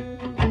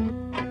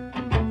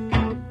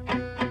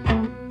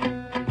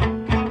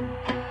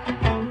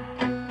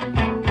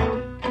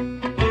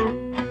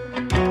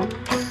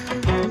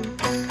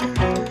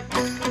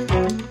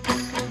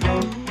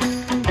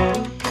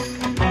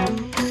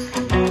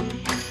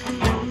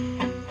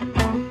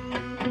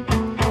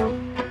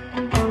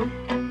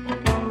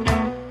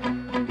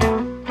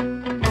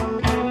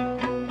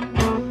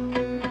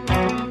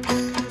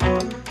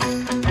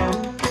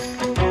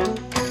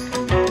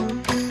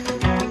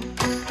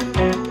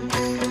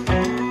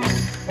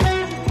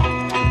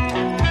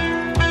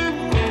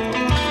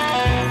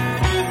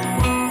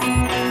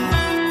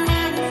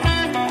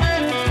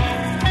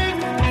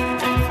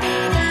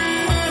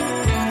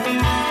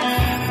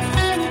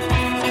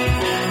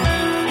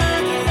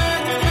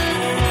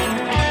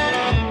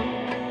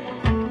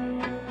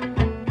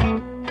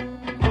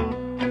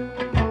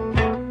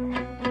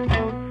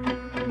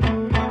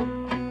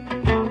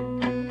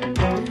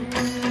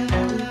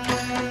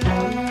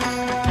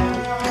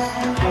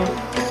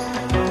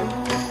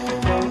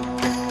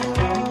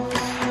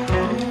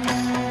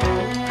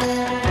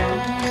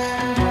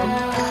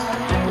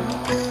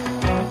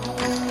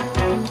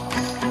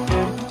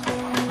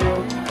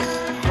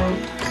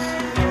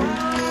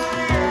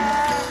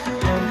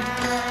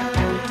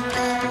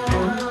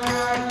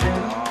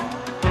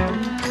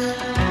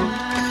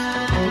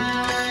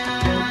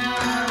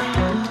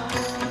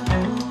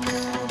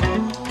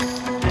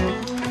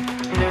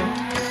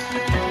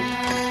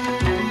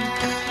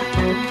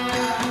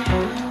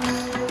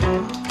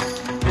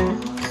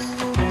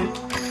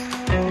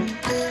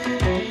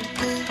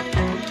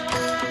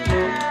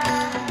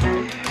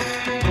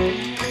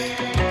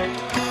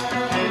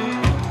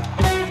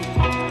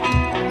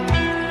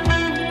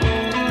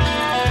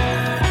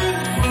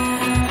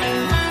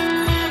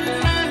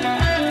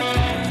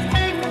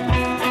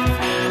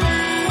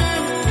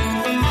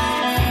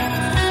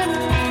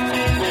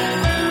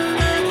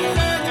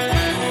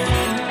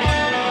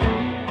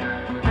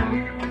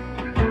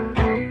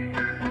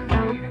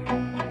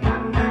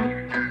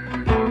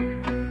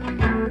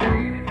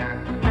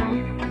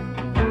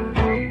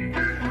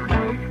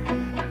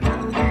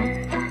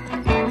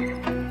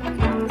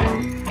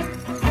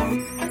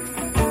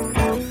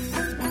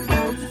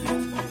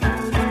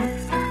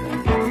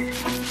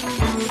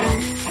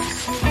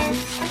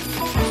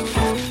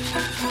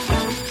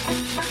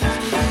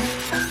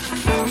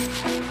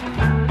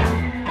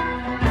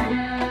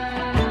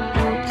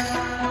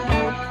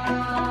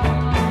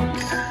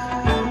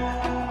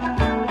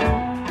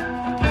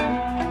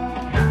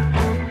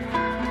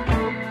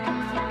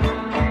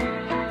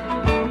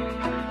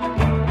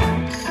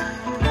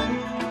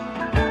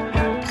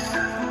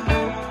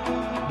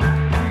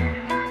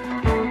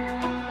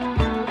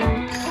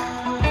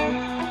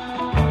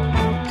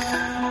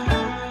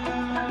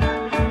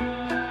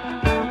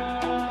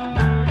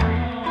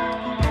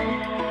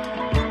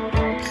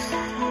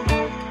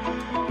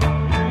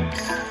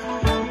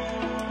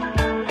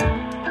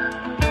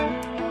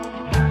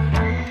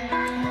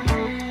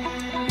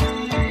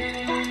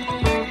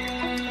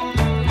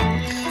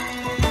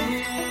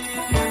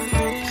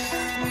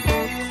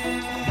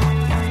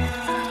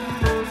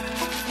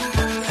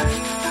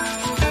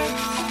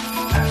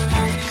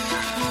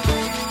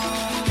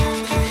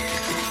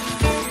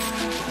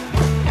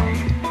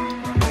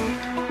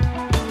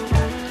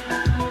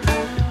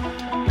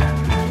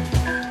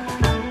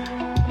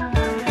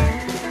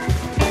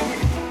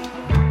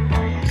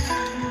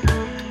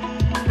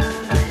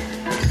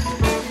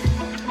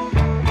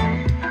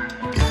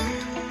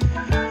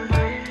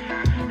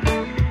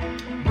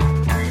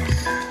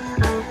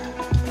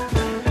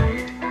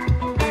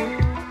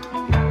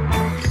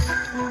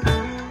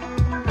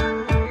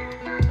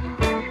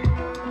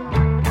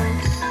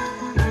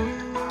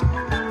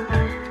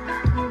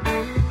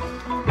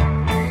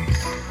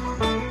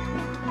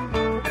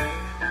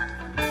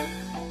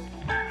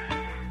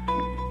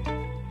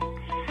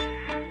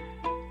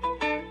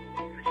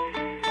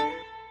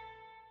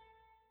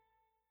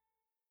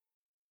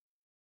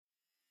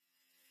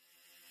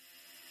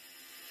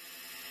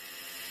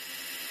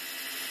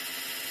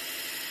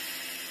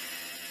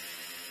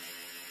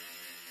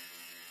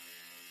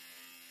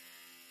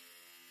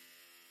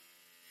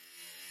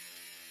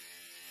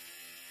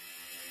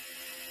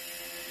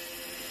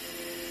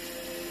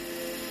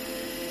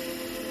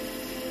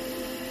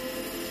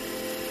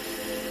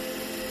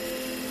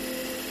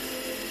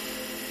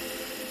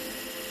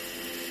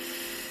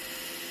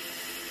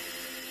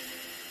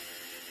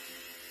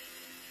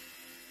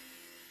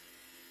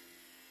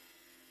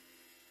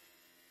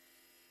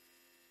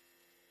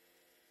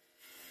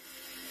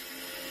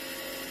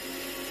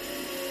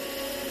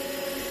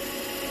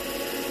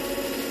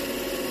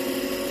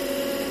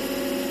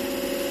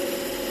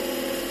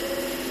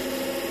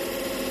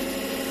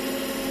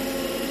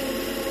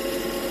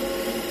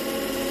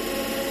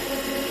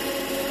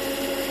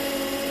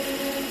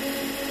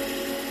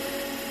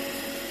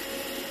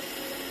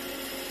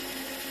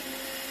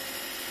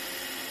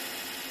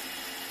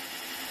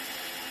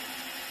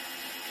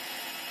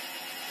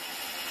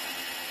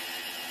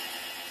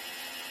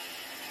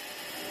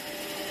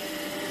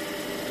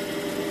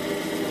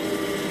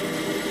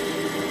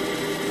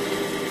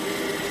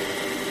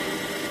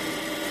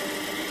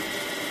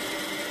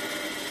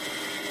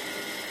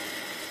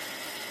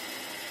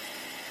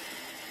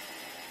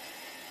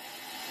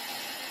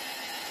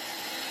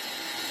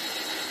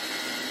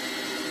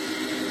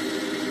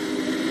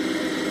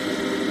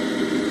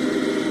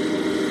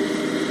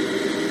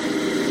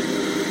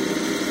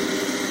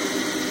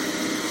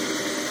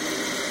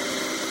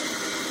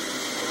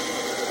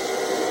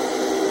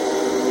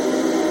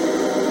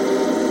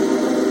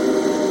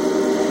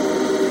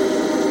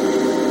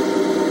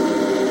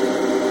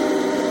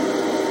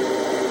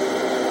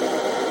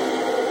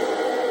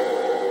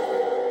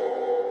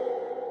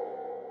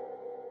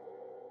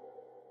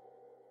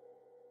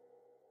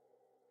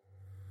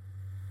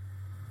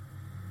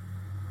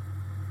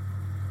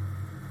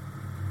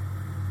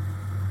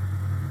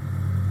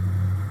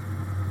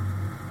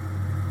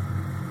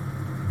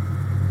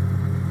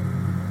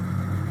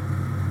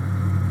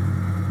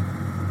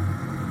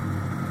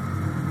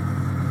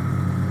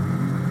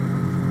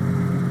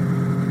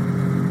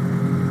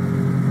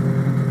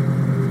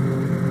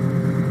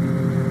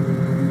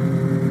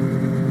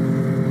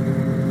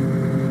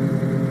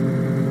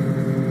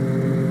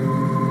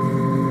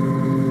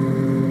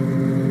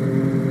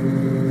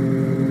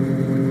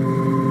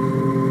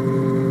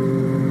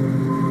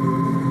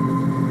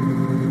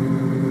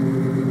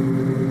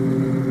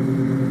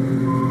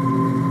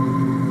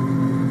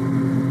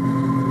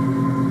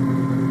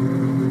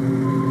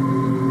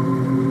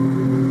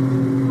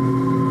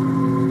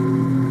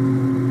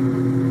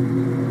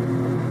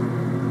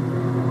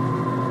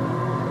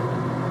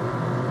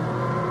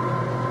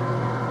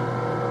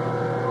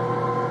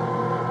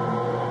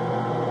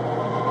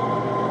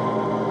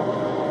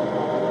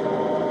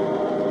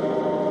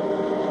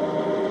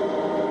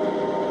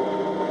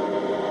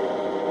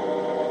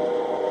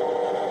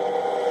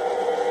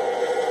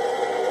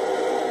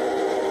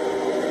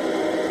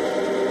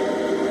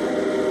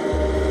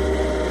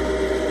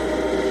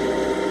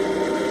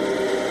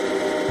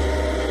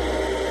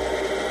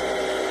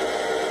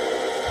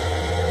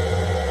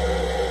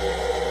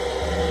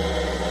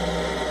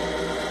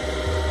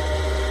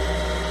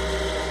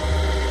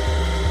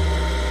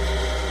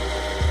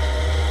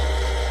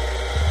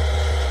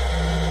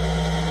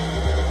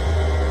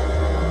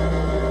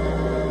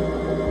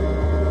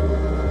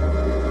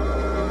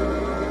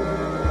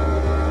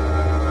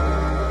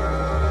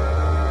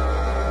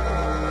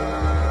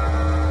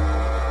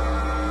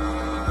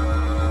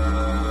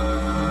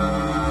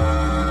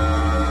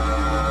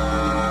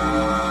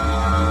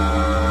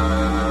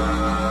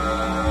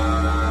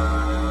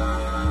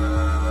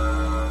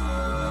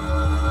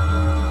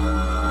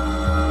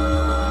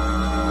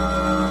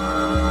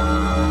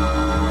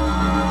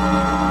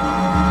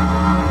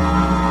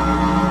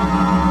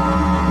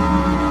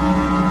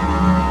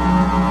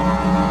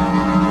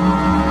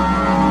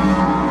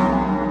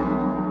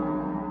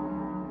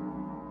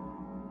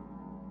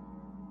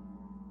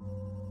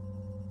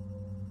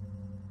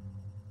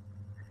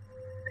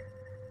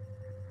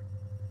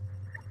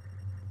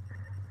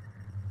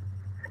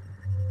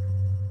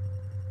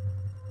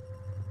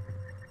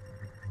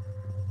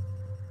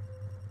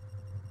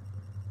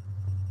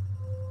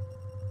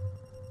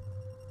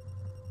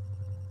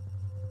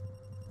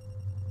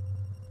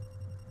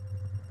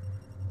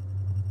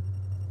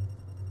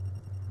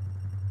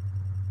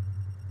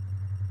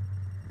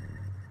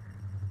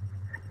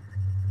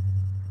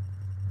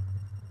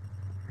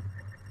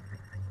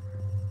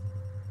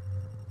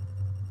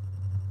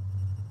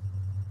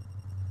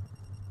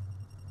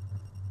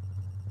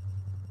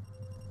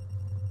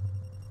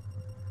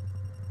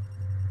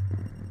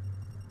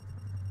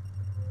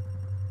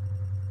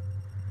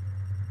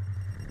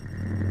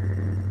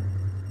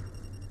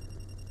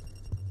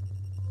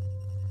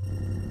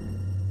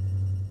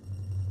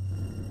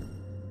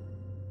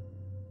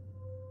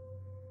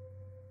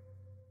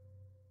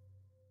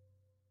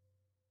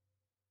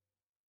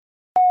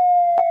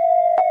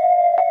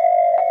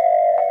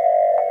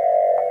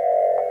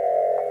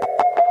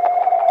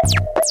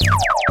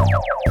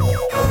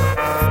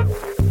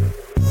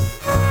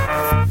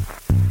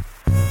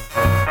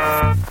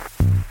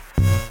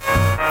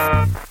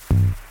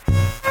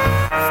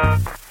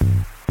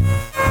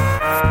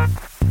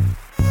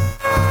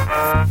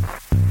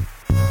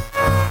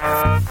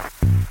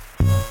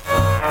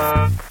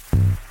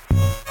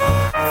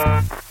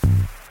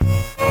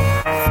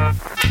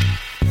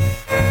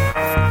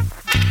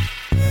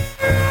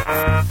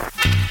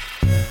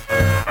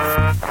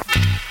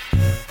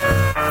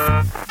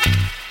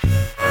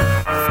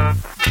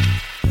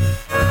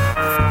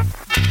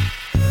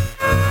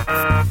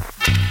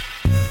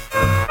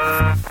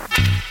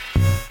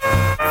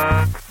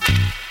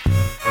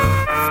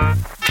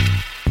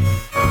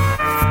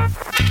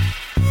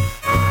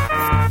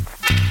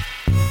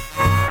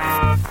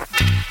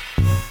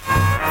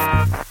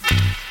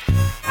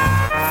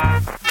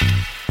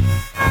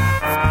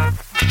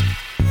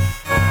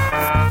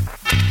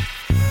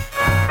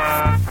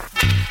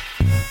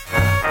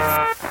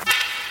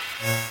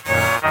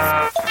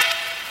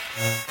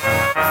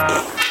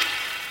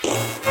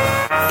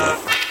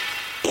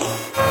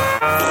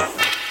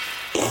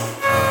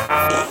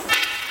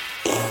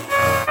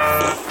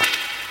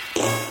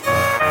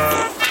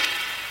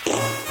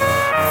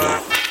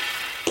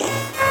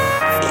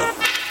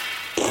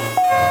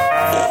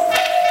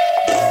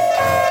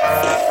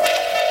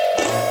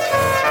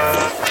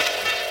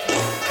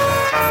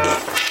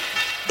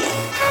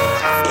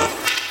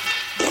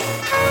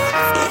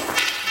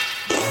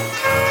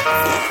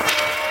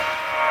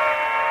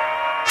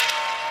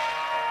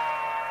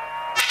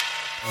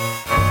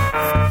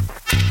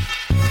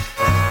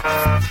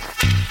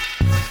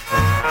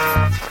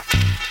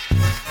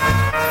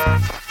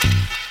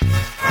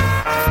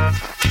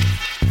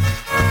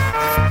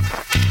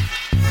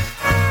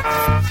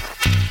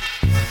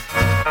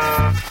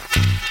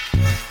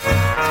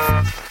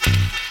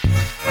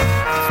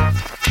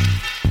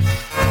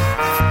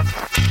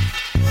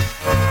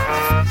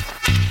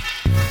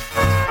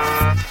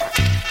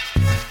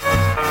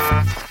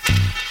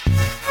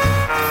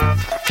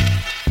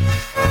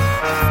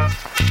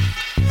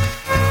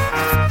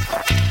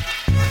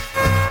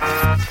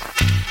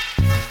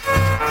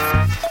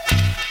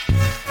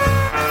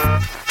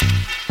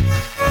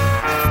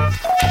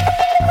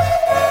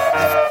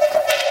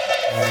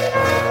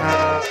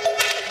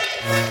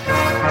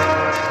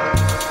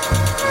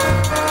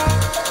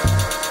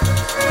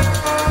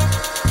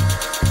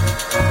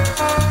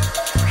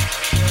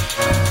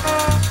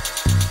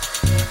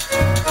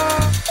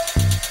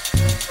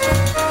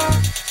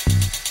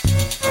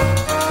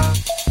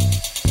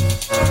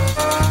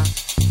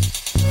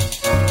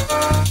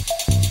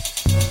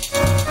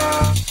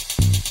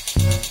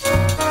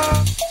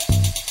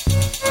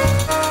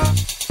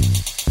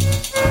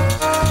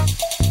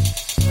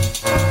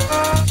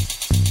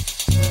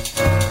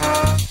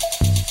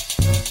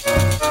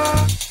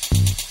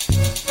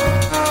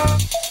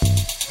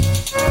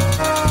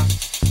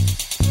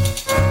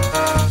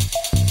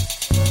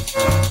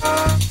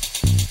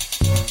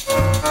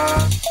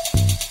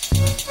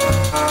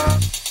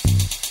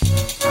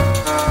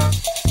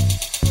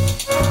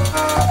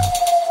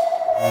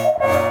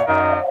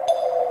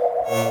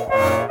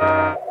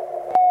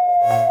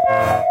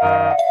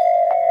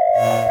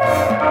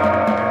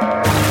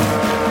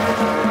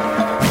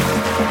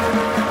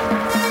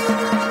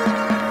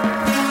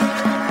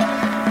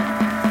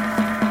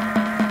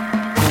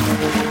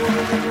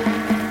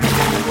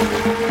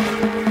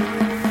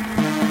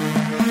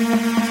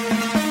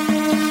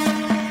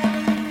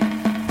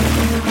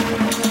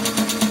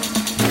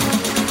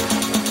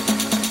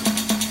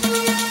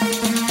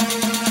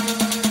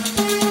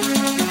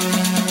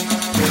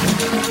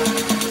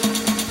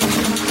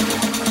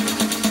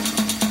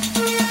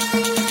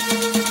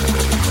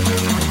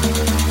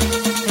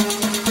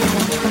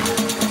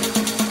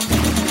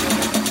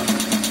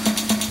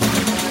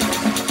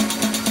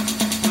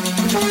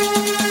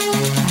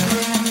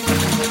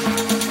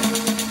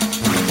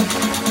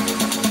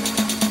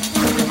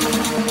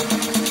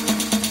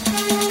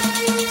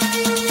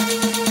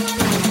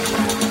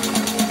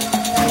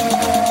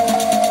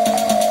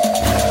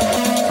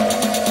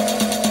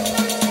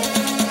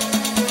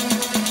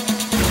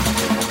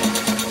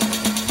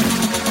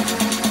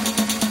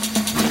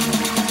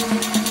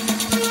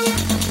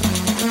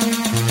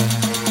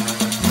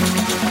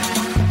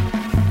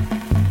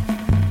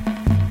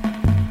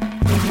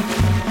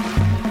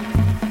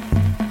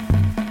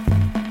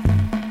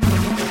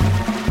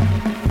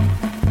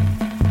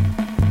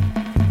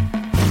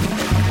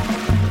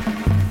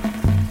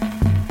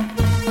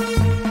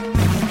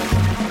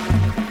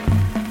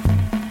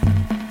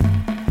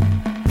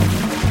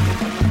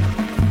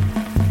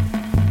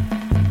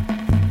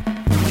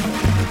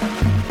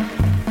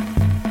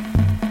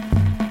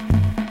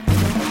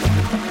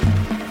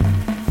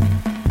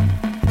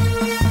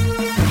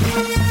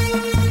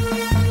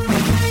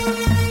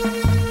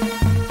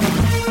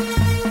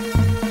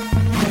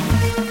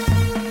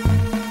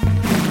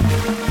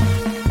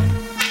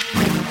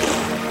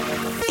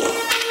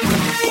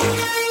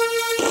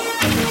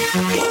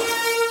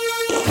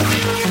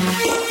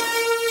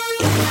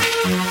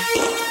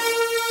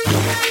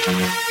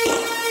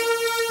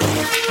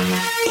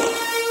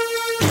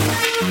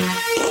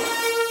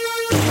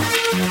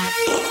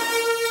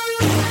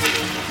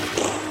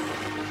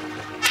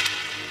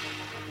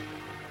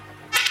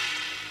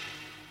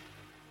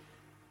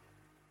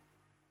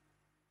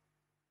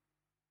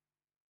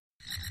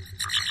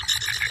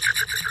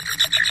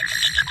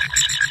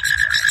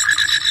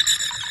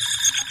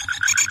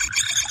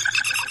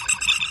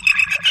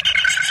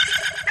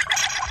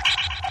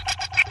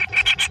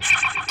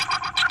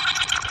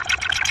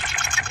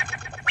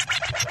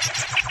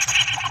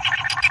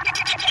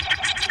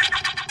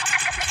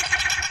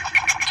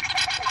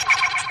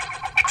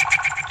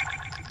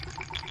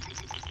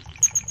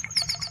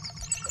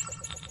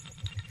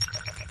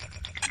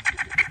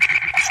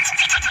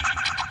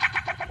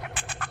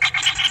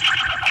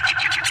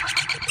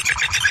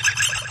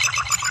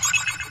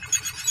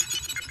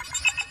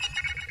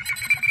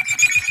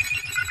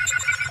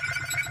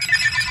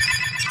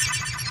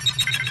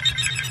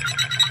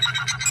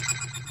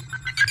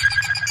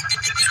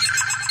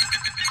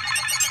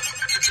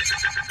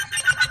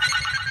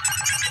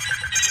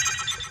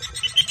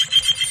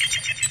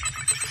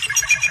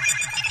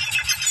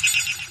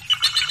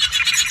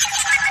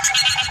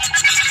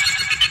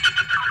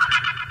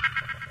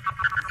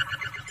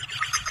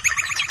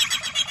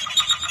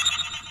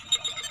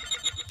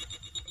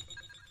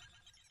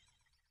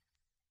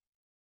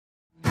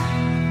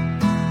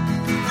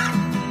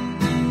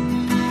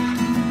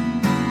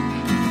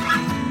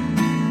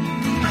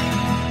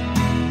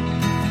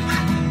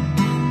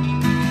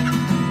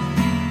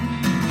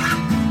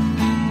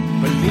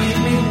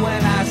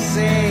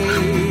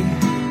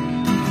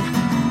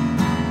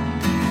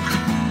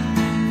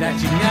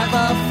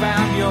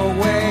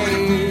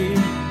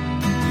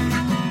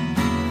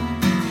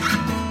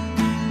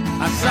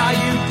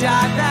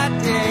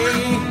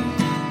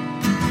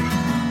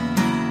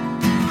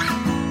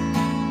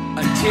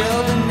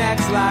 Until the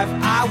next life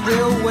I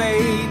will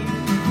wait.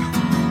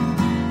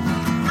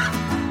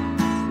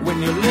 When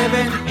you're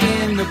living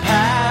in the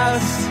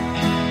past,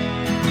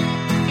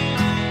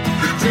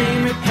 the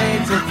dream it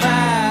fades so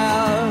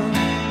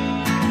fast,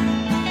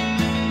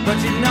 but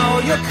you know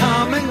you're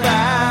coming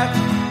back.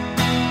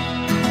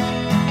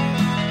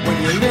 When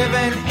you're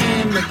living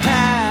in the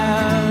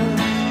past,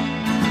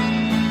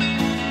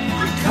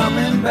 you're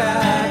coming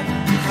back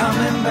again.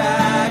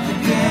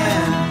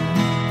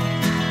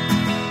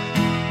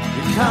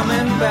 You're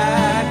coming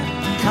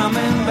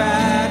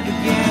back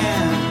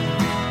again.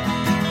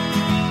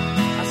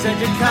 I said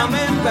you're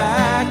coming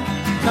back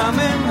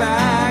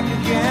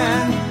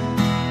again.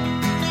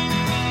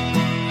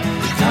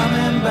 You're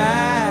coming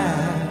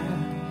back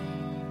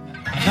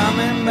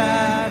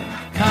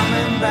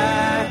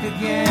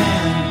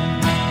again.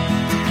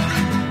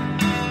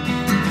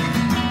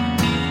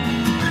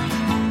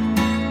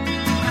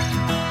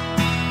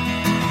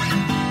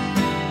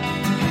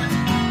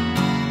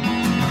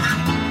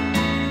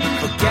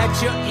 Forget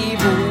your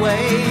evil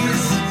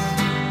ways.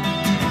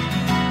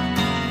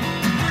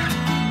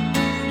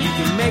 You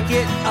can make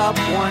it up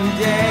one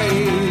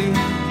day.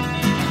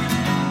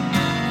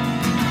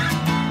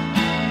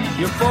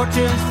 Your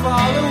fortunes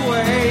fall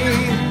away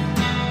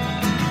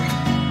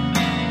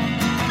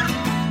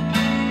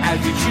as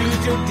you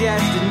choose your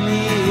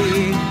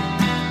destiny.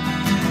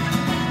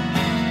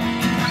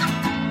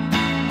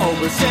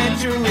 Over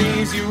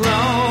centuries you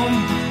roam,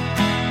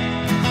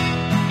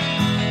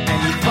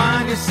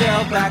 find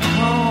yourself back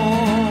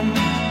home.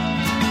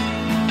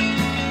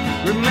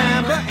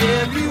 Remember,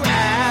 if you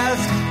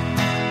ask,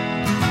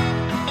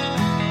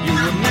 you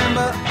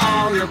remember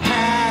all your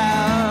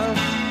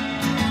past.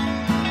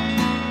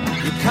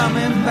 You're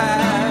coming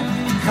back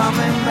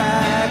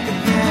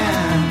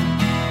again.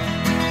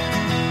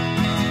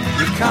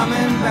 You're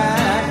coming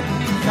back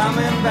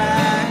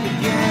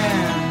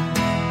again.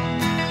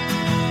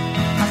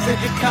 I said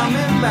you're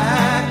coming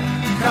back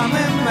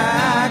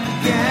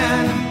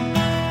again.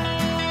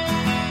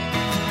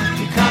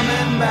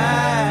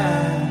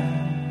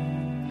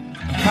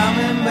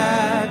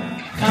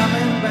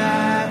 Coming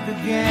back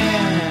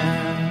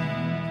again.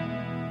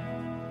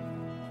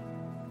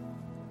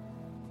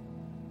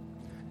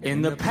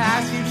 In the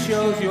past you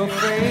chose your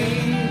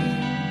fate.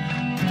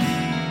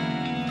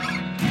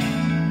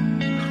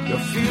 Your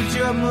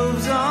future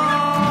moves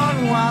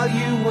on while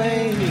you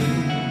wait.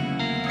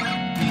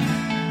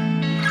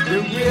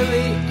 There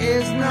really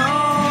is no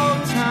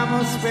time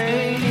or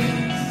space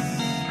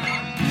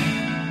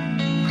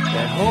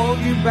that hold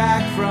you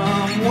back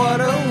from what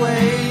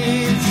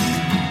awaits.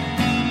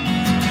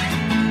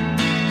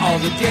 All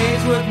the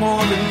days worth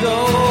more than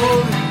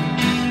gold,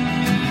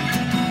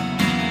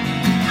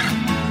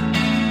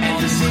 and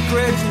the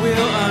secrets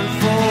will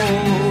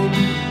unfold.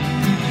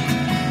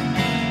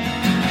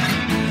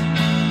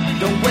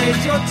 Don't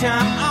waste your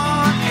time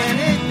on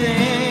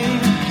anything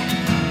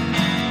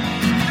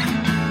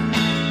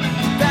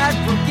that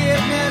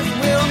forgiveness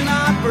will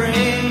not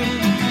bring.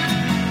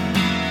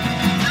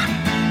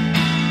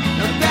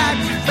 That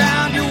you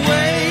found your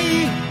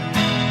way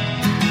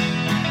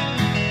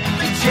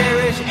to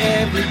cherish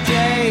every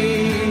day.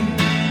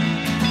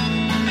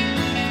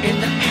 In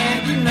the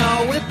end, you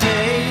know it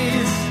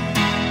pays.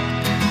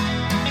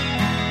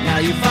 Now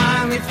you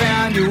finally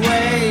found your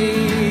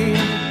way.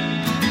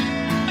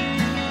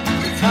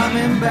 You're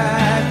coming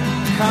back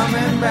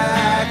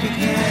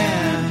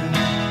again.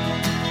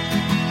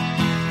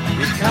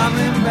 You're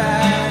coming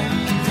back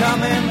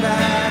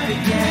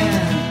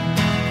again.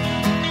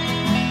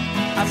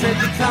 I said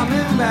you're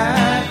coming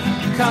back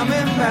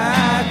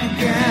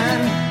again.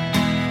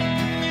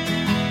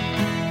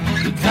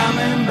 You're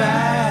coming back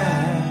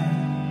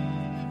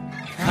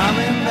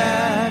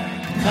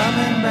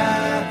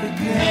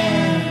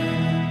again.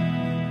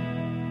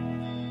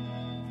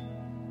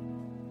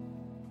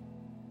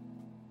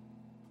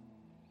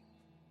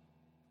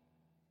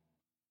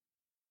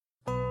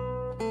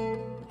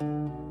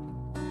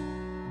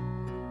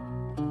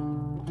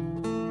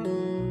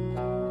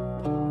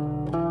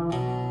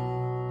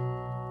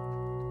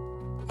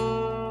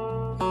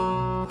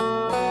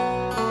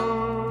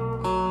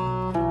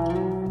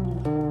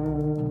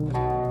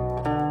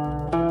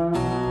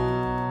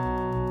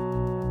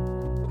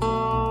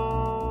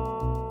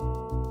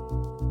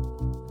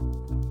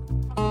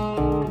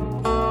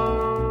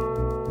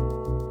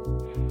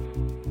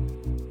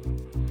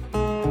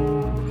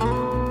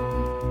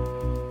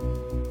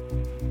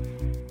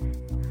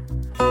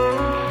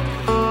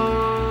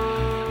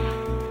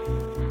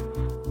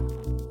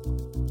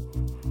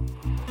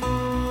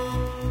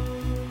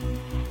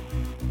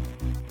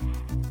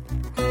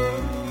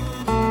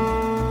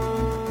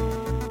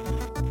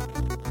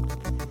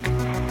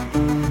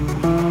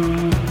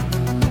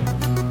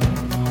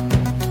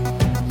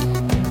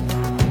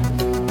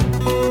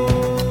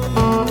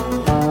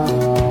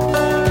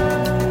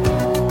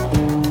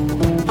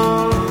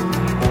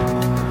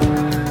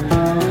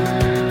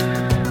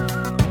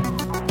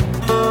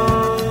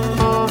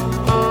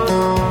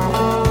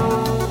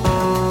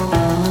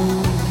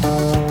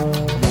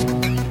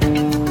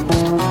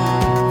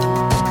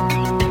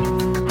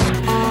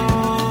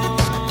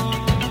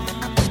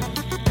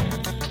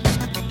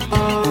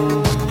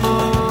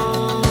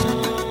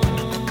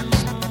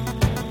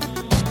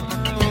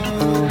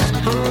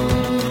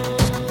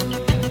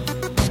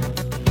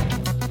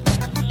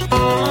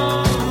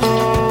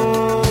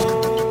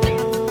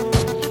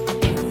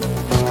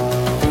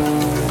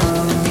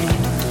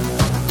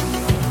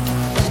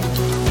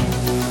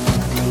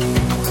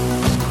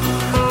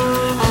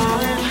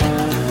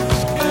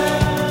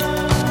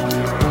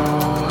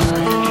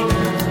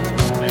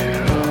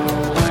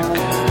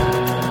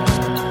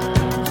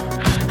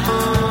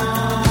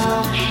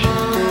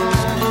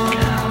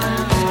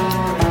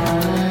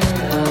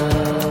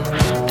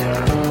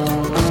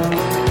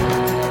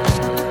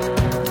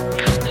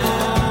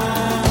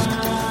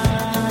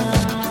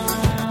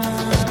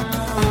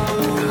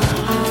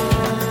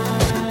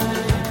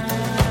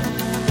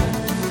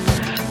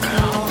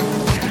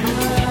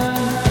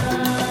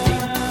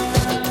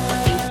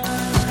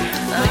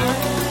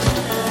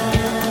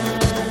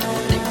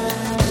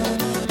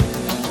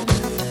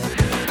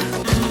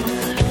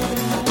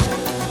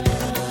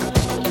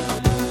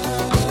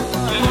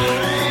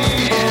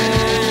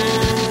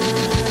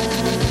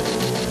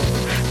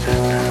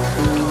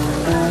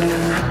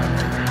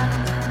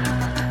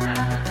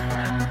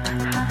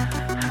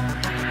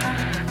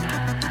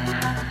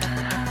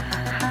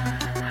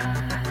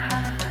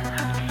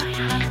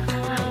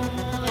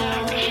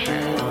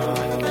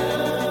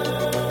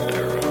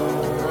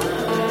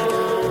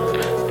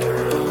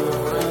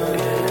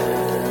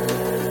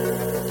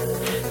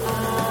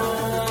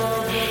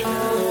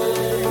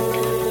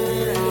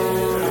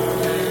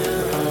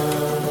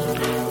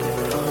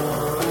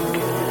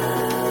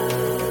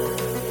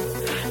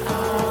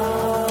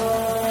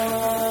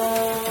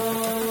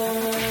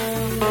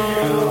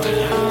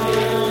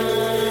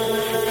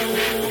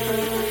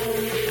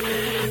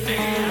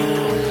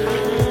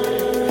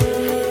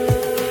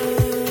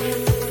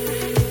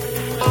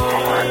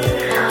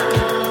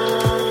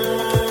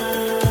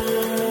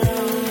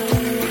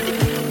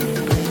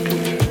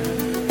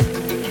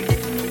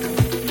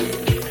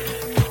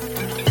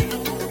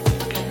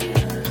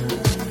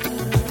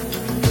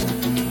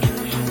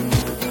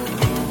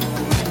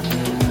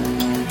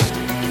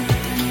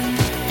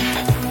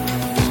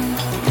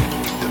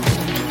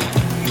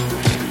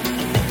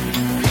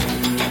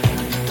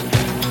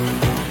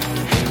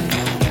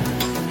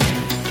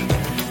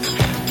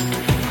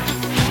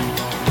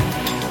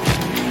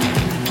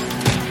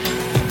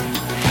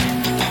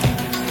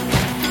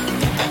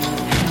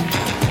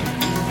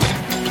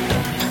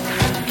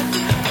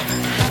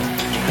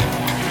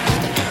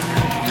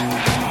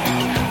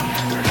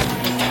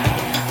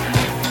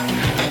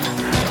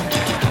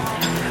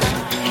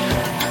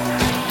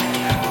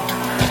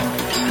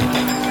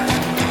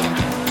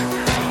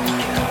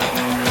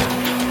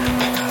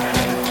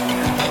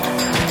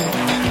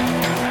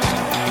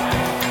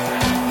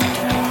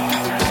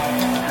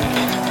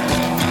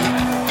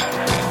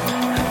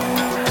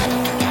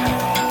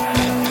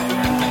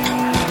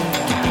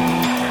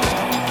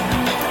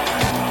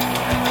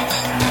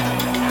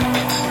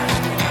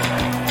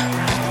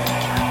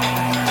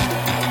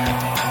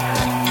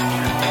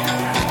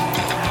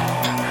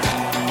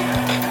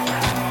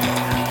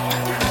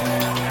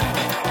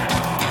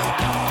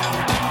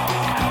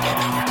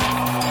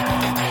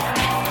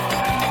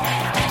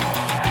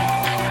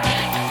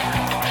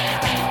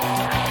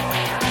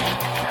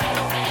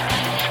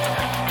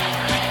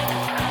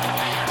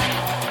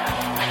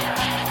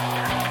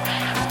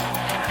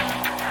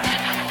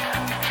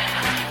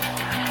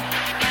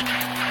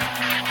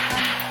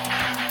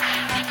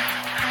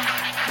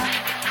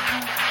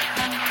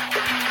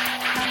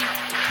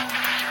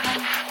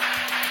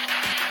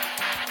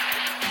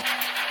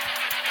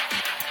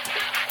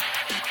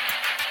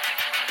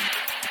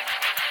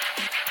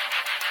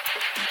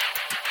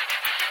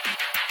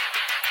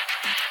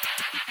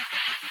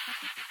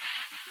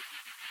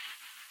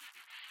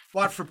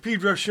 Fought for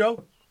Pedro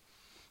Show.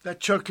 That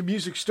chunk of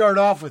music started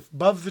off with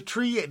Above the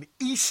Tree and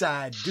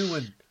Eastside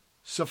doing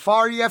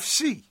Safari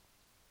FC.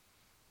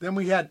 Then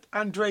we had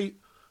Andrey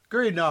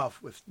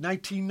Guryanov with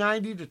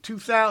 1990 to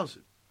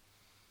 2000.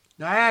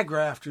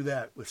 Niagara after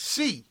that with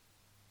C.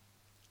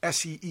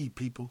 S-E-E,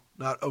 people,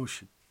 not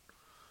ocean.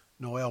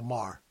 Noel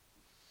Mar.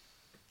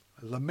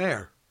 La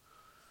Mer.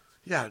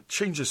 Yeah, it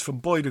changes from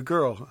boy to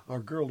girl, or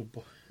girl to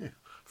boy.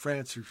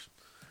 France or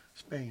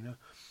Spain, huh?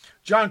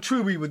 John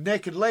Trubee with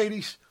Naked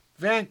Ladies.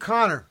 Van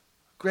Connor,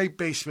 great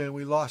bass man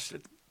we lost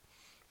at the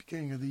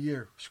beginning of the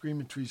year.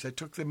 Screaming Trees. I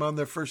took them on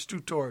their first 2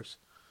 tours.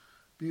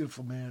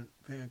 Beautiful man,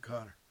 Van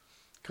Connor.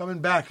 Coming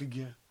back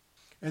again.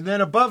 And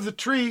then Above the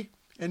Tree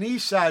and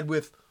Eastside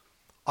with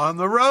On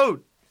the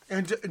Road.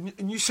 And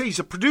you say he's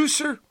a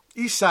producer?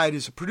 Eastside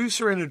is a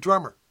producer and a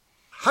drummer.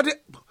 How did...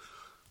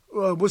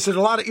 was it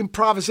a lot of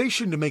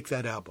improvisation to make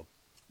that album?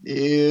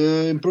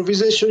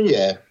 Improvisation,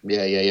 yeah.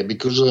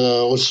 Because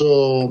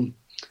also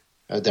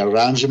the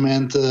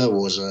arrangement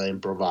was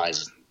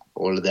improvised.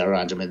 All the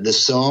arrangement. The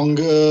song,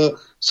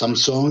 some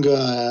song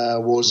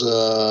was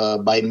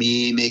by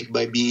me, made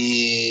by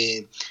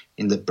me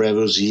in the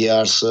previous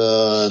years,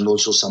 and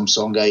also some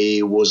song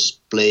I was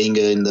playing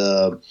in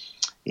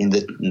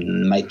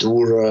my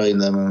tour,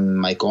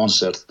 my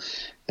concert.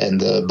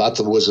 And but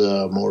it was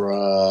more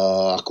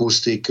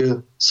acoustic.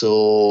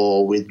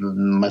 So with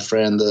my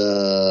friend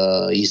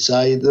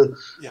Eastside,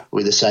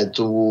 we decided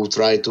to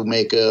try to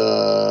make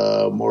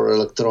more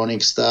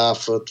electronic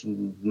stuff, to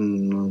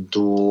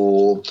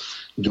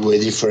do a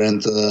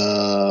different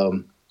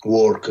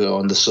work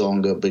on the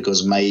song,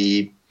 because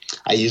I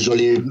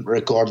usually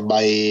record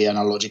by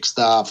analogic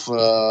stuff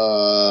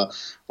or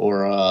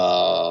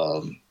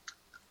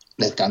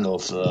that kind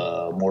of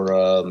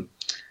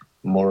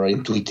more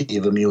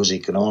intuitive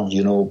music, no?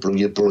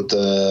 You put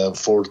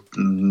 4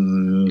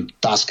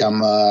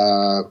 Tascam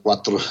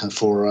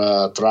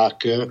 4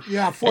 track, 4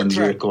 and track.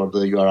 you record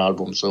your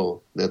album.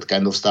 So that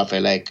kind of stuff I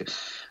like.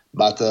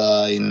 But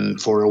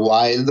for a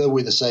while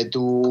we decided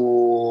to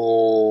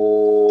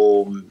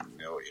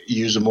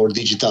use more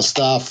digital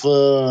stuff,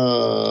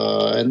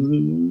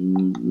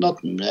 and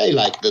not. I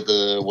like that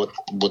what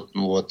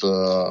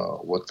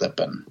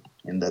happened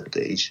in that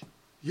age.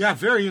 Yeah,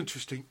 very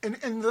interesting.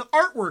 And the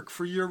artwork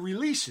for your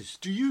releases,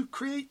 do you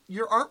create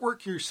your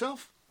artwork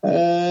yourself?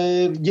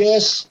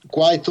 Yes,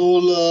 quite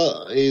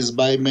all is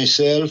by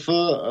myself.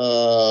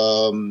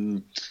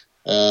 Some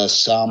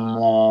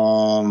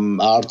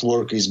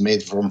artwork is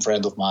made from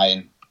friend of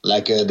mine,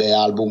 like the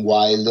album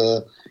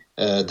Wild.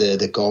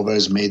 The cover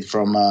is made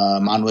from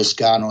Manuel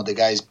Scano, the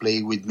guys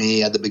played with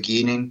me at the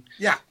beginning.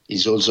 Yeah.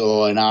 He's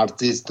also an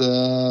artist.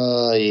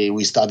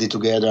 We studied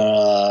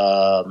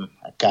together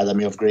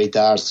Academy of Great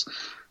Arts,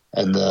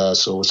 and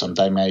so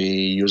sometimes I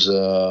use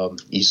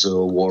his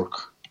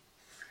work.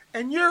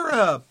 And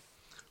your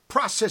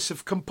process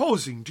of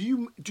composing, do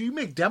you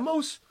make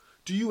demos?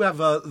 Do you have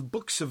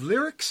books of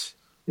lyrics?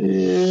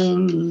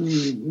 Allora,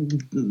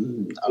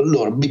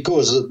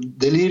 because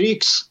the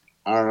lyrics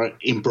are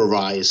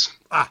improvised.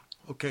 Ah,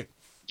 okay.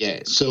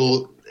 Yeah,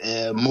 so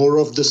more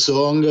of the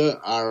song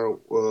are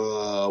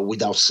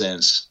without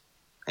sense.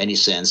 Any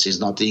sense. It's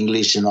not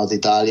English, it's not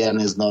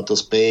Italian, it's not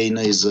Spain.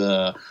 It's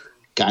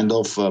kind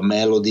of a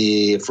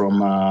melody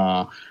from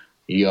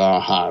your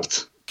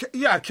heart.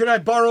 Can I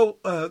borrow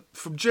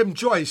from Jim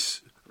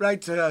Joyce,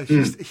 right?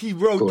 He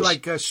wrote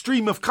like a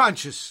stream of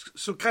conscious,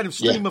 so kind of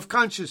stream of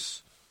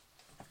conscious.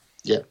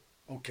 Yeah.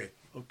 Okay.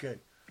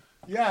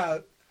 Yeah,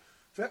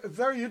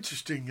 very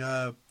interesting.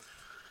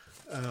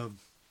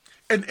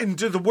 And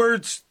do the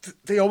words,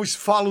 they always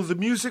follow the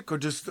music, or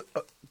do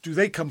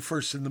they come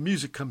first and the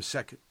music comes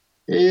second?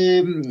 At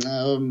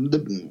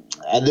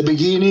the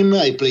beginning,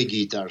 I play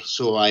guitar,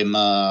 so I'm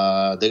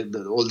all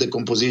the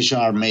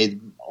compositions are made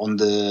on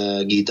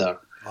the guitar,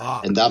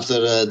 and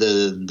after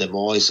the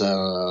voice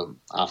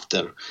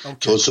after.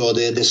 Okay. So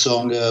the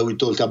song we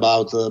talked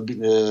about,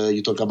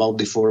 you talked about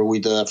before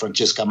with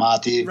Francesca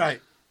Amati,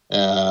 right?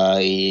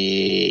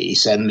 He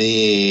sent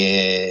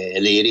me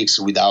lyrics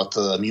without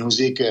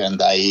music, and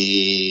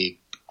I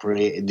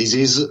create. This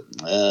is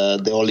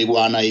the only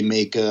one I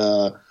make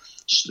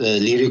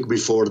lyric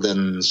before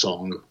then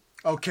song.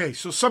 Okay,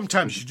 so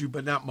sometimes you do,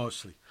 but not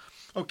mostly.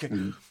 Okay,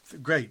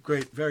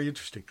 Great, very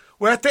interesting.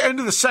 We're at the end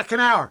of the second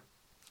hour,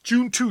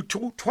 June 2,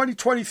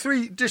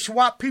 2023. Edition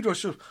Watt Pedro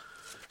Show.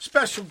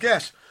 Special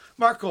guest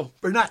Marco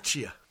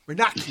Bernacchia.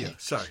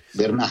 Sorry.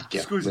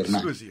 Bernacchia.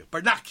 Scusi.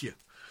 Bernacchia.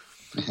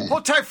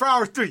 Hold tight for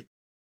hour 3.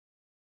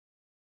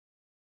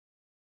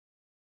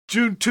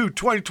 June 2,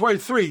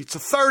 2023. It's the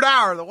third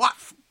hour of the Watt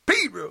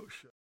Pedro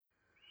Show.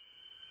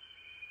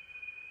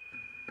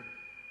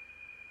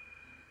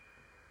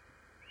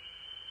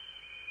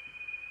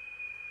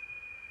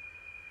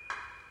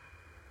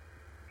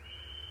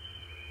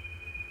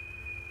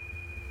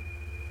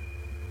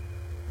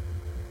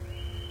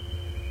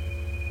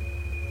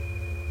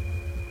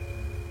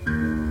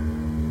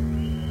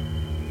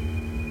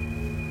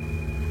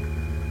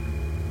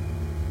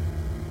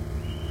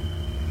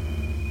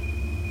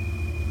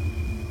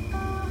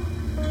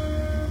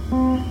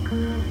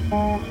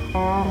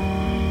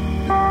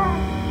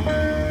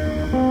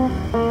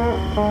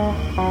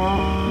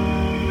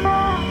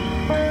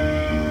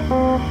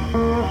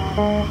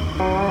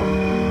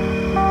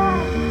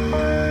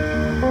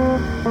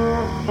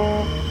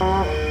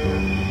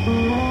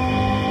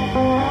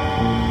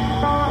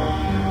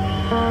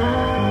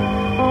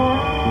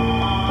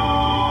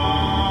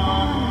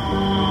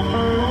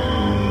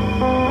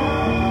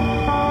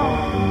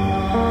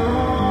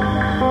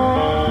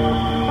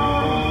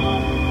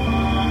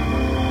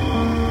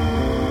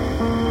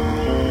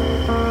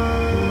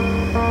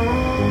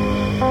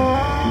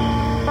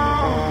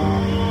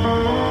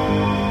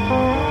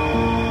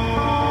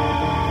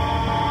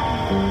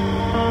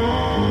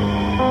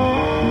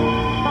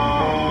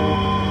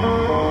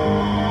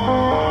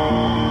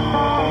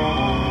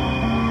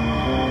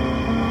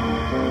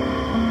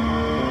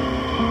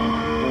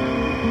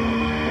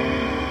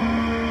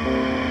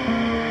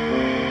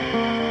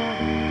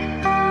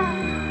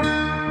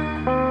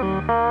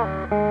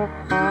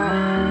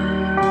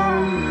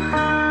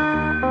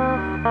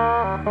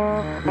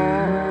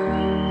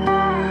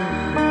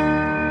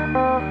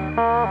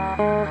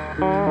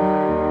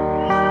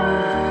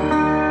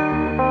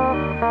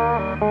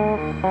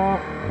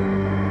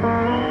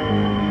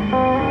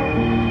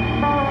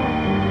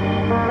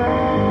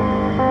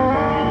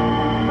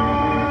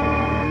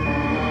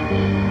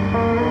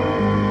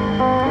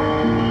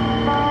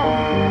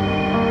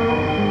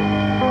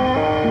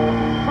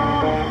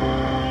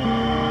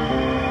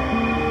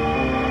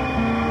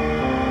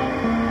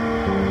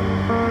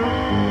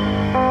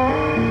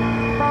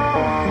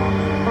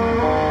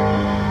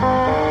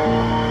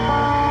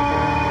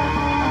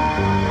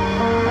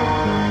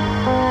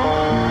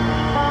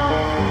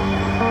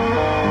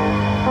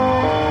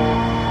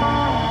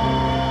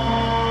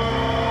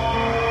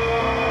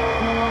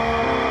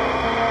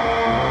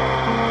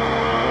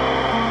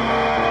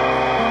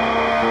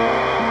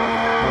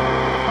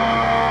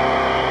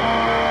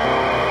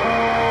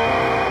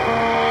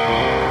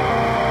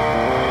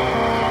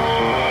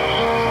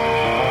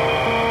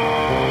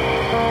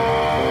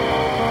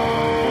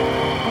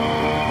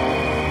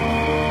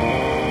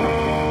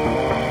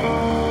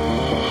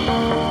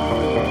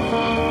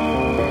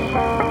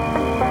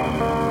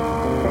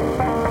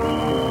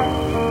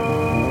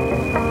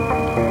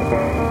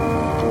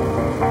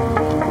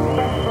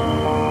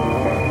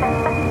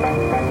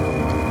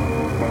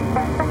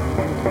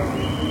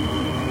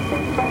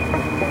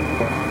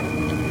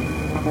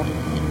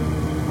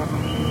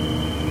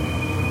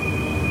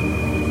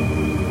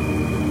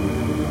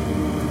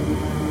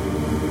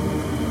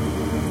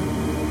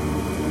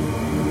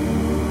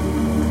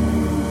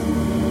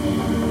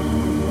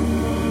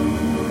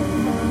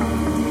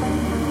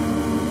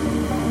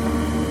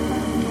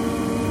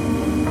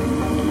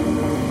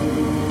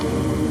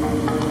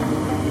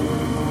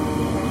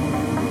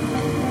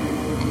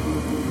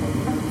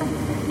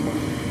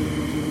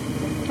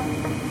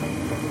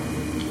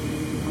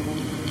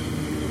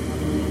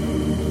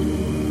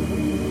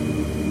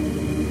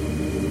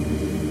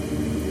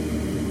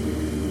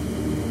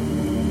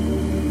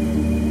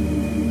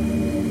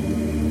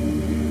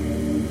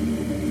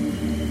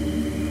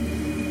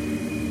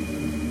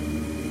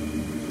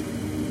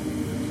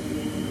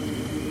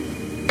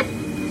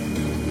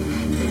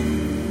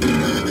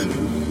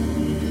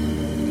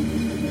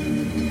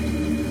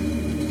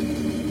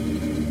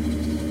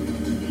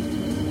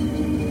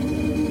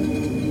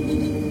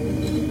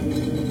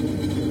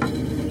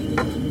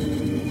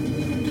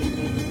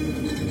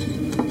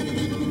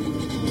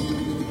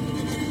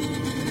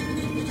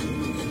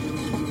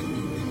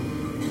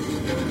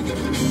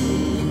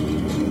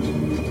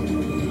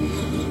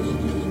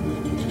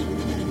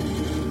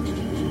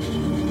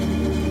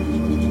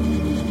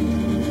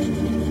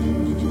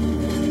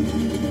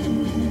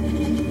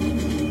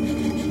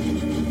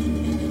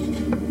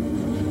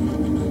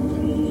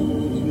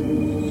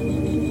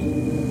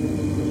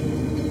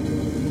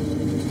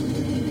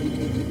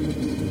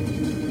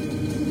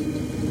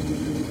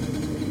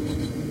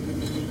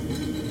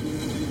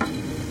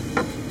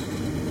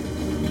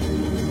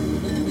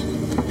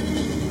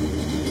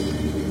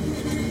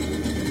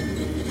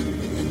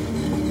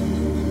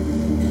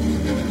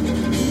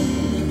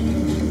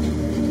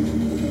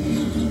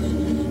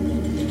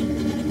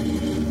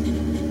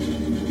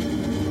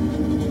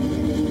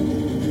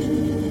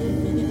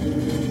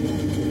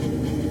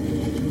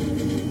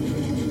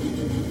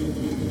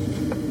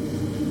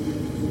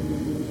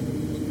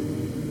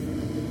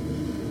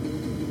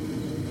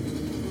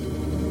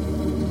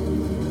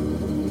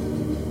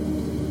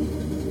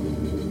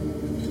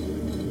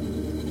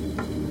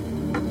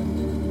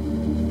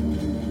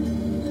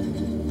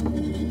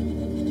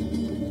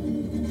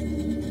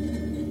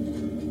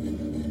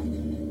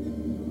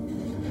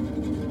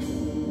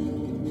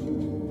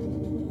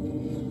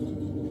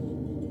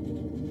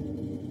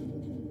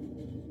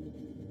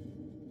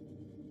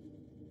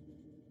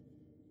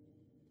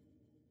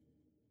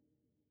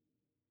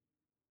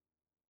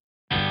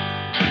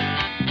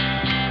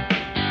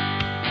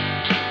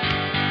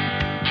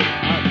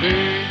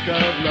 think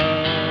of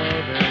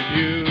love and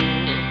you,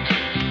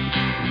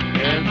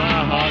 and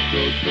my heart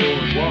so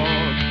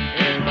warm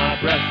and my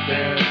breath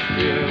stands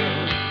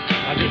still.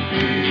 I can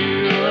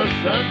feel the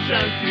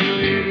sunshine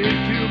stealing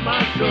into my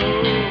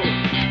soul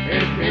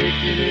and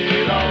making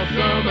it all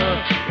summer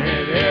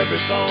and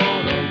every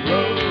thorn a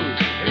rose,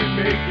 and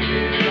making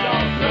it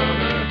all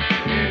summer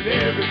and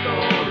every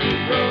thorn a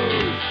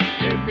rose,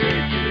 and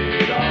making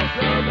it all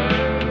summer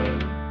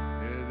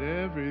and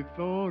every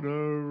thorn a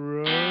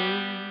rose.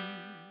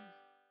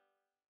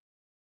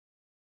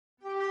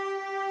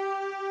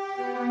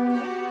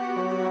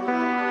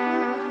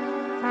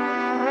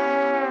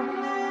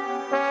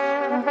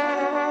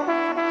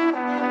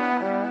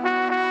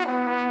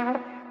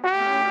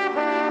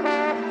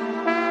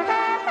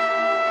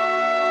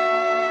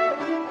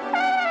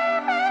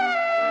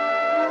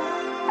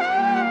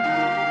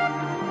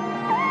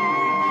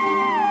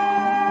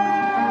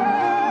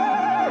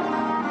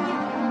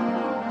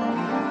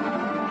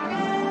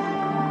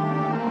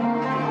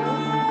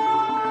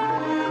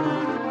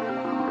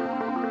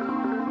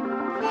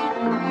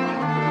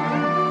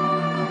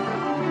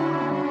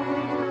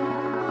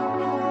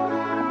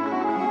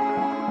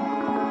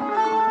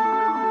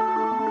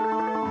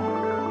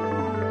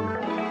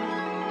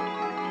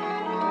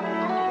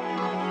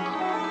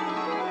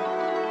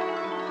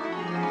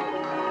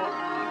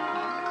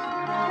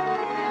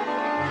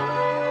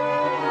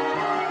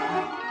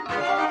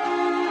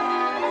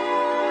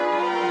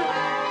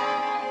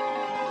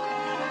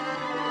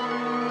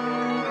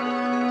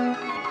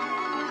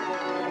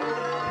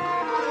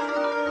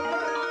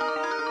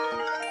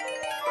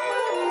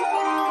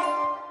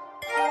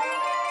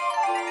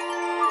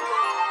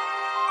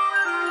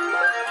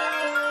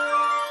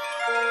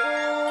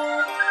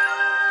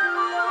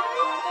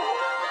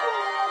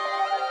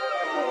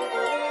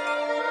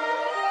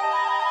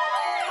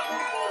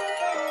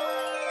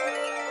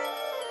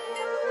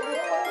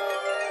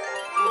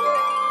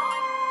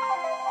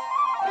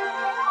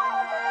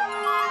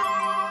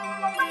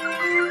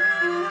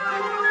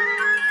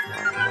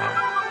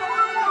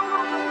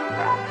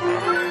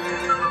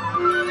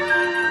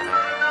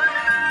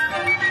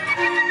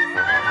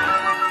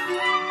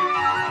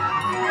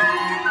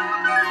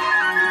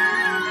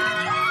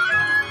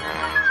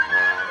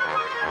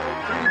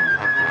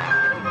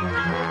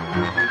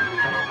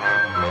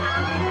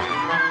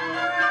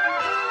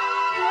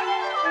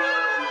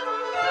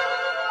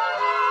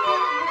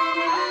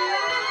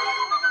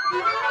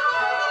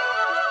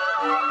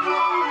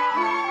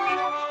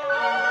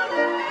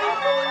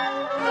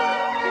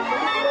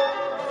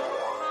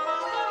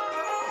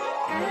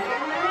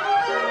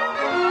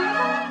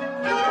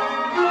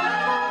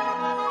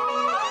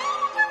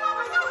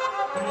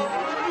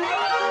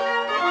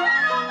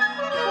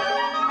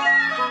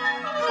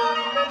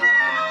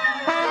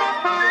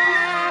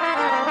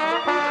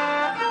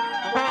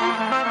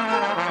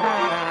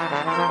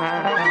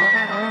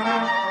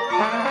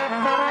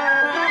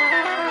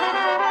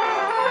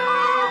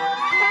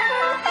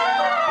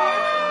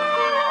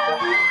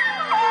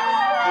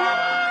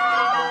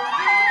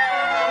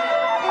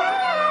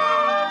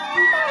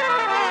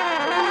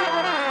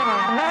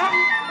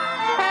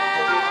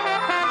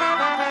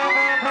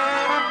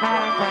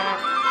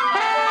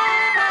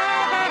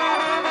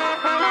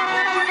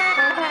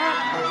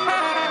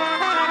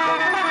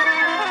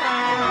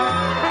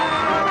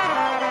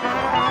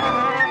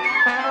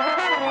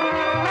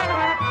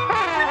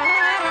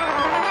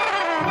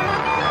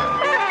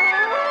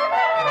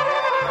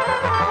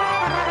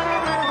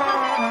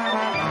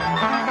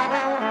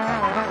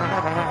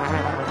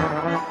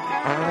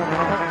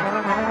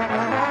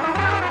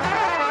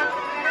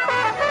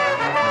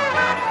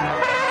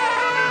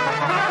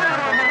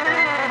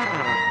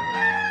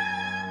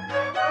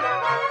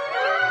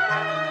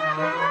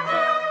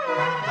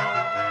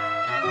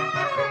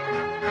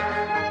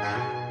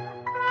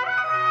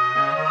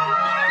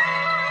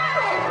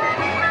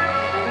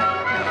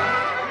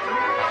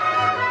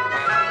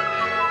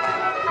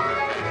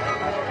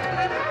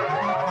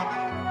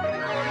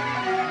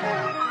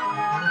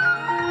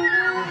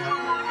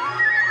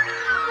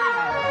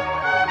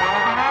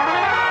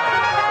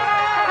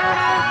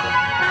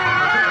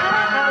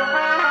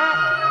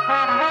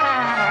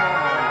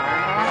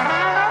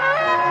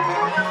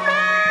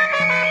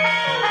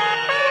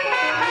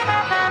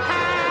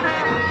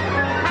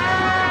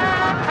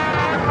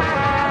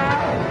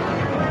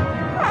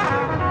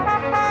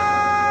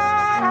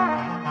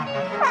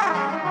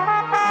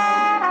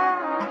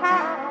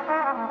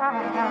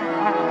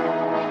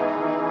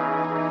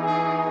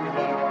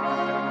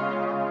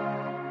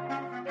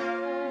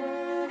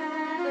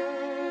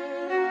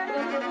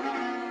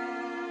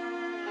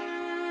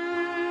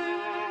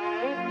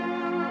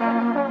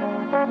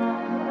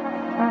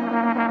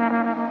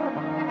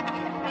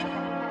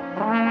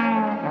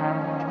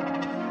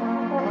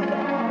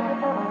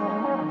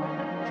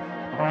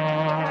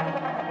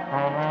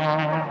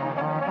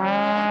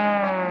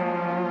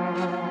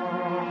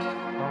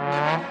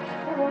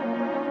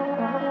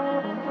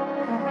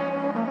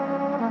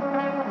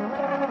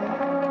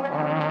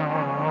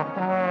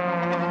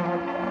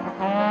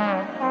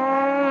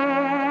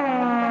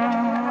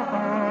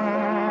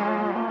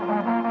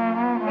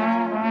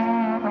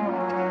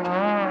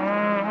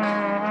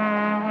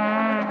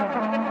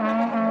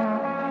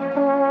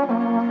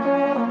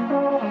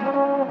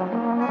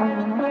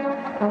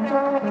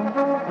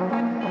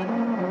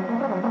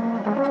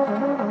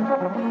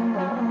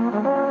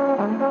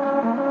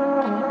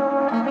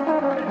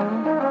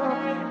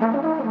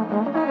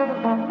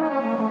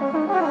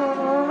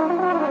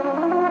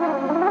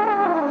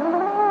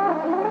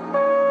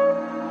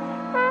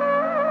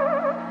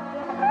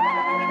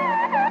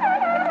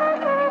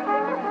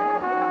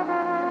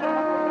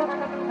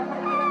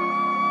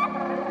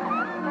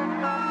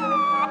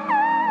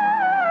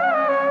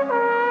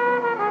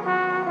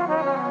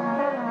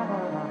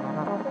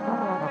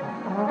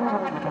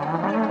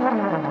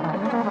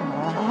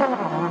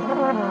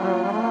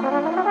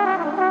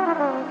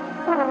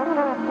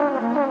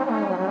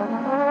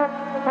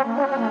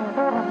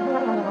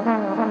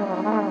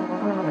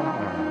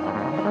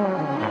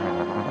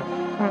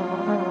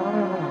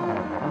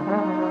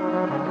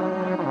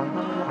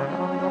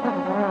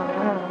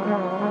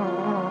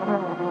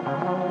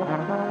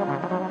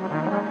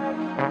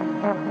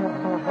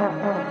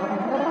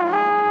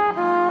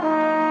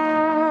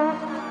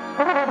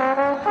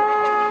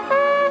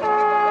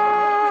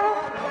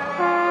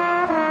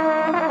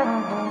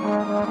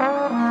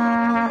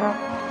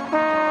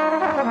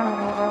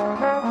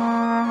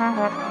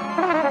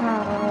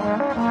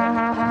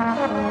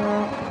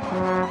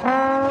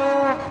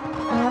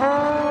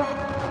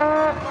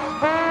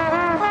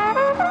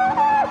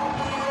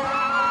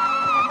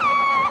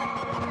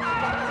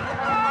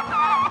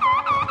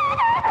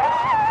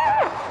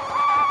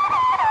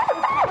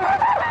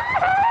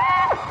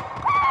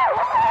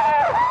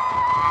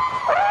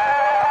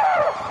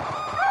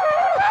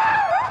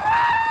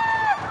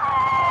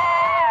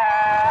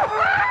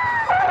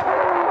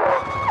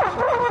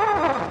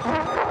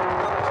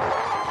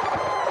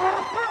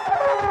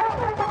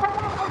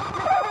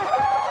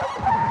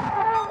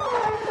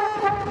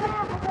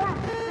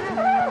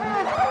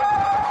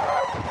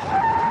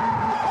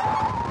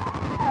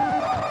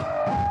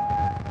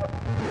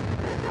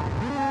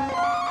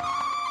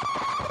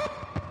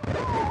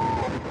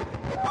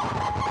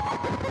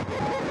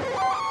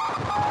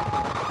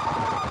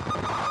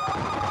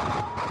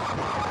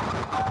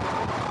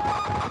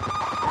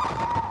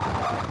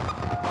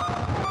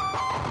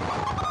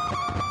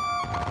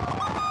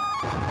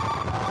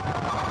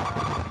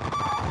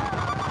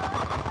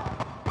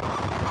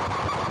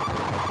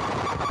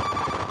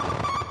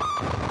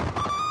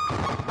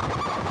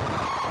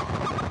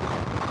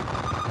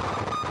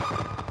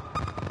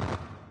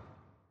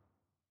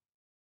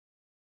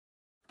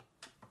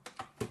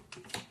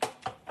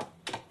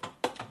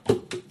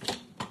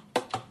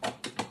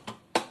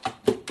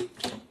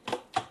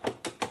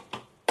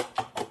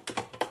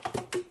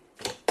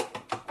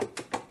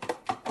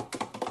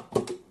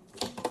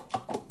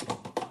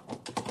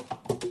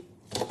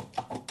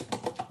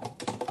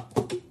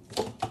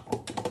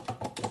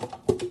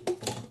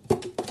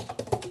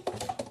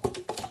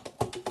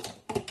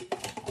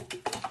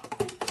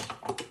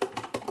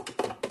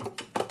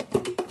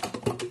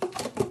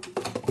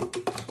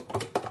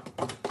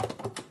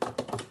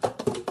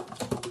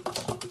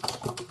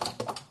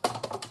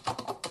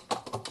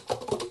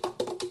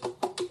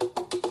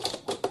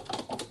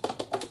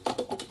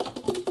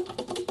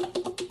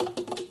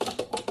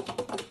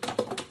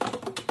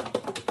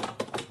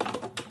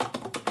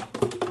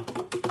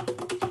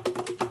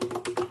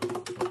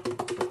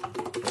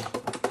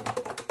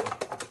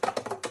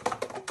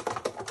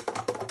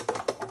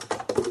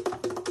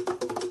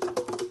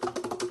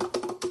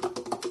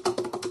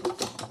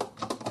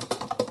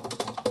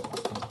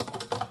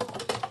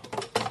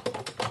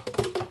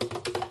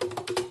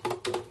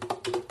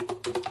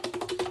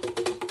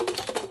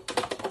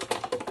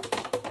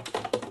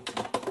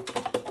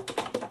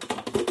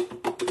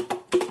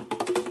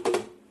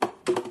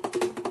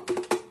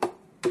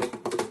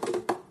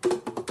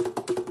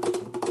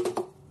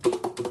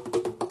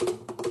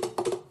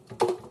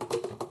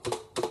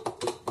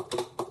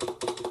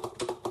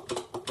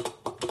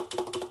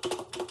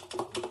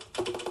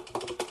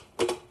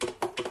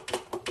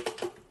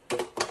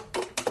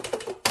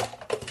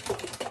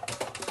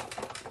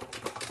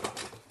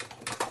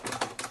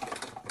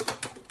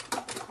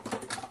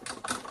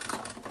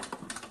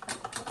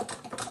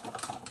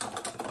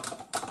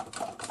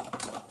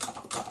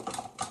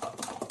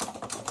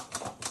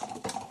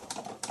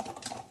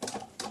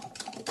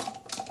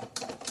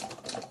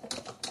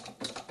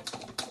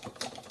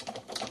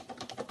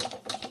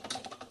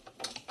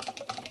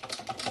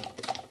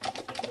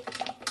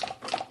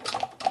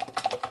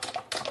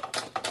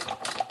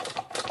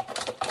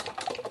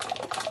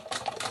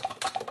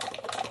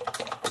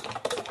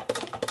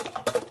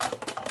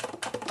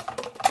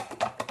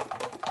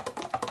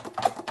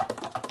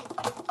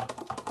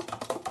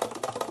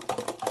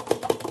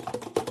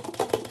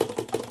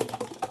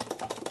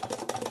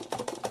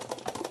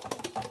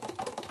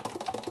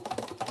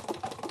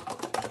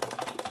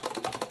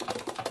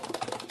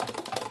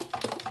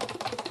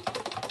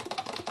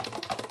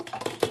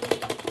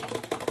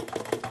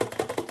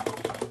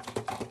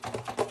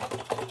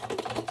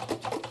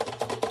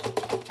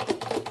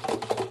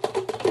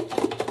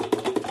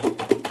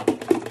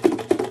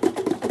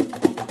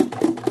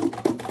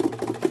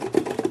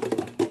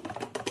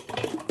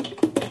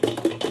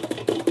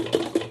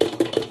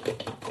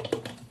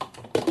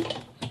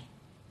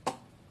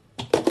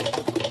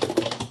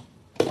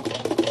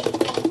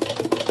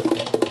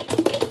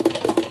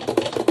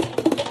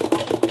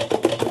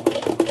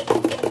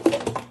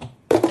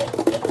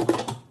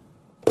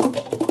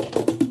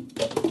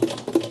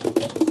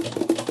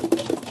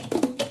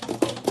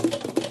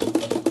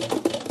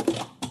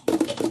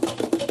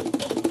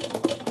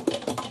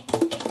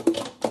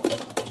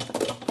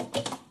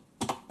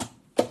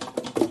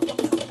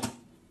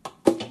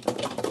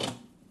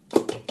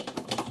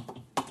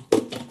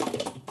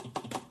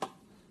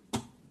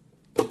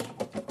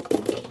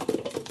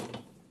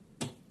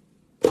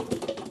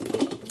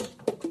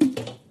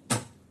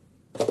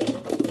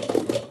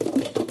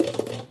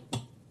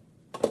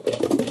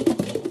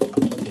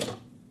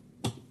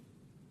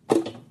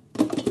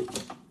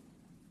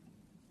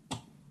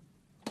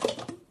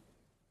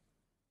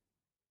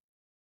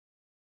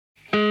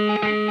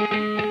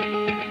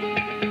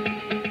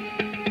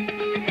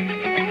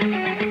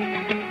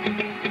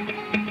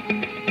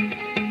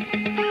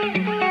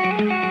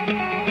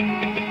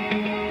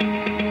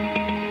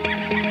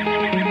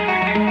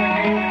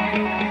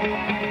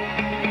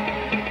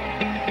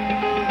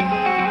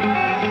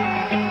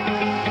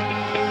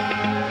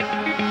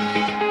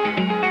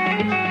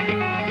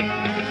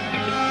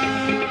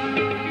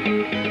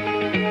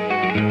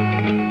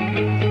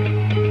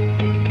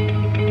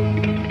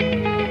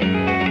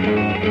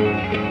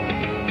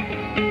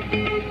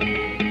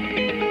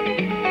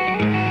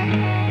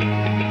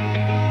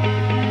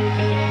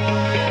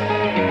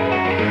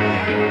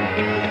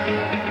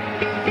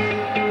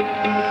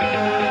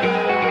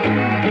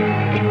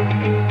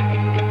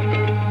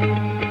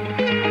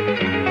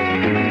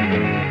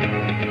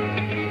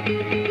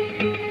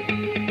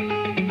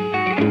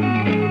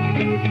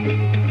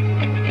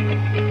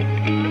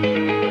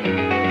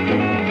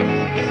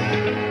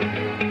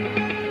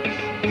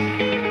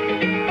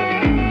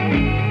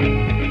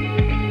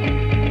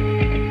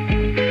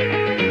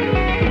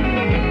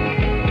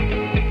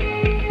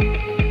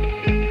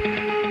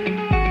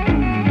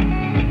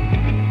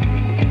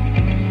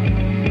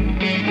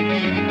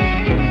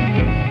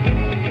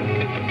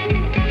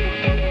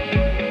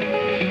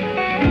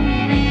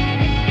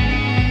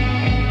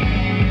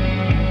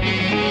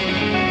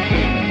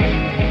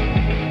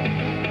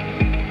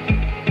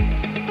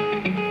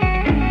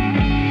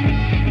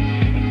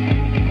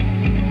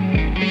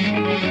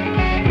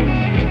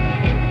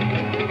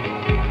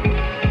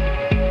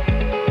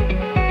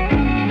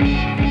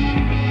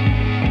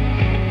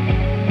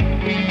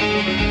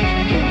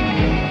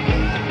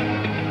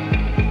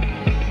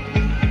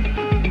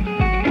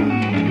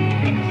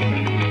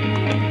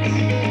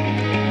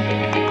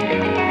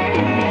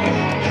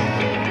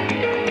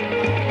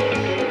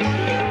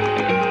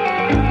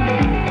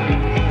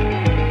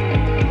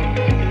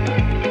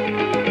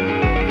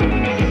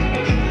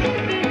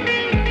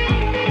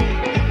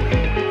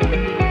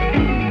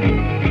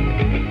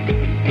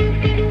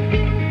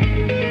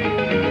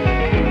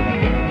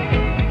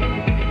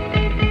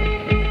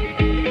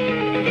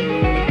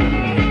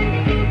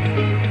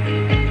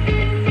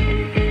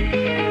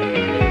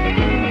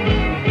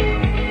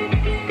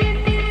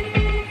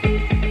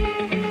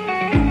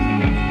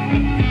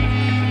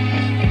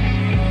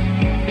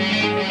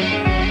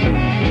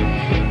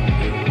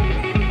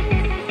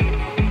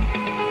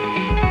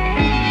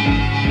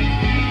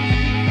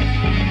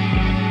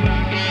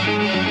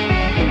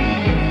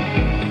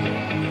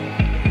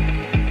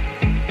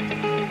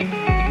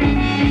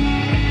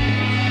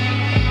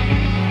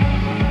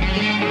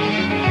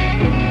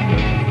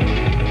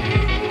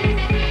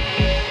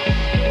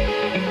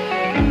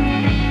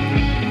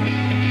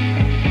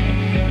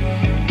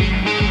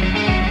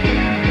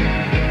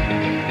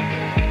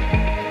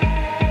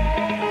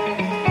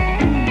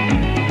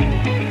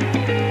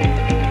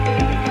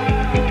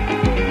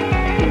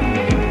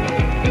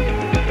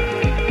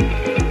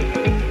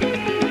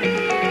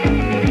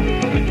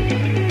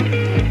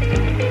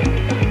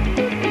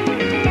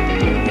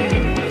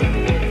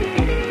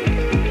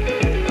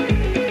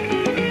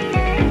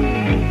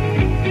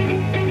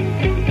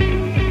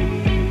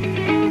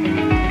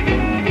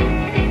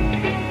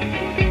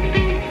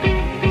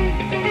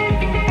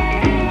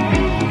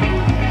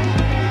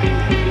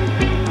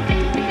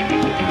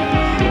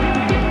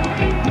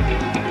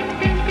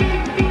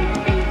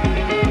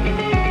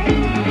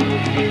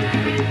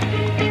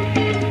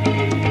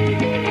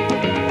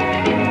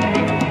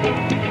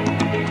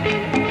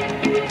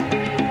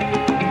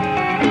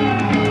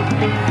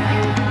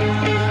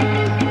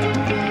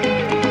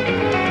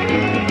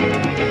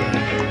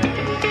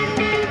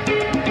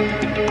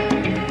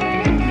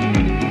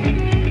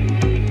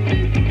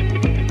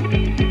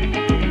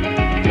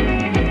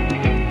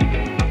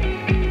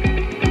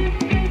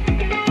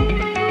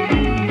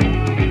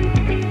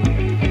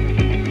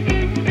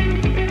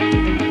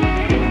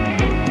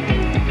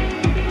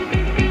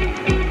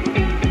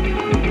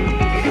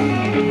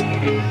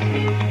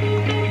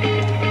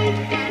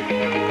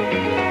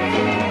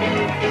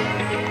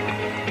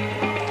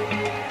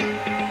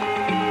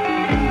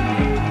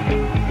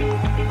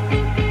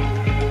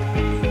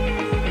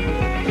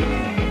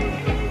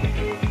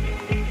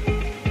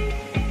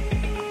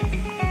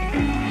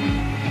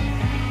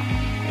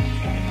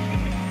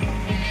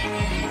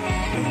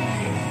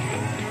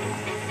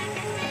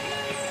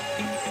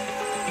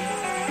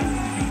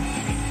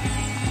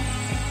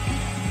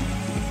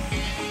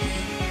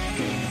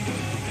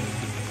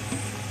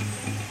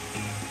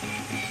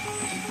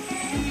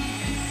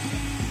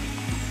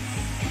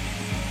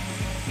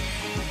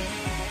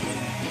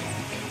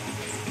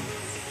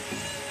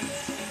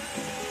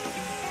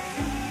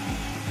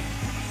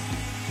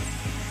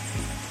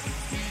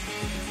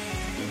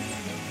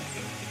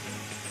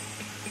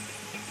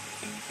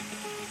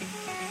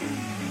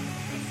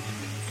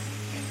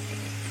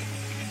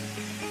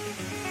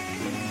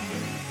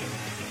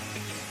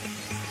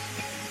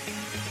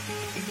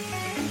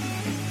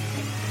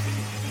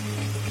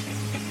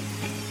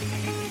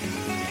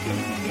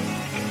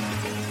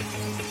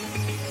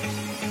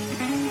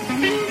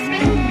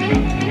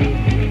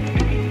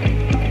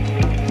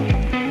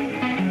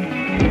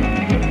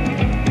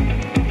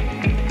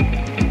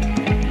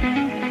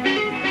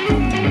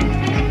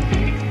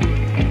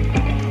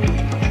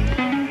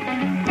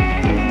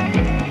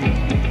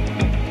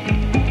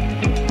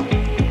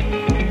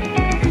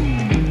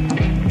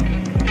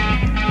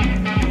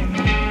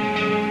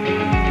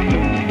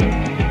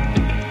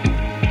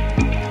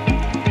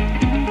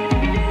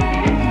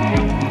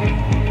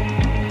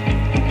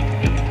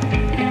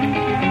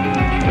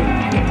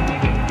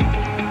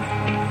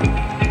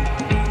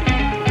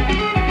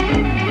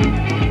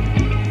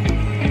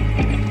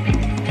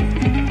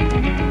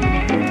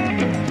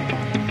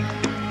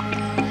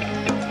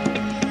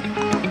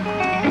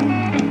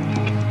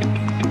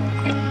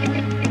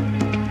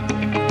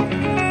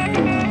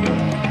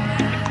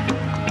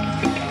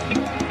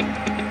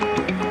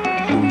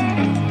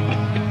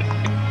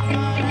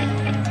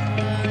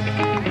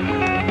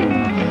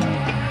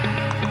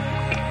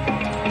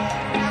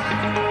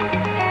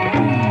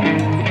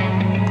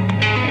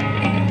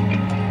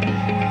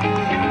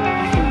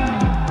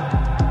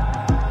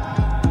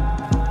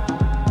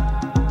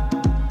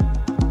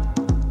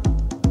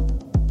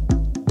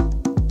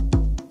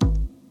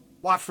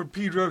 Watt from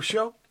Pedro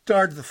Show.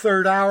 Started the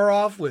third hour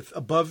off with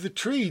Above the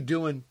Tree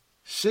doing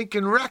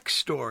Sinking Wreck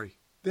Story.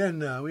 Then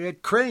we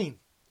had Crane,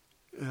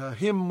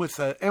 him with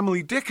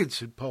Emily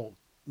Dickinson poem,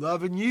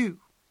 Loving You.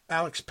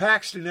 Alex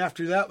Paxton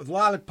after that with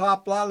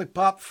Lollipop,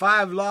 Lollipop,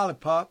 5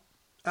 Lollipop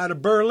out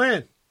of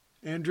Berlin.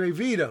 Andrey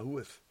Vito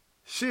with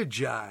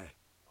Sijai.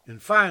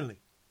 And finally,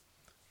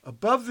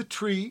 Above the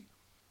Tree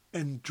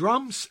and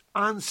Drums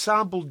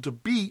Ensemble to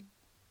Beat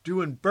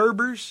doing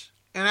Berbers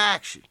and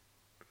Action.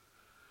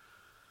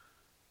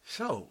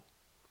 So,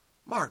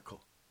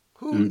 Marco,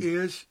 who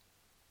is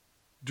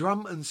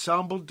Drum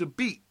Ensemble de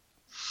Beat?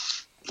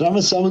 Drum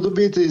Ensemble de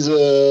Beat is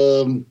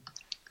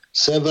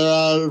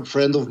several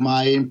friends of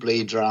mine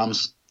play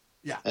drums.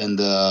 Yeah. And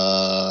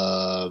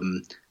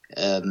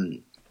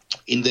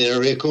in their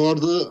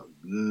record, the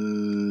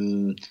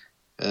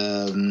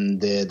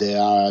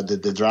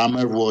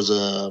drummer was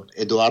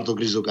Edoardo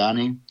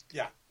Grisogani.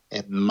 Yeah.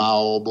 And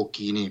Mao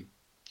Bocchini.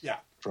 Yeah.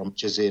 From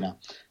Cesena.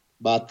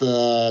 But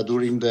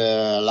during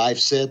the live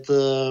set,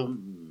 there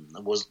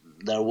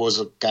was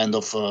a kind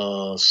of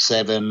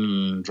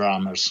 7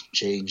 drummers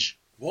change.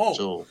 Whoa!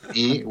 So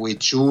with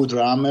 2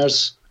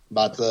 drummers,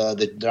 but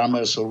the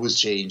drummers always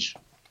change.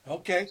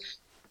 Okay.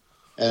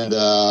 And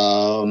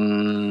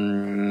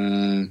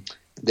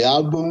the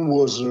album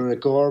was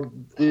recorded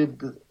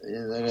in,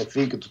 I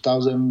think,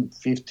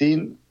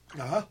 2015.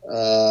 After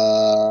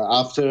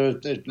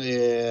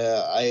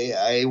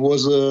I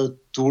was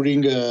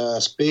touring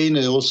Spain,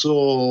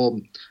 also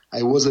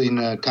I was in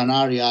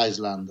Canary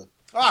Island.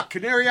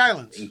 Canary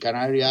Islands. In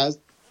Canary Islands.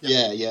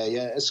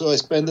 Yeah. So I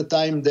spent the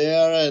time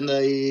there, and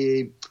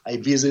I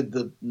visited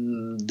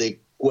the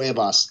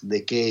cuevas, the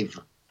cave.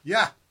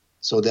 Yeah.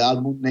 So the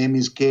album name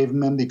is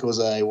Caveman because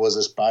I was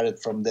inspired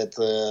from that.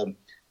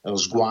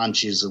 Those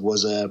guanches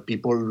was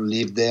people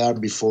lived there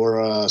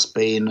before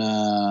Spain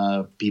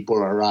people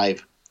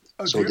arrived.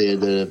 Oh, so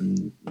the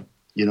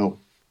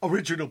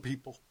original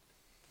people.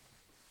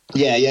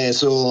 Yeah.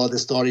 So the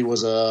story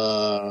was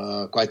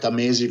quite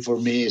amazing for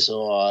me.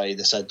 So I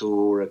decided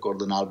to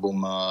record an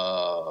album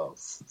about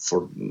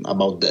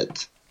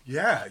that.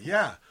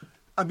 Yeah.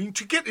 I mean,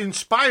 to get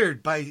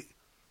inspired by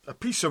a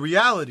piece of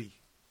reality.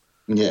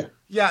 Yeah.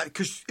 Yeah,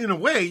 because in a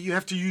way you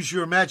have to use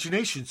your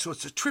imagination, so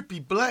it's a trippy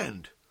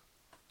blend.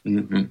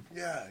 Mm-hmm.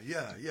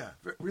 Yeah.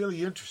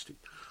 Really interesting.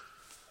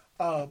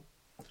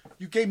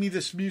 You gave me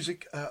this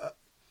music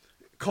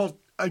called,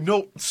 I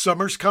know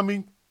summer's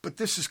coming, but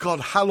this is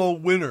called Hello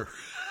Winter.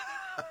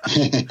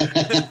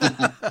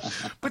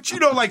 But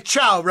like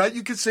ciao, right?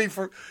 You can say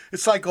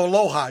it's like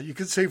aloha. You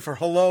can say for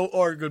hello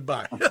or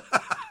goodbye.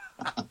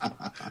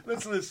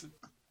 Let's listen.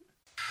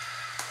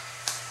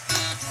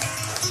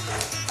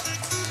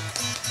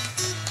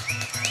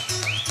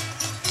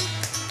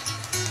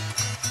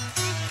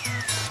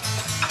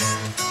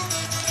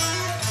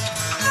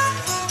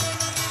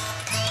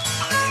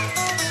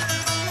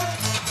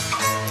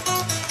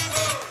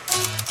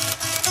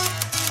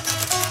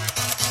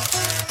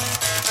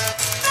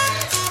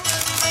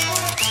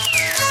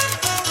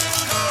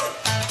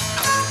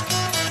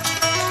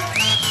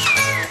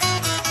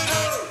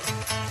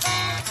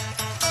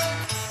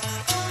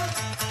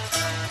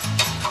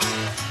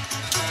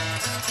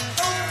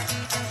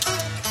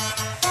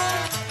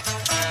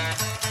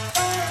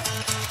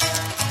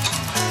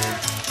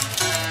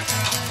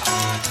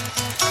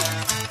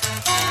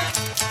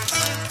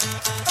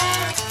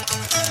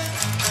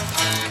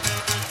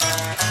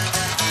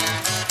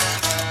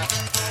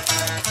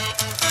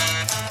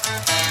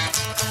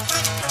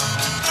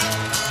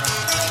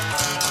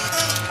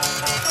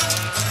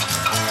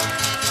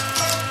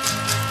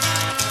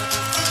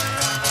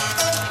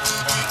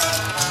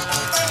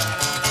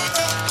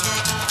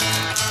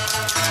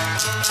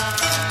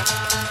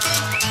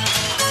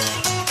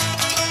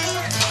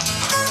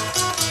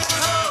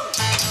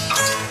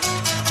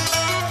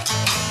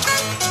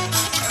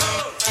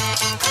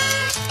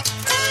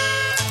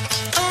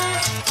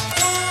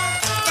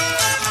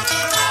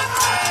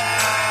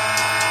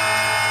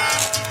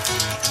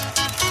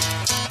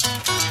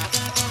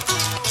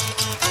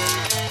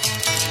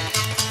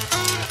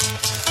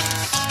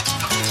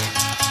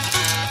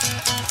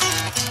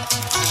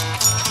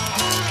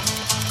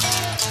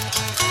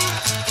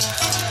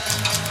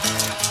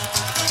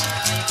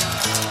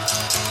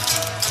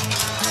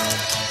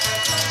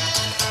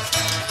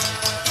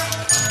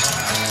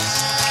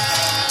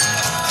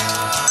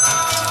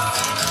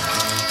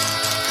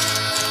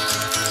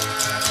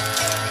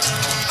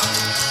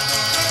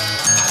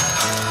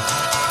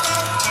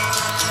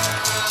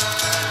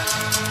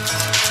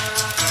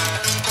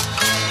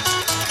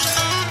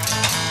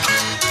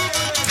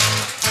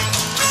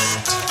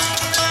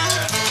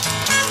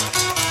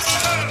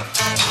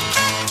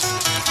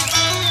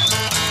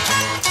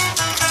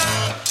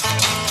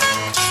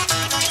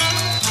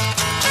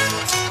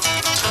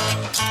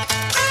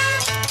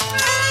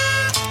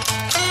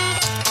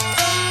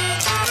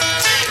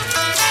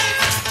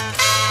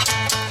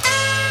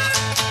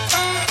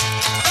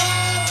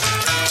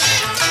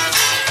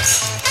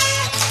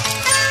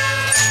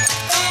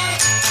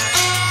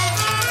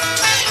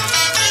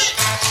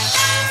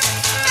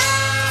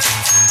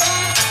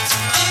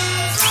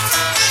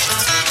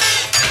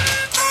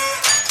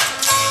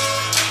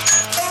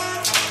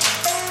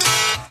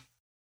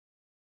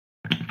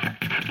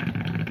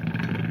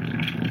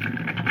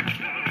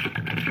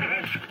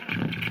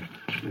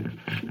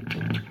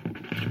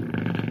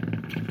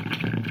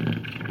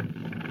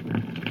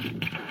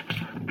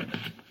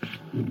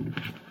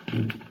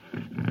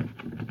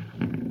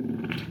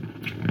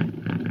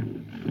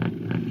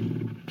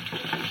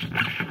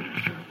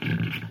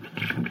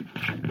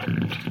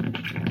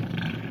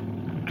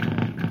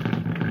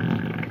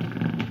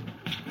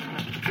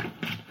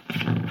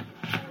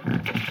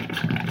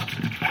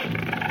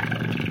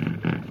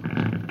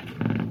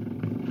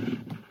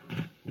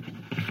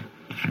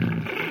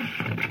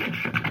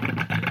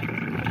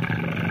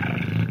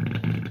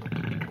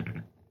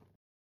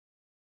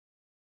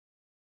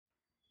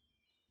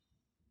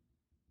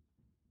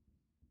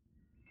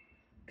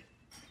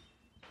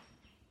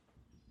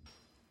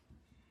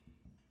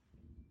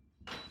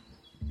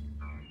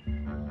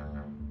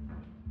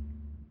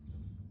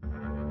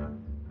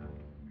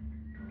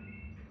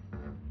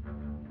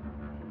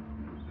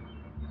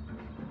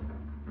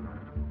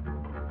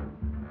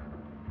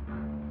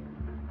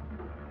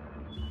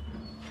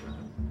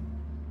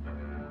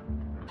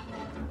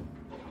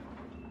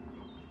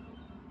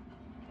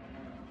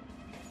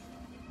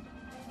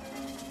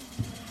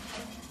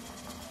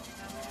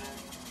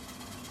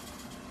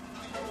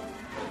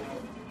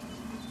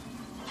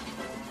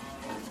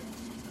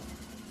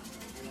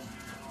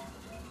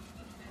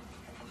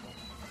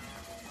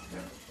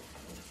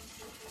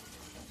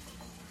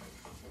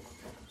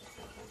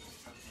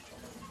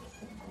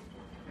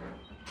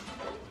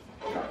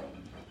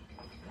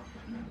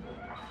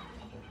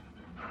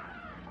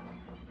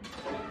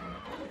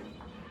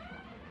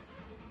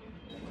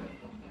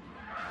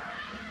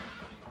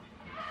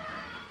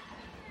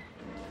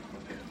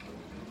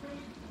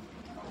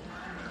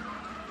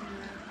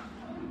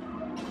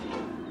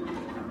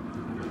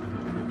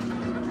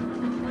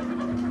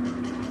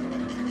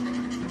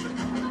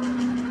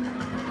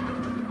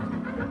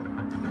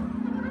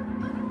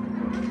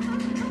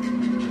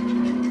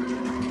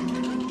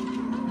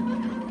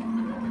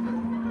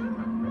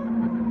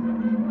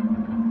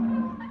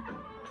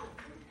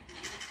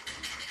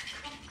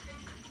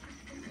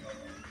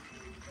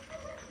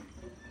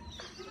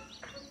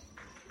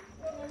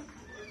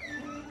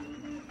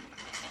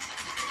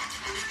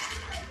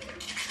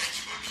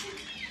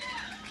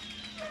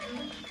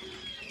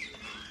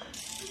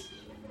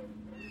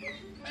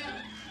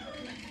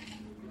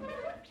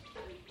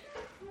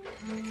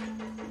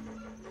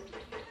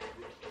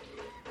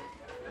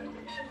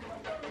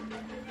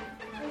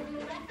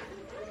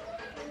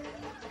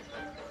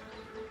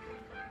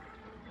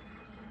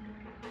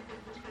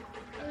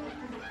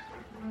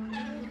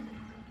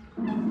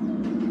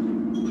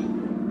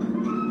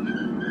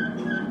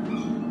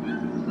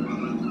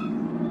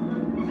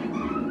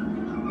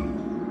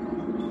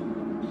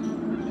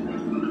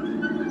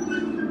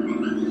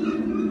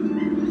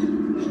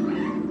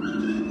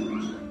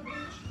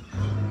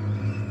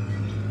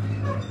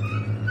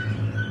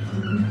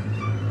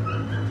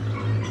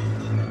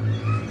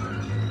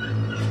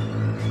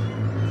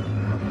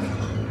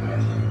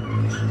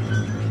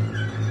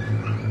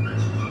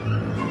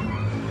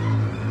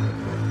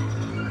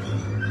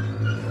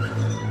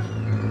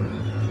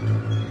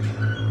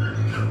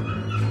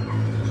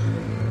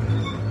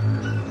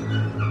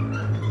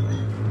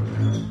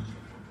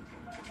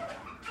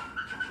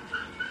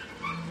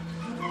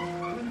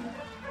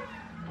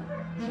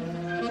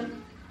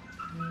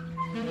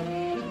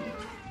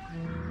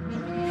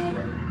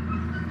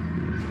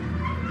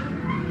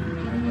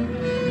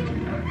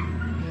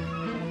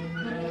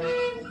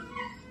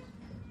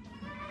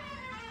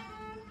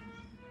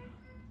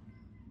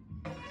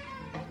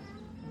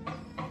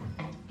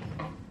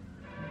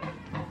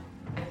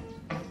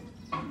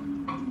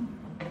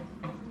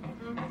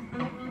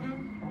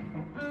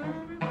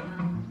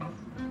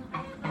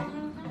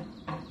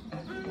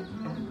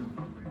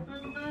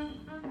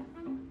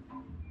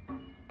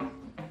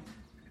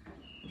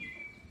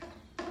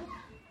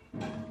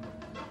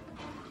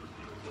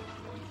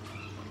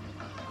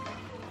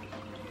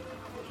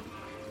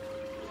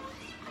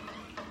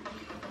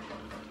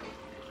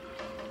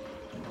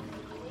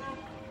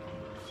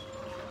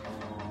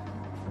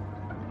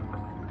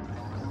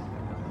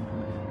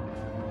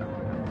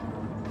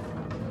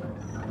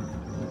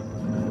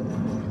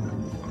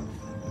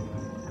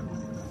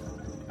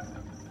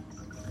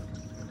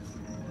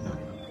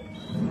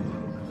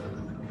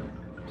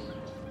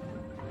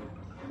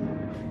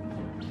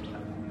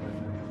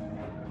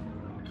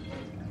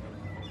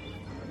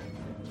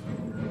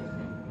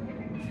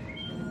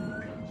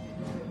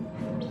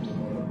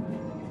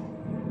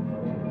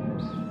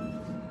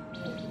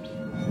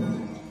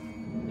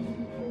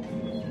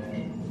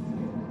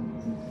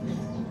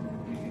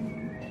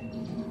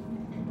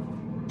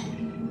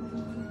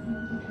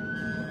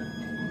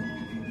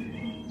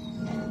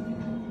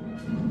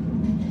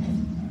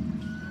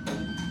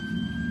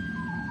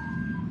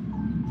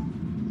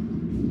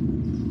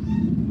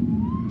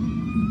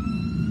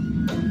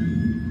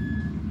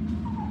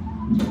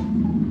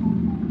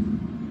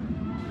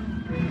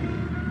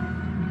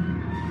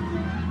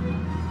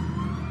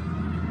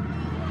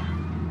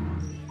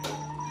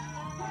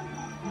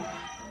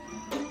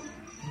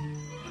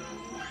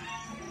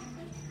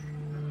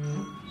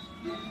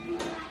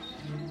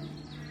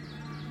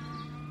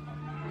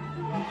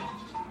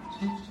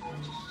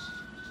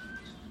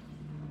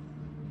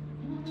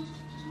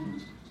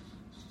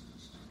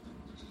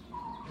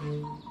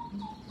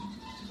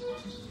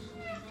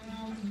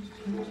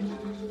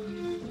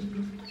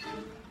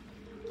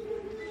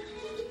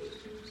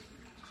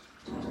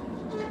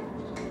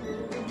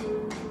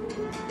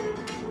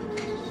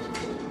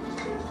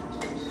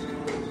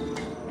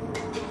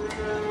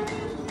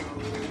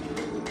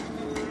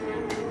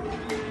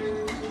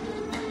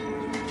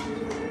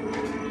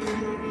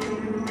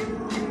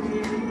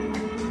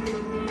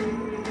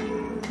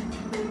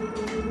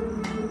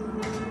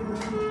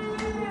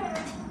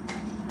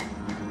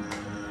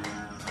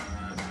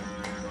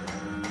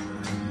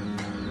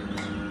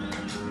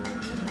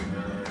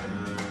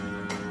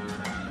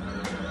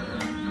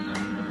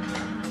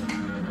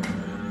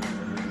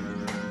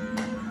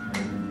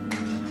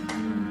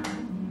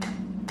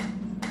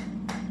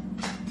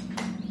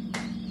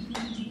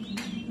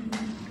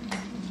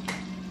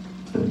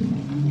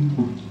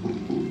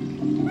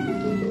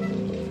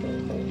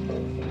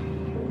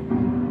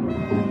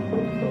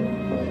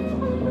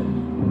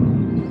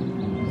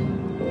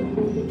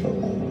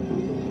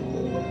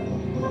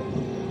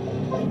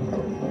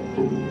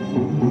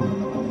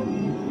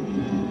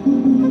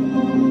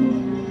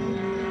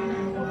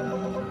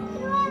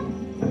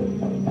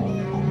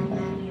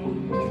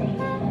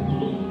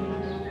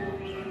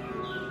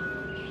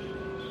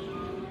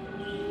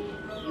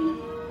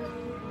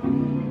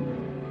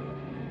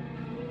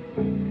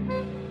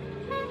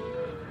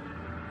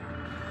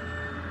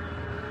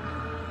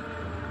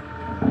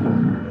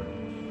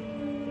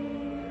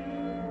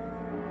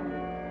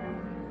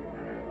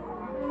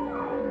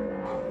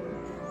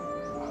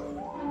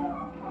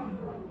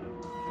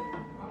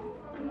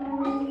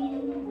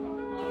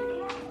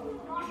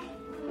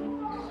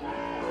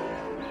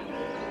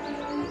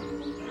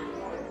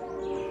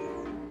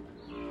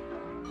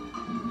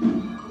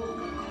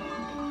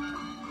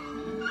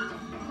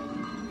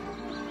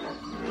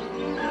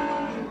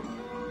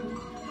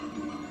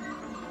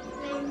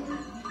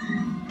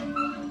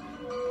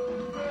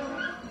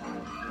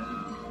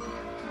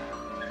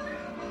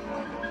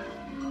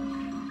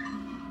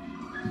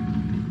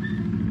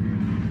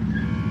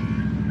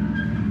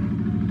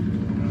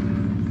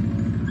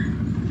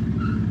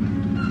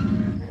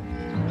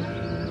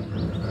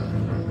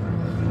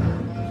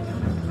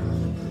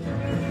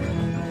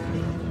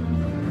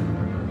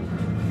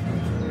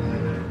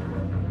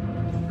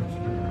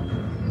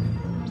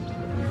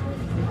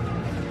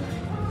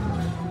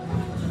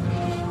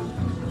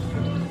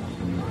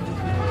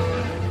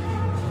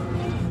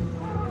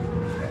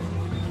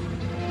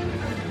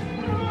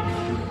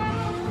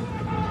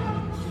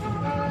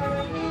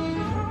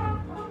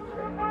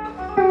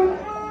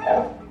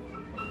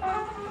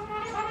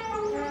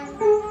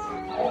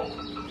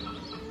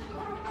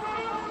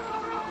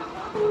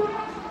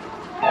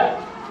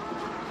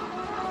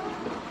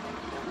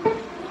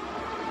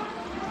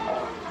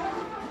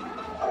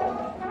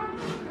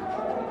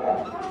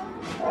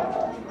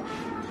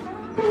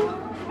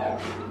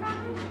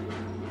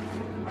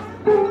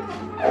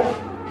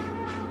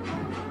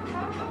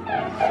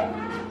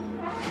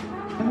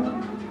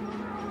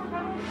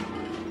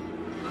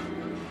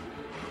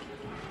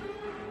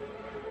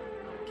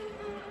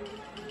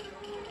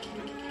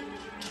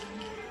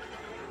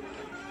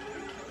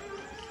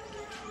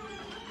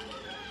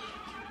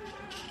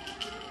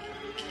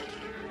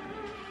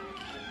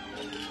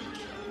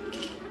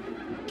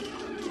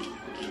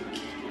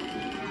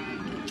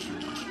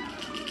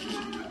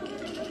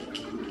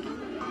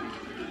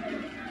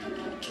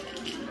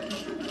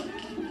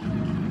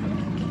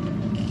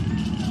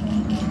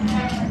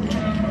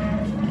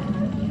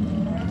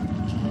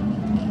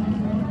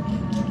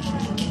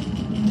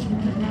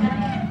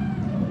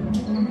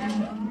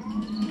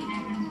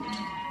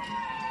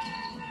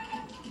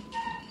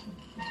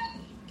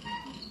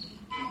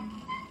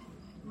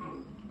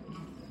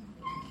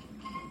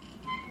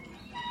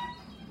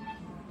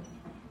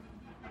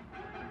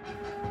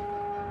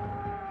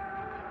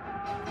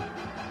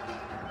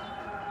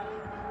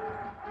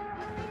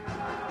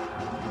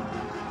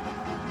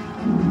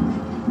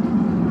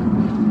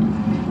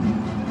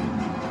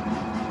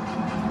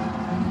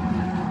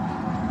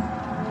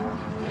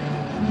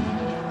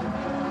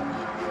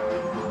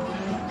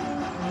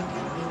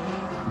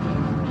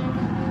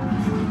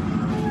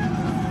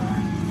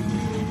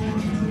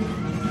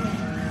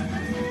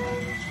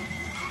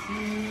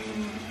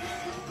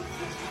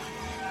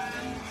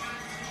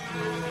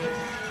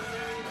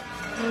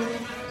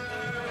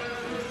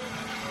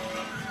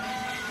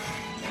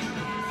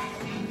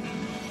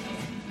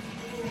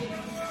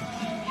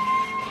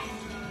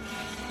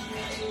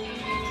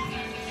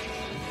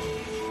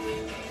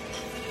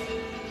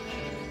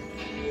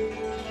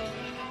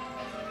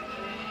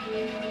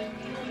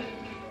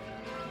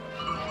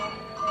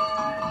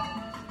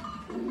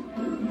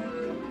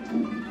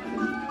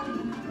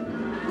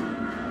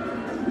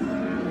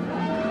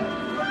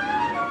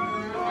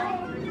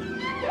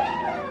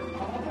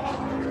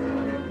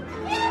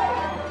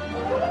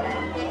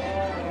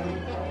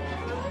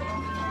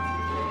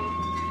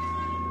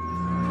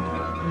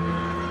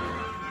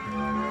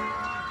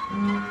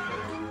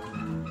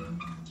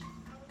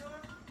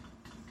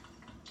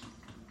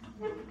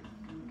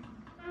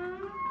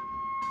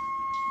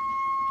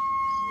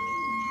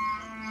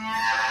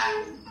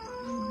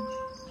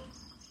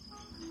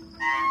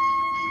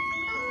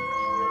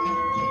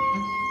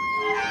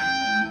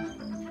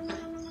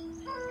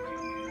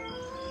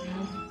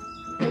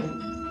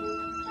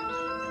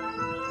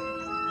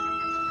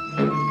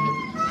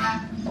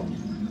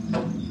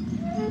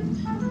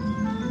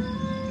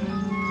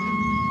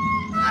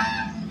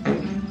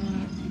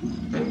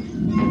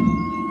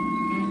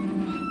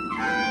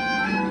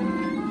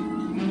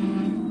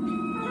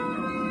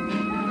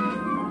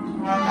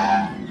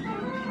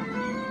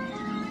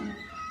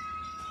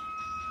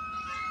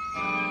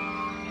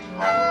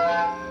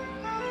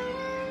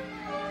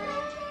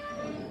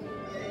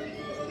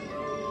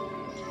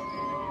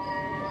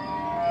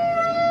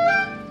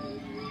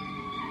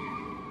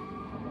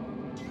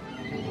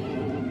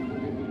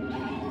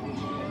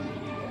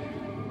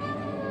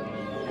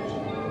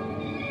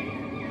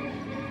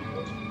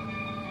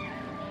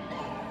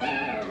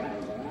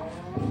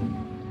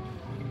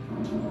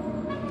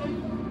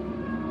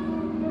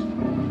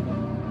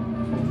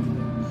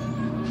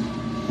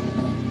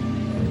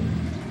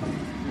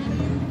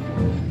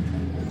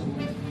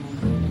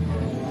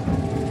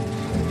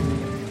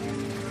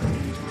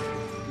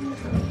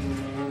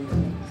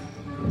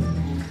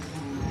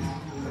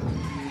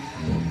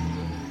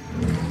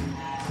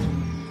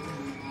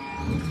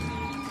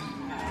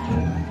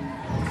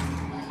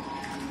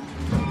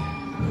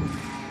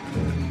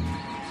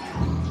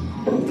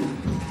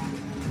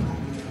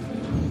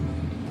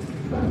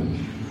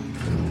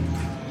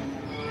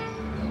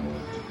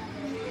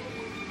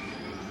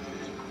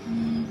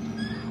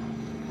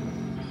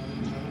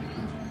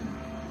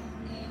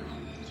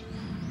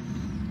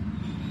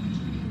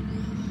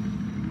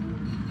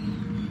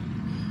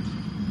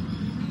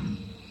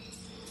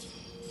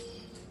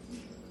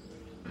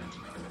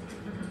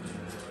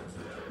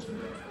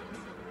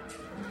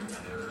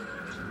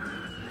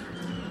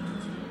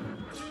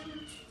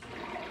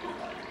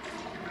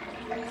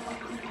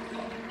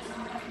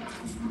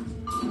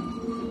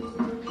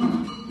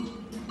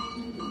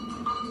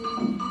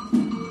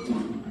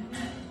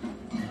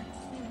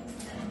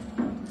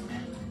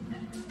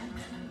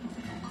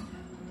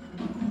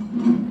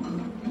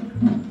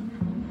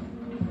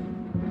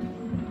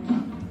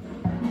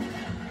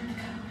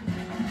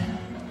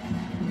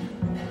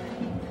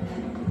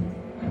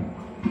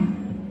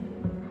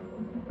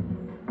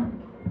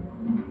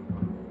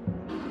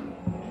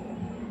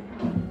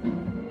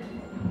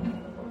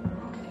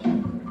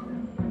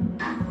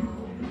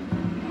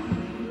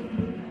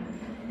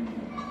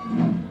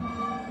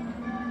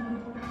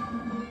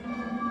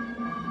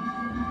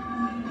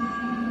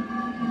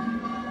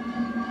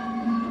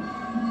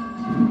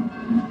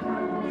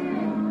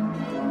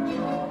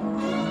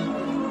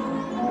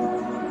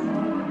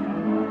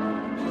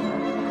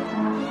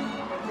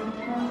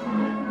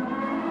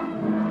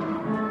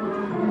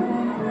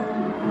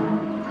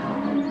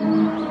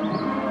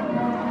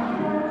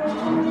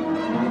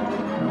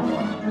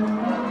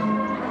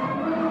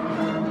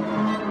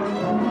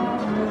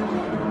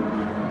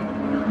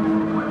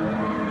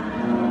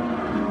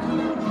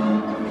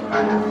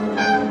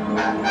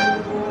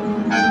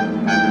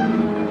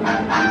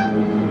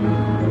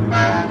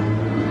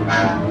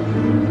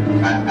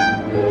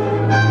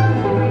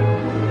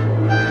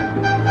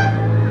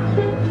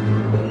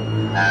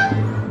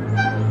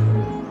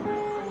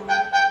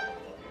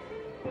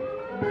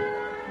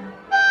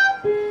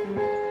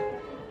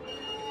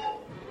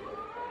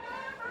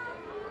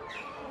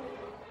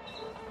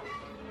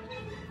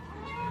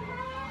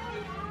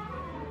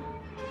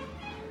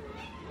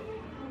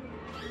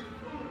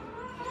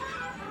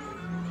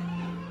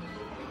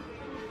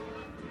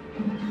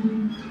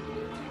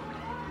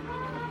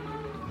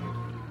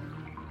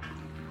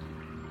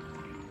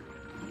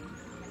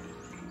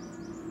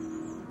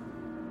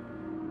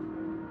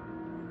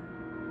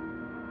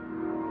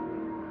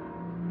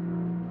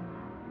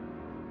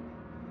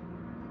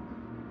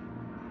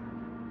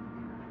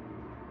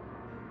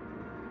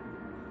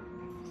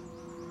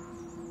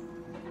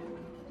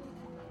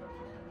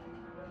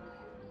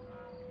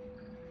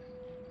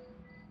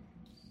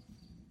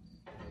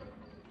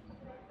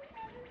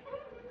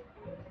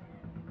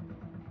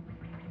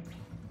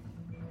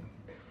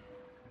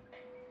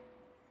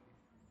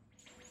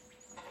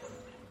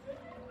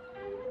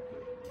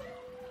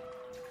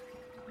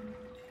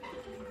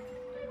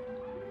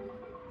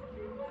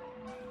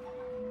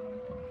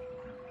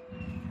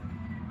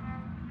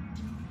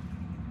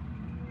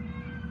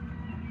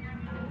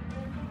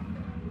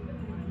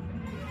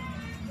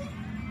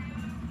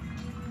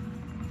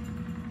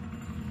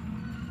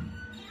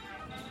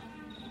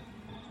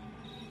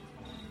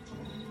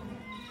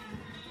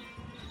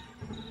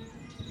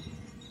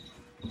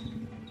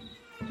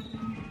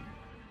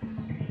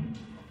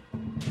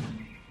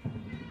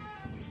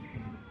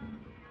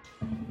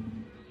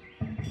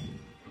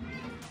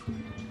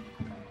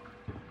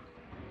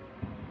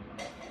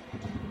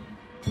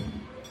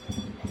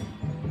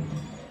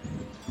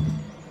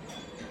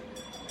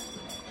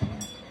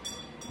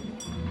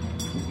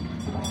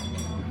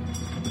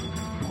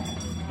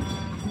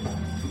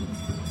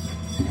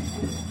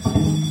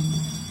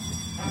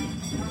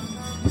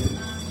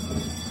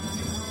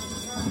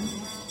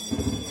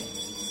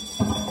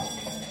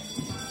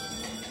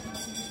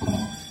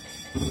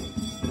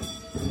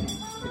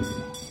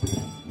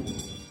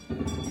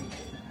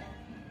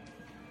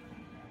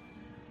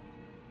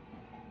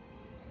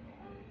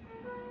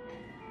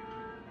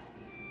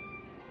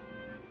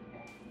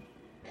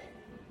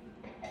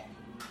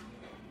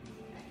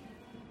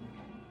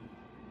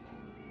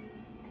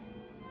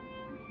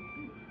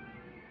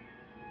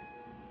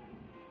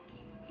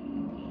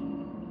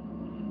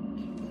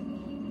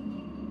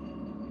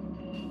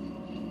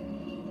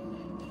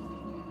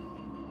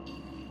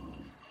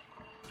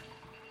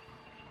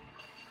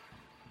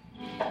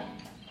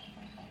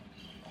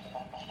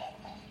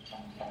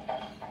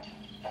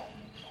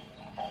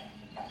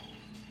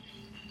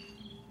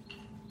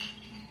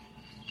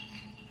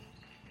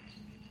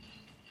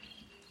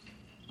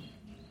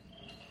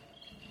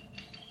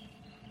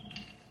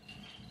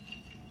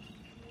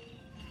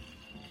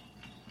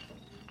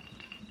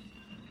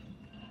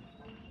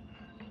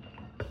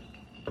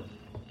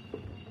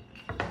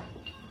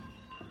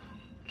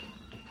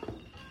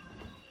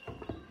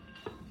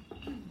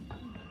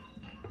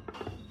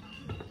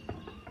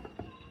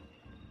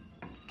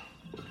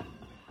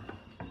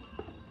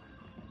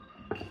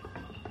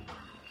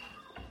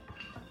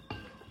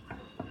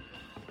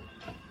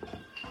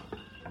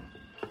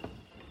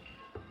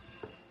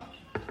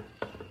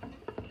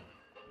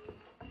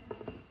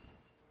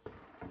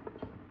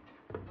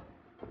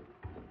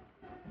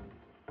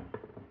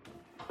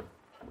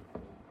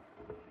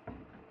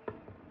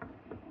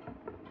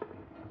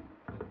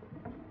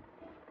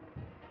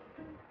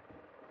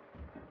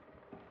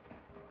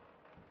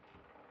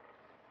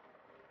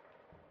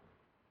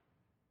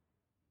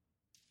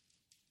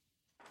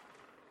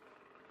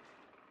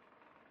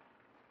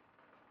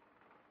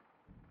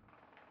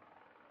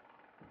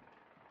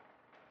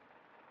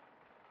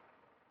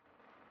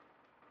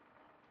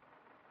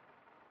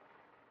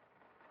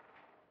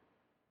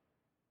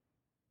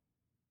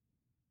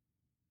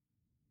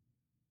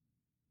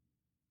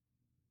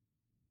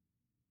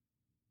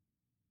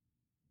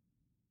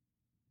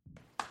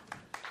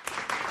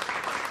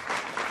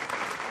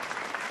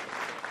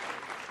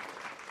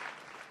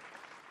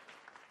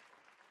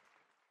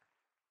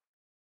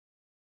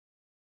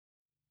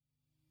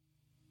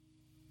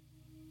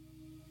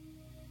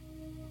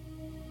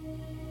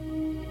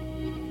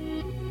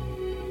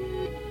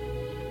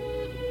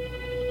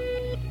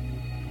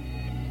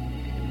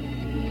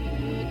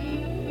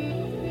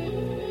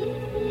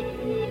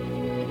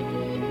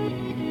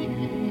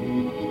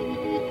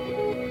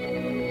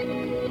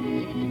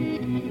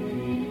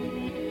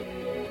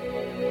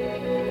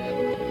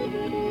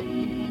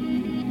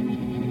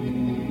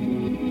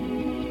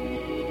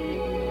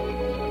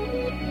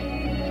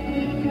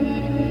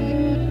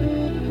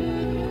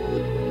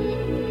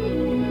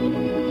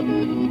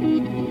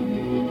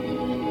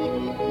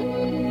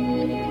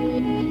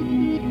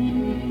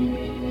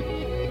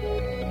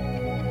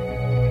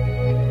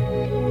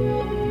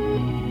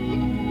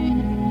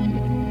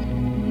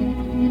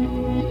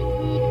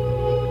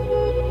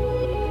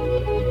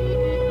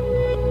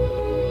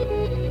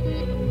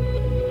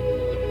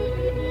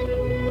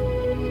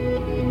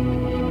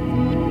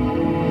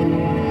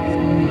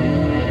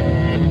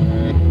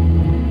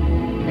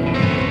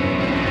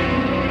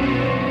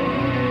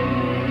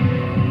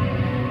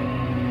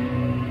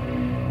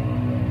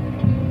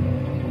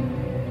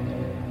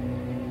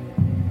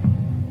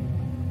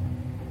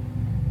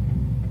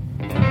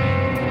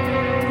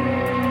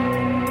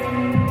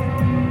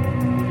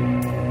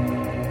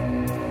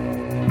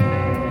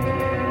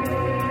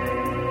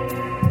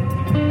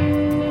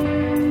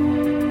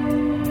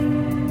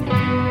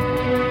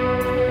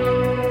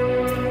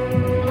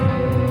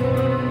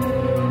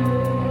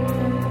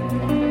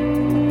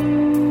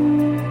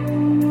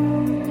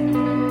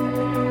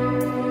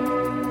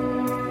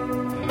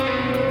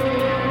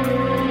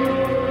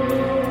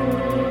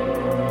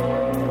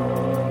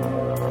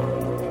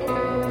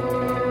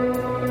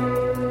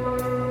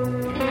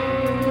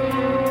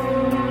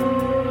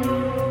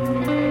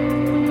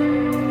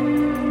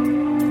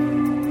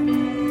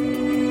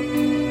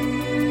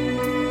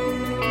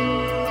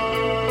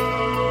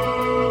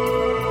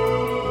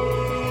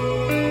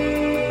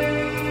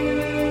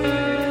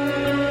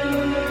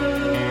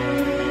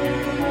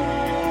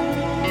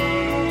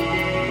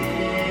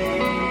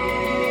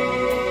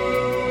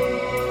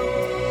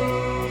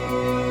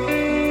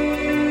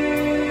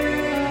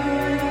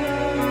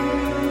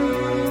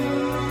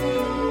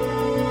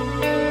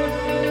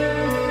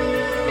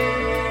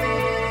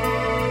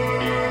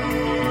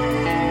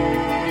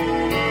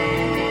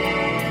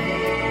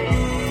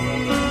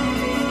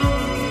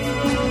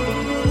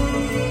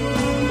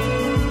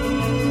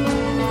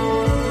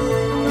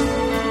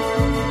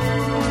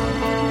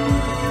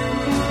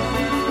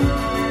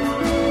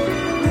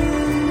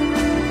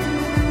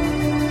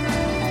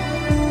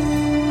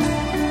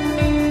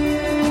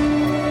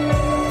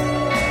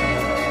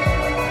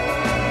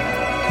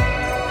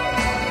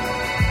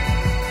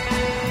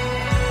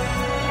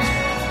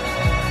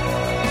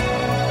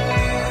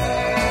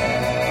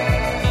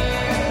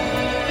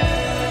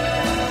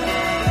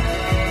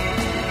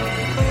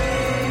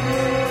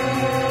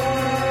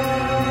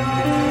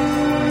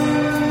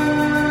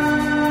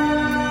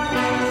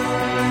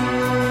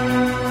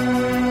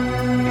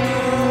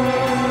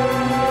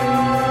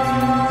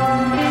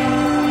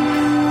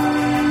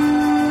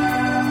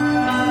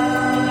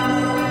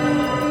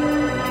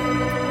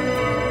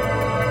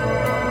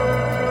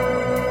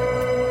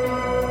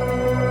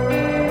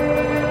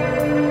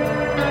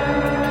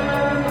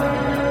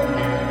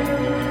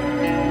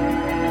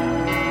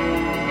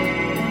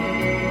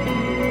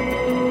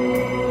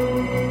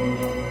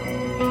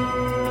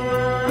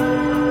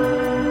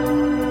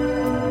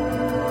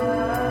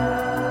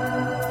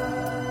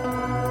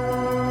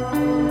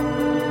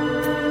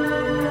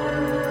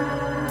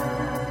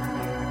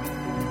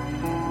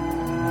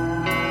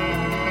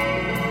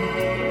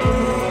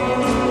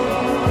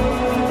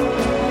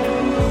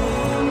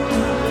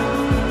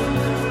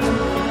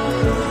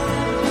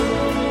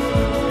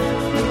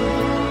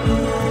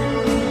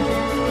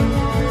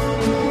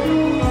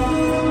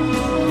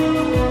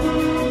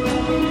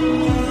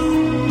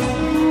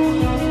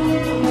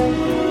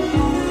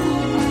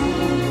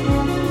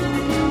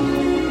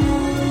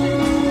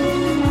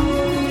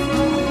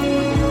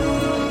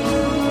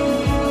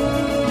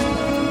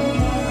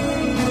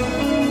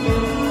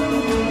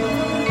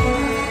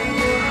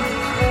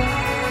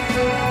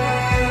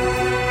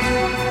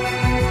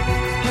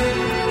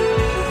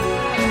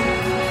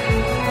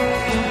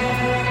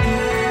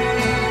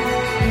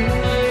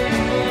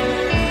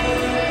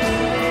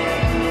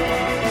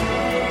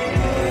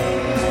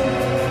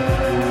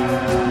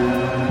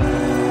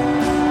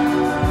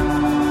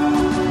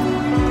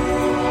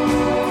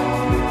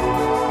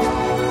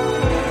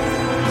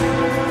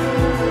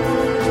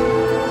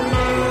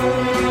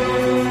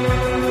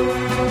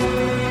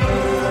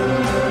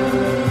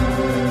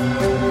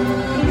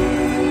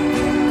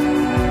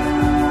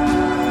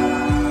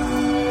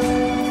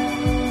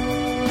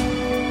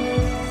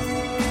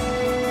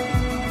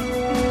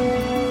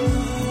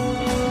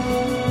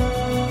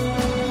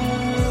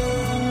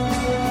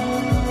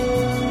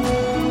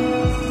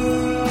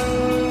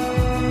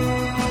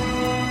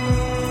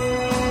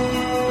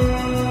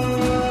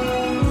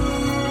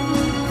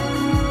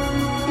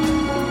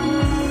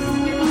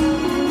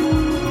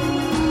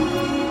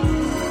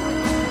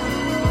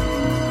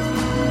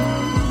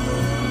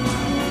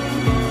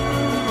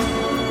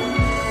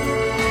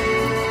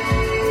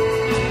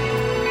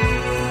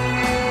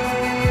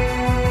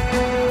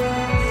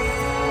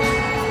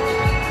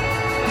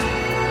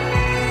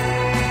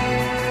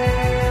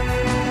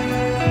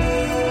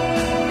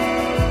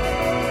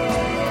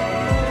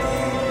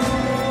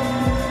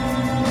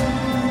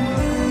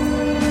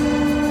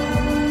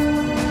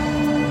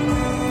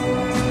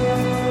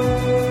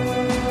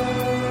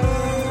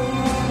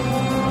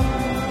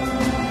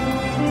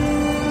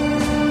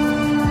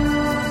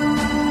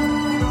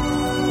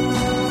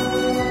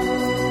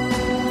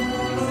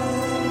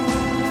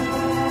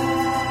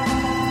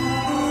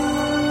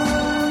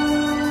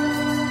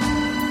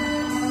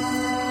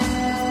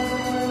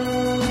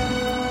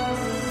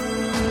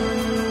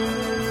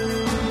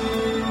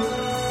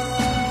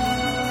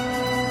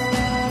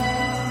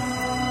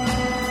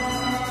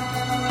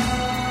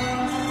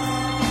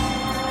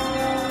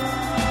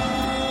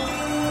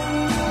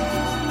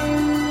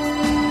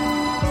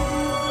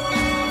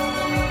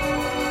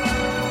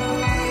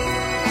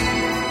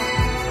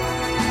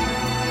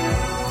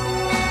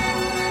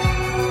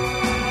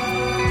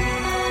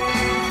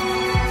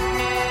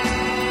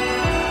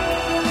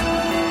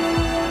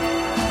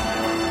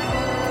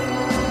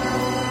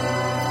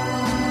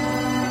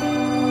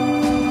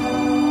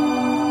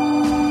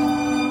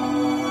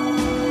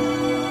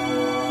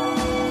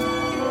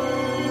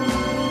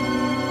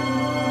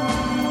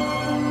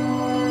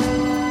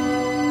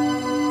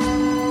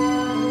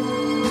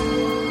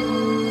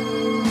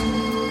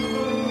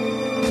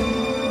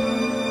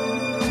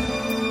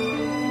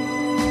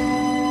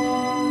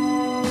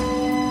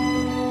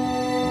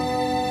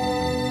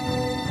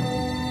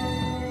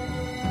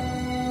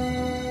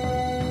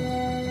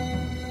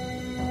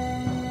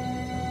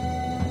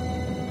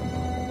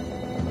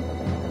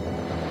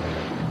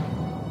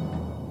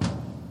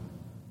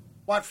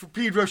 Watt for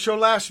Pedro Show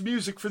last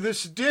music for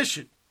this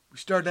edition. We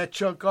started that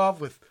chunk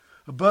off with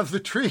Above the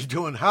Tree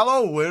doing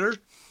Hello, Winter.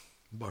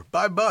 Or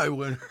Bye-bye,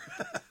 Winter.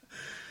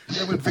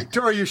 Then with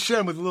Victoria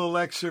Shem with a little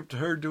excerpt of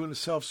her doing a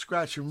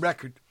self-scratching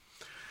record.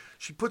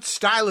 She put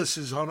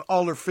styluses on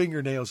all her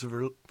fingernails of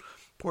her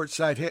port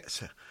side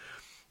hands.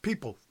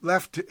 People,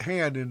 left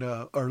hand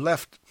or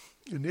left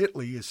in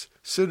Italy is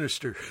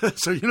sinister.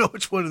 So you know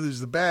which one is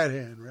the bad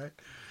hand, right?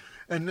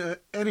 And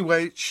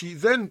anyway, she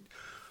then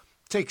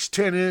takes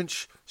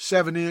 10-inch,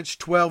 7-inch,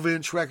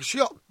 12-inch records.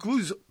 She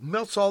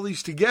melts all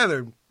these together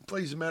and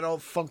plays them at all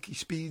funky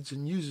speeds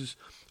and uses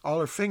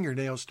all her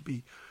fingernails to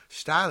be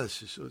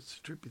styluses. So it's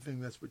a trippy thing.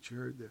 That's what you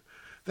heard there.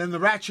 Then the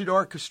Ratchet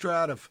Orchestra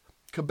out of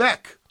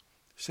Quebec,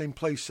 same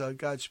place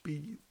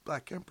Godspeed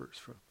Black Emperor's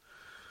from,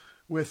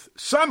 with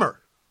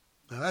Summer.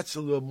 Now that's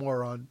a little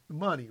more on the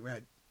money,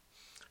 right?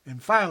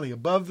 And finally,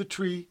 Above the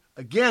Tree,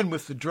 again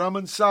with the drum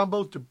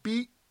ensemble to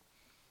beat.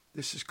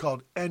 This is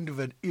called End of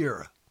an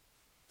Era.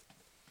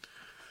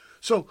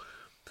 So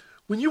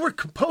when you were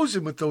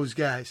composing with those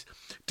guys,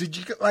 did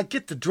you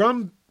get the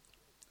drum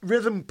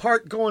rhythm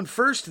part going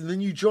first and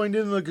then you joined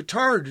in the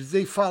guitar, or did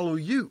they follow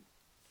you?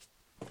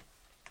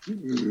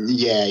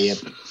 Yeah.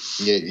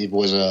 It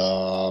was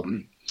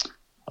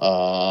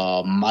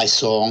my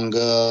song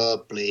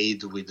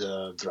played with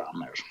a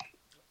drummer.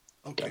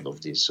 Okay. Kind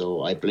of this.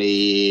 So I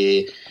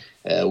play.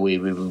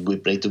 We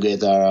played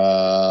together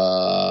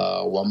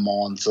 1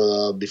 month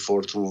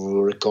before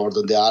to record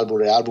the album.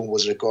 The album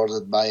was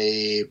recorded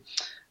by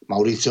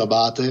Maurizio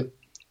Abate.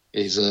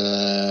 He's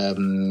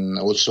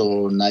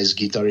also a nice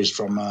guitarist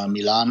from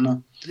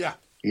Milan. Yeah.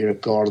 He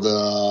recorded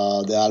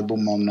the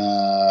album on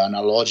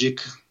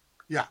analogic.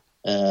 Yeah.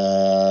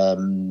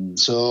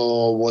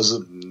 So was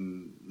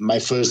my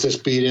first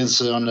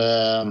experience on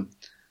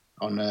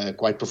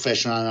quite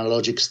professional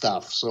analogic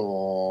stuff. So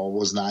it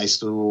was nice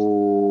to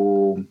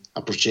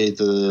appreciate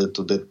to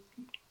that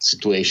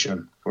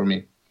situation for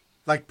me.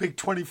 Like big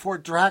 24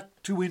 track,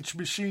 2-inch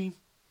machine?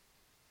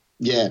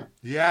 Yeah.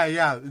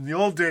 Yeah. In the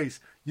old days,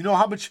 you know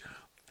how much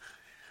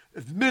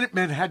the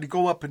Minutemen had to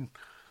go up and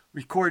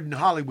record in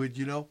Hollywood,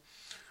 you know?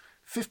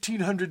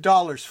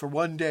 $1,500 for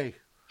one day.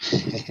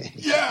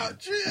 Yeah,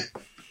 gee.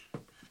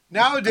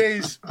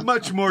 Nowadays,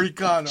 much more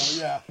econo,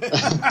 yeah.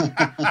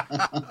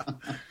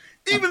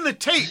 Even the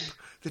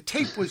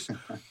tape was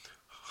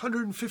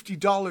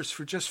 $150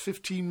 for just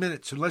 15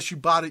 minutes, unless you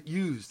bought it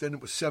used, then it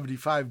was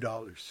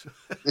 $75.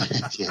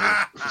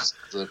 Yeah, it's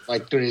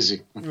quite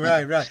crazy.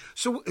 Right.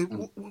 So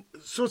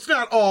it's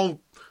not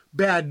all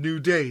bad new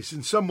days.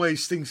 In some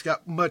ways, things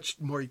got much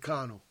more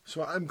econo.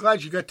 So I'm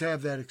glad you got to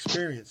have that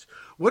experience.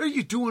 What are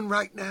you doing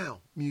right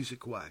now,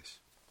 music-wise?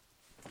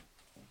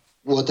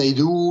 What I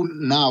do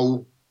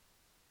now?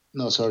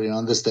 No, sorry, I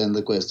understand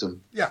the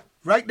question. Yeah,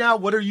 right now,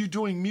 what are you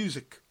doing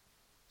music?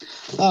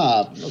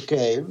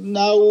 Okay.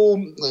 Now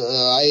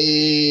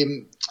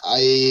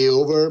I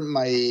over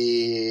my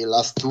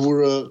last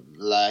tour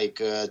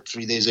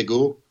 3 days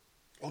ago.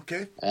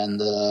 Okay. And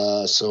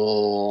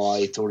so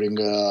I touring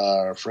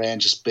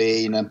French,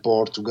 Spain, and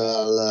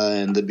Portugal,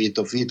 and a bit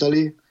of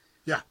Italy.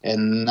 Yeah.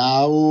 And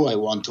now I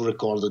want to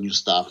record the new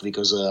stuff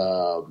because,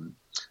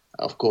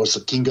 of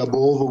course, King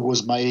Above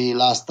was my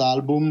last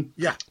album.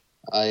 Yeah.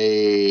 I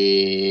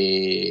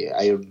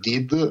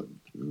did,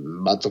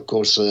 but of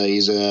course,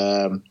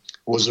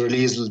 was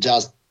released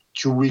just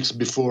 2 weeks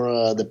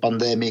before the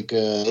pandemic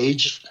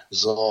age.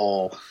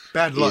 So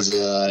bad luck. It's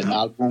an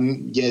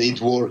album. Yeah, it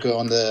worked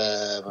on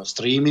the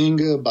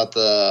streaming, but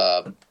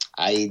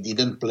I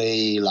didn't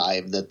play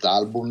live that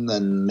album,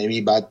 and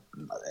maybe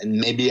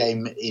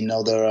I'm in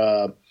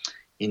other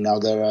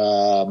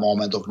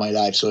moment of my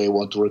life. So I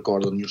want to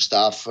record new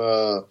stuff.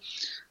 So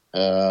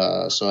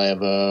I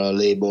have a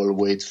label,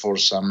 wait for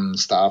some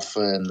stuff,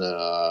 and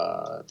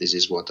this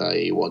is what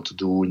I want to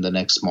do in the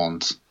next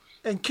month.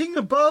 And King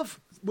Above,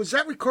 was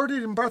that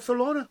recorded in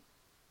Barcelona?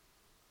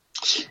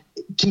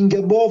 King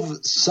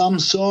Above, some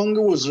song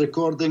was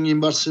recorded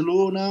in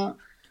Barcelona,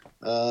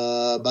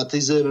 but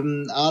it's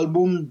an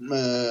album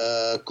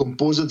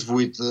composed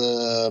with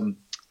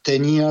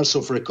 10 years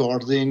of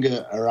recording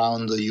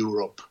around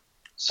Europe.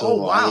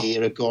 So wow. I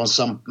record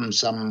some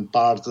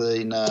part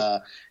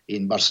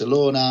in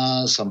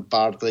Barcelona, some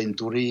part in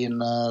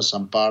Turin,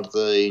 some part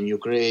in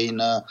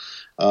Ukraine,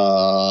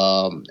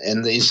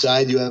 and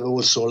inside you have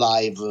also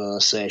live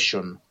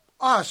session.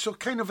 So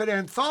kind of an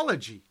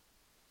anthology.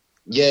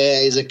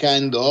 Yeah, it's a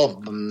kind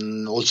of.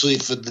 Also,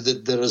 if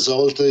the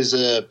result is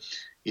a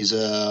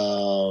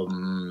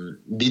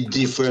bit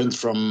different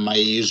from my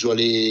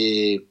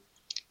usually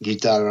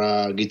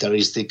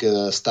guitaristic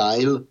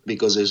style,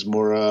 because it's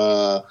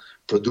more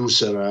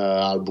producer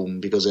album,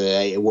 because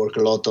I work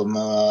a lot on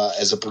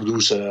as a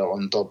producer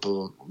on top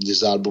of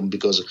this album,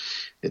 because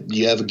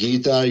you have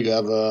guitar, you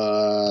have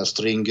a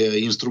string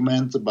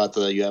instrument, but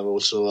you have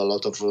also a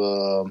lot of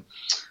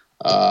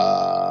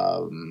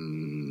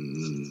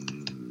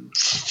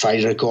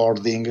file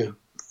recording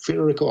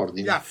field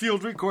recording. Yeah,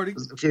 field recording.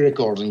 Field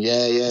recording,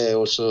 yeah.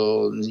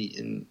 Also,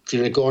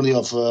 field recording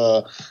of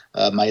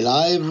my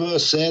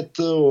live set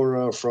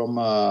or from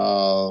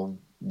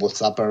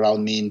what's up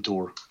around me in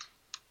tour.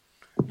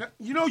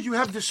 Now, you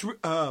have this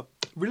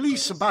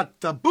release about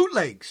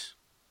bootlegs.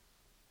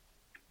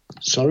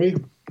 Sorry?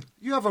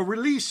 You have a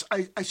release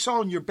I saw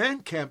on your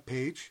Bandcamp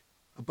page,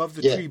 above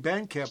the tree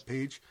Bandcamp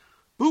page,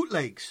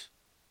 bootlegs.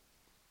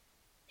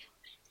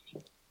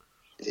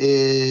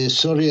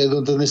 Sorry, I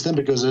don't understand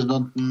because I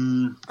don't.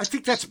 I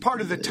think that's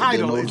part of the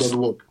title.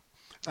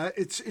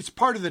 It's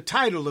part of the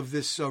title of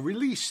this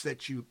release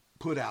that you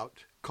put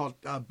out called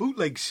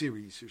Bootleg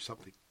Series or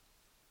something.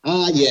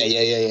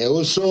 Yeah.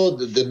 Also,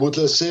 the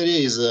bootleg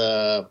series is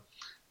the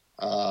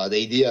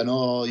idea.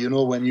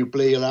 No, when you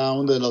play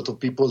around, a lot of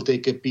people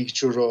take a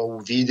picture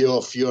or video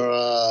of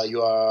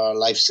your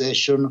live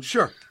session.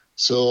 Sure.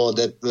 So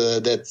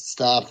that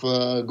stuff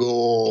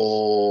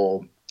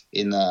go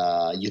in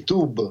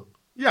YouTube.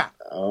 Yeah.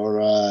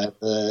 Or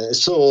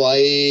so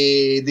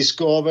I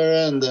discover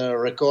and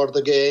record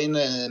again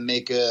and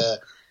make a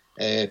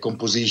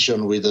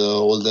composition with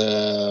all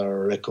the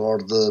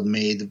record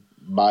made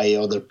by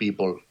other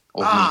people.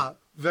 Me.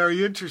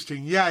 Very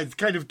interesting. Yeah, it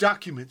kind of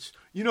documents.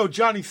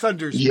 Johnny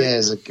Thunders.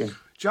 Yes. Okay.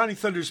 Johnny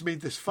Thunders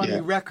made this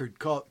funny record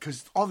called,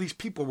 because all these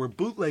people were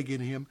bootlegging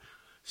him,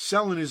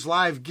 selling his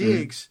live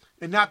gigs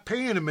and not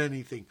paying him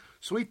anything.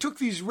 So he took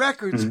these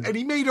records and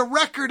he made a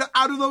record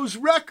out of those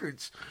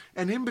records.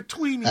 And in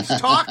between, he's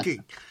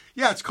talking.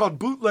 Yeah, it's called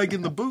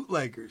Bootlegging the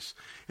Bootleggers.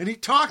 And he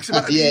talks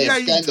about he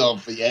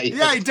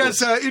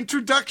does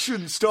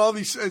introductions to all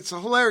these. It's a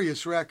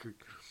hilarious record.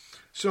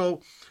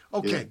 So,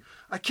 okay,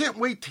 I can't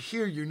wait to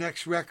hear your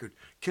next record.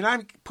 Can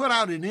I put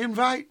out an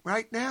invite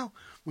right now?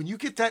 When you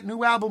get that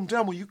new album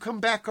done, will you come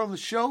back on the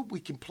show?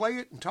 We can play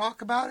it and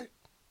talk about it?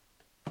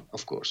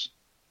 Of course.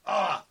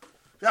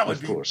 That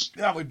would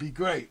be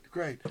great.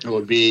 It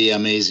would be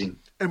amazing.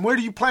 And where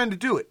do you plan to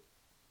do it?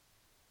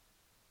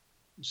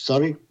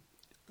 Sorry?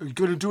 Are you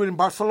going to do it in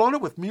Barcelona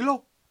with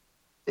Milo?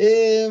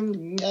 I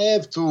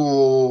have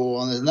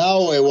to.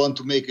 Now I want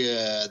to make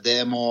a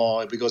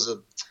demo because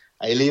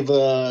I live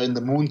in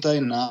the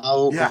mountain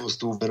now, close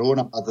to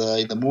Verona, but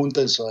in the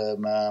mountains, so I have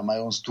my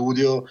own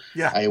studio.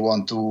 Yeah. I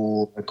want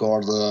to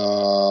record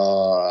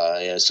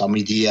some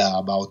idea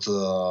about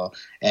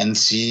and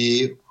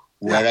see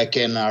where I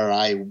can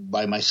arrive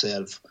by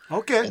myself.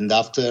 Okay. And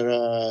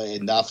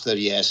after,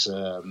 yes,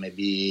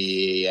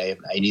 maybe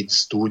I need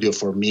studio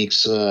for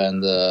mix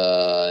and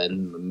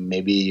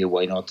maybe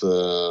why not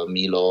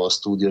Milo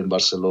studio in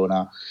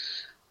Barcelona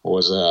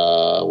was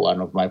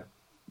one of my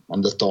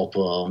on the top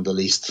on the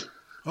list.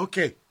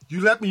 Okay. You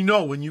let me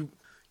know when you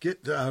get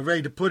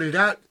ready to put it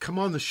out. Come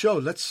on the show.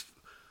 Let's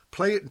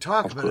play it and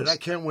talk about it. I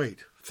can't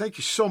wait. Thank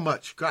you so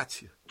much.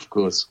 Grazie. Of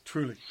course.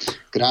 Truly.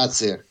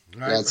 Grazie.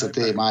 Grazie a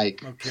te,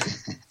 Mike. Okay.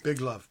 Big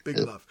love.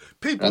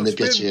 People,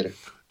 it's been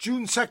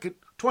June 2nd,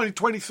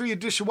 2023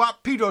 edition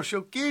of Pedro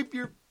Show. Keep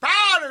your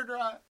powder dry.